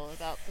feel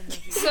about the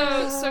movie?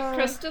 So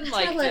Kristen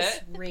liked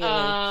it.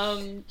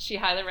 Really. She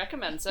highly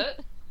recommends it.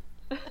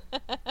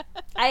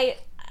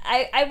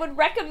 I would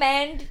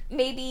recommend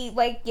maybe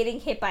like getting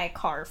hit by a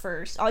car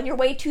first on your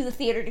way to the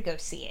theater to go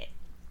see it.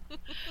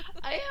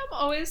 I am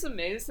always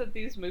amazed at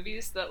these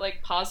movies that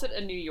like posit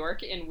a New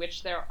York in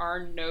which there are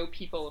no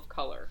people of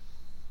color.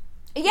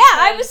 Yeah,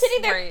 I was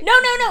sitting there. Right.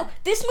 No.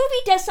 This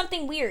movie does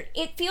something weird.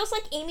 It feels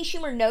like Amy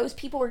Schumer knows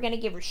people are going to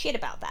give her shit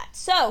about that.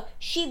 So,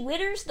 she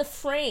litters the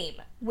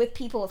frame with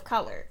people of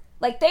color.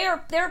 Like, there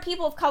are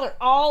people of color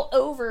all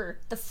over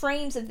the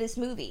frames of this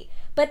movie.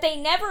 But they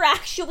never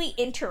actually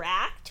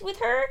interact with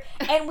her.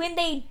 And when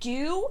they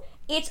do,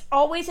 it's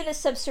always in a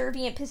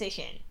subservient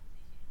position.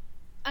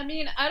 I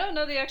mean, I don't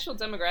know the actual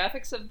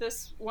demographics of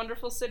this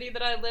wonderful city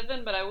that I live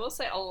in, but I will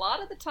say a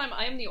lot of the time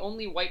I am the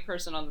only white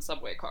person on the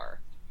subway car.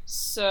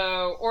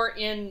 So, or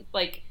in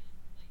like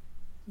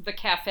the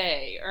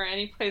cafe or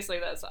any place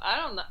like that. So I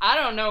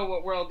don't know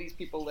what world these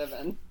people live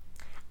in.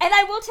 And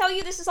I will tell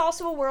you, this is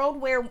also a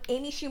world where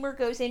Amy Schumer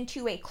goes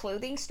into a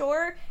clothing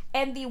store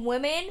and the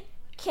women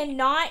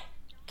cannot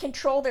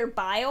control their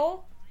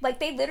bile. Like,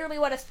 they literally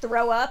want to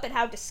throw up at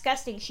how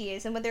disgusting she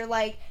is. And when they're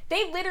like,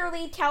 they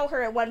literally tell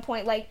her at one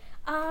point, like,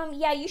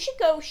 yeah, you should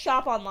go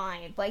shop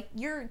online. Like,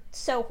 you're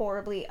so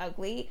horribly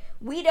ugly.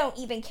 We don't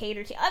even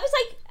cater to you. I was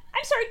like,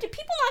 I'm sorry, do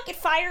people not get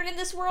fired in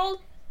this world?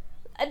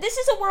 This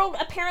is a world,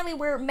 apparently,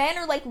 where men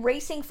are, like,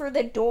 racing for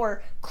the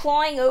door,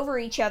 clawing over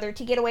each other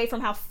to get away from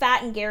how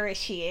fat and garish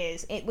she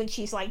is when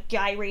she's, like,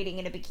 gyrating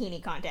in a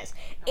bikini contest.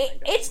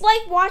 It's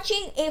like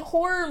watching a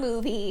horror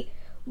movie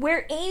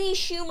where Amy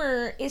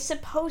Schumer is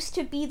supposed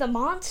to be the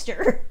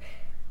monster.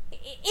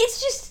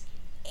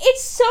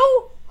 It's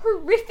so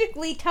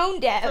horrifically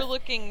tone deaf. For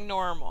looking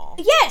normal.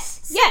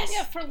 Yes.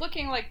 Yeah, for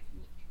looking like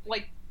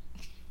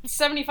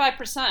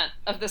 75%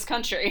 of this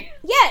country.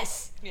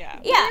 Yes. Yeah.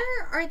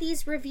 Where are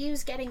these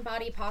reviews getting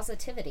body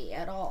positivity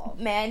at all?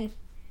 Men.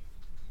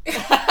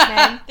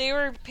 They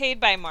were paid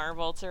by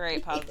Marvel to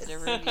write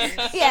positive reviews.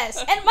 Yes.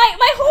 And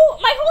my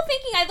whole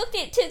thinking, I looked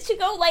at to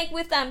go like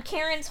with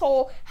Karen's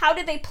whole how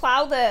did they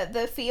plow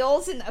the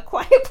fields in A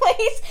Quiet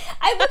Place.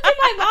 I looked at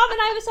my mom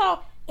and I was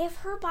all, if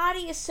her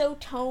body is so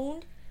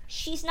toned,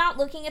 she's not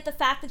looking at the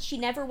fact that she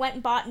never went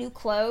and bought new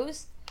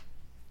clothes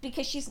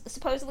because she's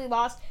supposedly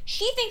lost.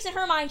 She thinks in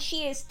her mind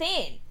she is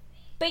thin,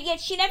 but yet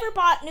she never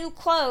bought new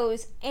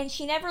clothes, and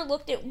she never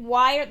looked at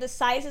why the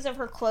sizes of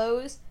her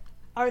clothes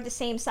are the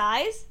same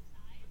size.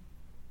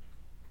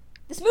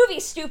 This movie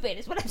is stupid,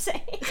 is what I'm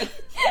saying.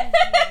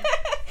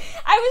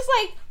 I was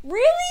like,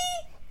 really?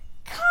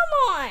 Come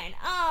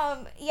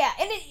on. Yeah,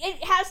 and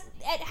it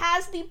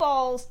has the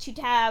balls to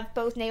have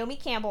both Naomi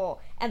Campbell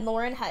and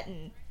Lauren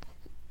Hutton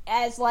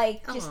as,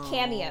 like, just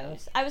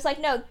cameos. I was like,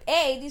 no,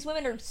 these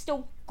women are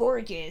still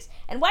gorgeous,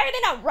 and why are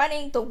they not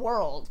running the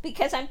world?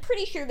 Because I'm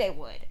pretty sure they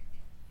would.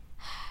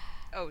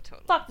 Oh,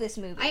 totally. Fuck this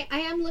movie. I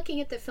am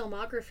looking at the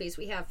filmographies.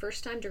 We have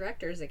first-time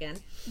directors again.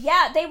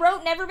 Yeah, they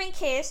wrote Never Been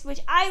Kissed, which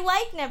I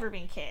like Never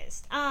Been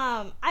Kissed.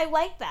 I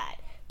like that.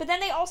 but then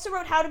they also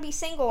wrote How to Be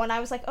Single, and I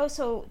was like, oh,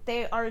 so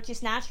they are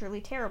just naturally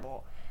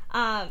terrible.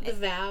 The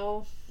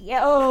Vow.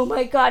 Yeah, oh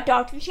my god,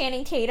 Dr.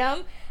 Channing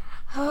Tatum.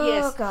 Oh,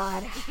 yes.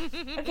 God.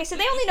 Okay, so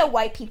they only know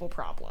white people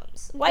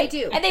problems. They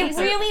do. And they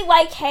really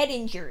like head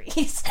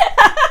injuries.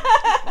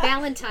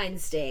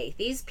 Valentine's Day.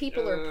 These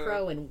people are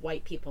pro in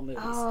white people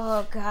movies.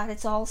 Oh, God,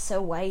 it's all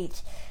so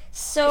white.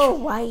 So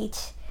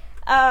white.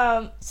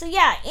 So,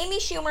 yeah, Amy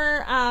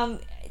Schumer,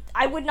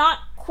 I would not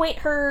quit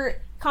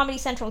her Comedy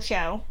Central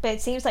show, but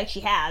it seems like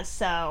she has,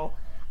 so...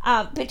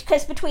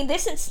 because between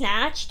this and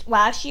Snatched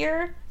last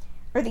year,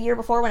 or the year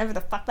before, whenever the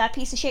fuck that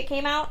piece of shit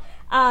came out,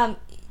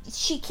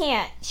 she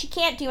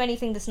can't do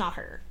anything that's not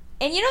her.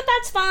 And you know,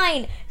 that's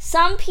fine.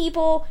 Some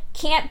people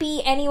can't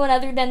be anyone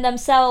other than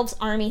themselves,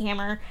 Armie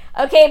Hammer.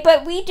 Okay,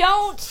 but we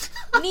don't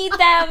need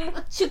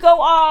them to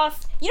go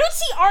off. You don't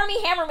see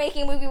Armie Hammer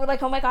making a movie where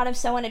like, oh my god, I'm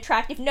so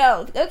unattractive.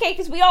 No, okay,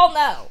 because we all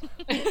know.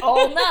 We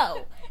all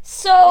know.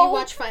 So we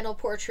watch Final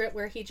Portrait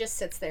where he just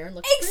sits there and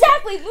looks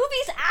exactly. Great.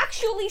 Movies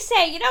actually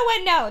say, you know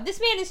what, no, this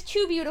man is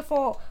too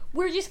beautiful.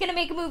 We're just going to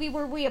make a movie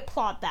where we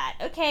applaud that.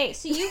 Okay,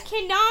 so you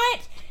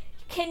cannot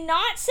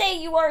say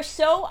you are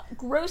so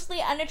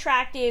grossly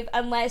unattractive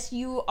unless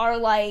you are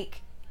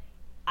like,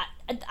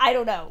 I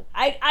don't know.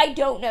 I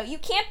don't know. You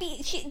can't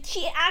be,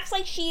 she acts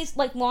like she's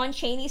like Lon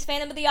Chaney's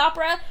Phantom of the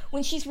Opera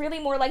when she's really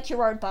more like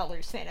Gerard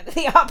Butler's Phantom of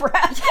the Opera.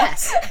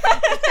 Yes.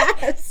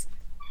 Yes.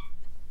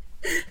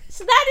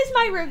 So that is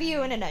my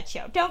review in a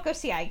nutshell. Don't go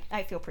see I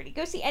Feel Pretty.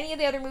 Go see any of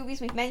the other movies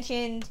we've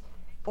mentioned,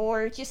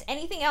 or just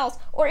anything else.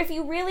 Or if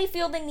you really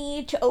feel the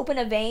need to open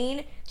a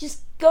vein,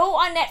 just go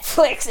on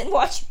Netflix and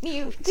watch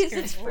Mute, because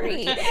it's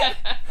free.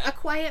 A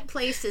Quiet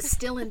Place is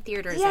still in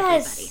theaters,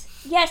 yes. everybody.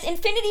 Yes,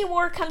 Infinity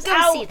War comes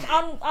out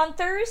on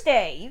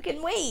Thursday. You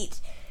can wait.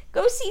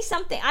 Go see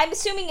something. I'm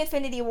assuming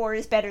Infinity War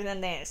is better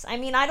than this. I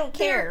mean, I don't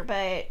care,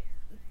 but...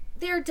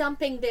 They're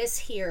dumping this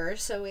here,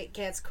 so it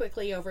gets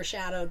quickly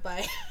overshadowed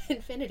by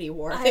Infinity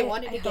War. They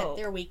wanted to get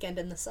their weekend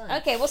in the sun.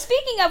 Okay, well,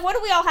 speaking of, what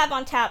do we all have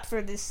on tap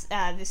for this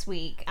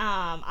week?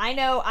 I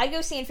know I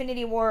go see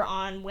Infinity War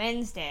on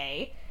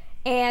Wednesday,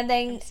 and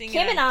then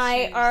Kim and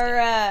I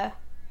are...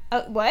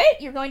 what?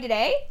 You're going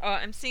today? Oh,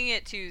 I'm seeing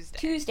it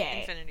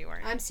Tuesday. Infinity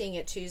War. I'm seeing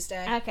it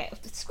Tuesday. Okay,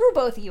 screw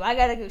both of you. I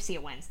gotta go see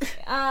it Wednesday.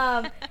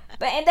 And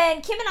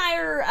then Kim and I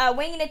are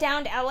winging it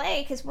down to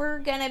LA because we're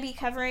gonna be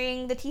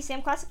covering the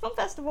TCM Classic Film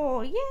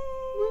Festival. Yay!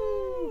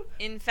 Woo.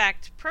 In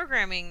fact,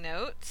 programming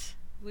note,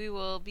 we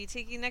will be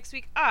taking next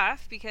week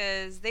off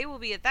because they will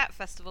be at that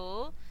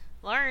festival.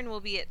 Lauren will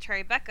be at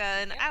Tribeca,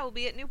 and I will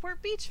be at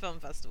Newport Beach Film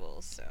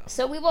Festival.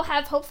 So we will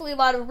have hopefully a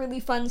lot of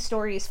really fun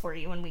stories for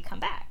you when we come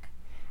back.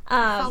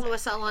 Follow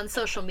us all on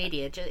social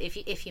media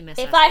if you miss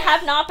us. If I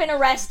have not been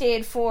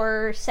arrested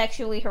for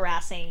sexually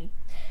harassing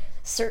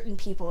certain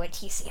people at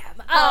TCM.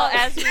 Well,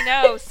 as we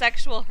know,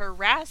 sexual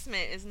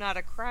harassment is not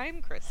a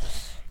crime,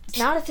 Krista.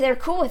 Not if they're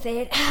cool with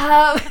it.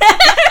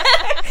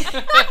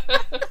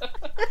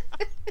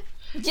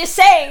 Just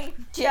saying.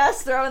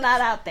 Just throwing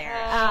that out there.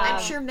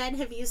 I'm sure men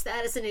have used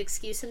that as an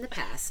excuse in the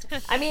past.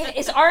 I mean,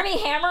 is Armie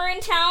Hammer in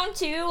town,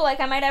 too?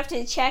 Like, I might have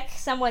to check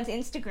someone's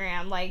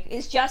Instagram. Like,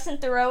 is Justin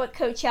Theroux at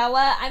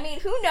Coachella? I mean,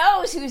 who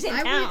knows who's in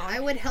town?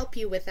 I would help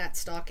you with that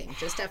stalking,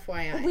 just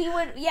FYI. We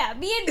would, yeah.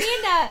 Me and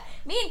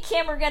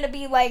Kim are going to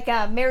be like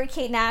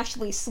Mary-Kate and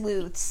Ashley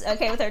sleuths,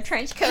 okay, with our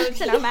trench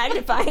coats and our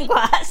magnifying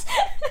glass.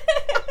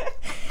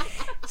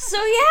 So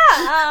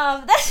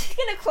yeah, that's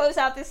gonna close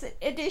out this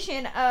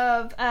edition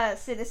of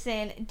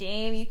Citizen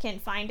Dame. You can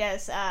find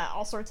us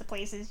all sorts of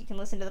places. You can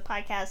listen to the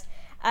podcast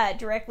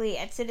directly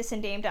at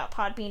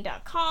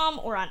citizendame.podbean.com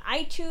or on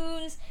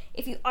iTunes.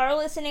 If you are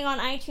listening on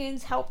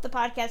iTunes, help the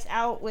podcast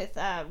out with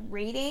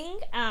rating.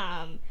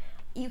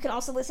 You can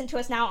also listen to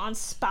us now on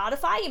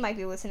Spotify. You might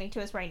be listening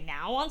to us right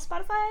now on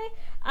Spotify.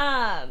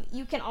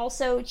 You can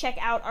also check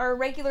out our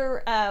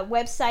regular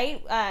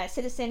website,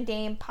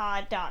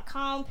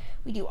 citizendamepod.com.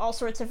 We do all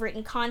sorts of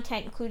written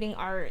content, including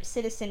our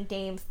Citizen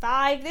Dame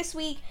 5 this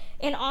week.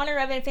 In honor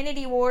of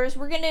Infinity Wars,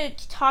 we're going to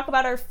talk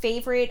about our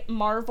favorite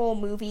Marvel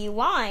movie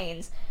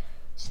lines.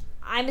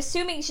 I'm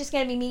assuming it's just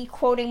going to be me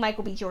quoting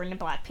Michael B. Jordan in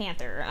Black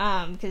Panther,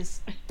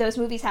 because those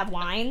movies have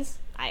lines.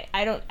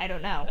 I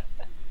don't know.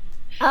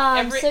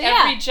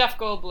 Every Jeff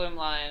Goldblum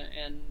line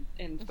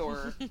in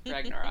Thor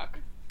Ragnarok.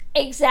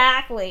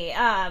 Exactly.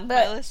 But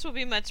my list will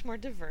be much more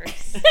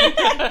diverse.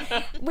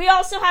 We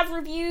also have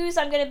reviews.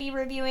 I'm going to be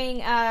reviewing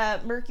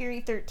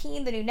Mercury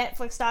 13, the new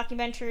Netflix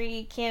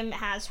documentary. Kim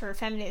has her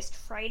Feminist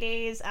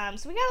Fridays.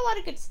 So we got a lot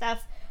of good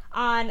stuff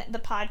on the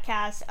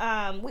podcast.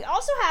 We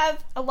also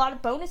have a lot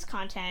of bonus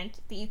content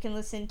that you can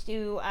listen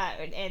to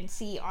and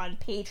see on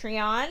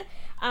Patreon.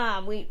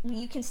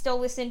 You can still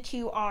listen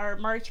to our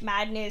March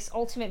Madness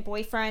Ultimate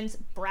Boyfriends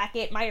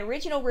bracket. My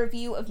original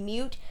review of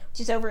Mute, which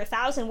is over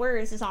 1,000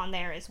 words, is on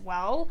there as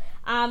well.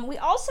 We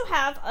also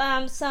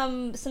have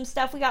some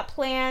stuff we got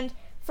planned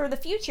for the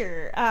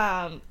future.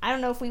 I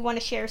don't know if we want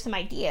to share some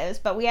ideas,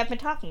 but we have been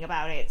talking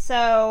about it.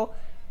 So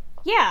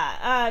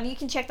yeah, you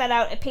can check that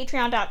out at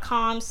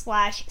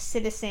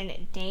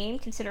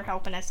patreon.com/citizendame. Consider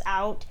helping us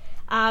out.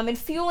 and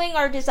fueling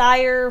our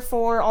desire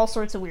for all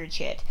sorts of weird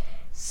shit.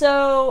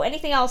 So,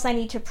 anything else I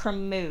need to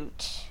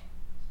promote?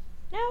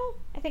 No?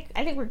 I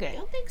think we're good. I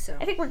don't think so.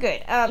 I think we're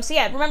good. So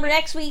yeah, remember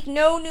next week,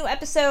 no new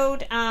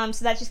episode.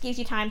 So that just gives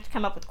you time to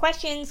come up with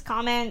questions,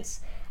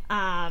 comments,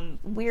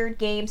 weird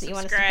games that you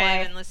want us to play.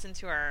 Subscribe and listen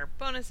to our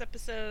bonus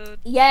episode.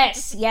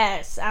 Yes.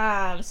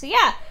 So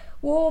yeah,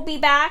 we'll be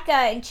back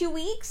in 2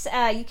 weeks.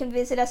 You can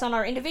visit us on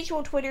our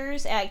individual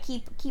Twitters.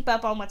 Keep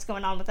up on what's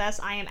going on with us.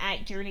 I am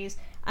at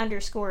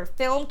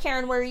Journeys_film.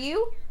 Karen, where are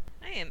you?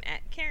 I am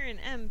at Karen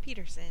M.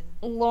 Peterson.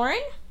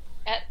 Lauren?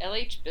 At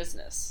LH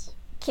Business.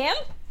 Kim?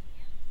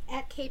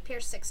 At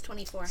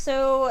KPierce624.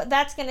 So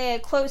that's going to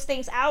close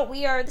things out.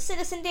 We are the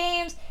Citizen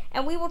Dames,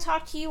 and we will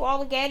talk to you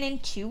all again in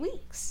 2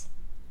 weeks.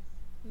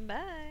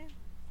 Bye.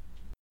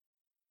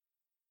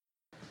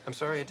 I'm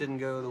sorry it didn't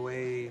go the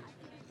way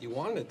you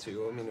wanted it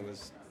to. I mean, it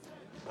was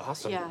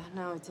awesome. Yeah,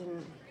 no, it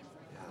didn't.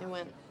 It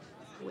went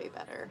way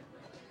better.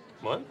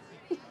 What?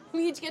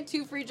 We each get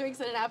 2 free drinks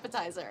and an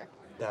appetizer.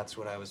 That's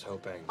what I was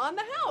hoping. On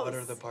the house. What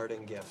are the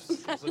parting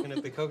gifts? I was looking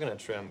at the coconut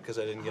shrimp because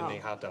I didn't get any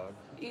hot dog.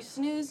 You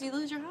snooze, you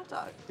lose your hot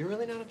dog. You're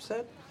really not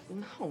upset?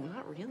 No,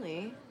 not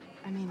really.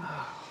 I mean,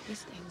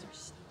 these things are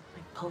just,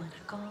 like,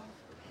 political.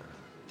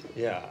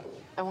 Yeah.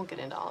 I won't get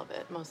into all of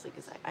it, mostly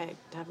because I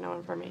have no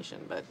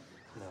information, but...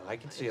 No, I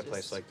can see a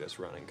place like this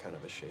running kind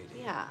of a shady.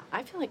 Yeah,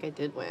 I feel like I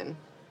did win.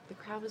 The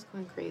crowd was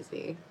going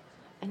crazy.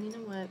 And you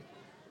know what?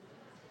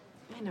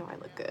 I know I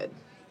look good.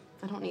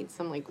 I don't need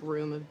some, like,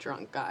 room of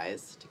drunk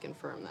guys to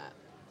confirm that.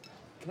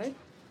 Can I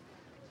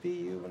be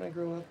you when I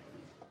grow up?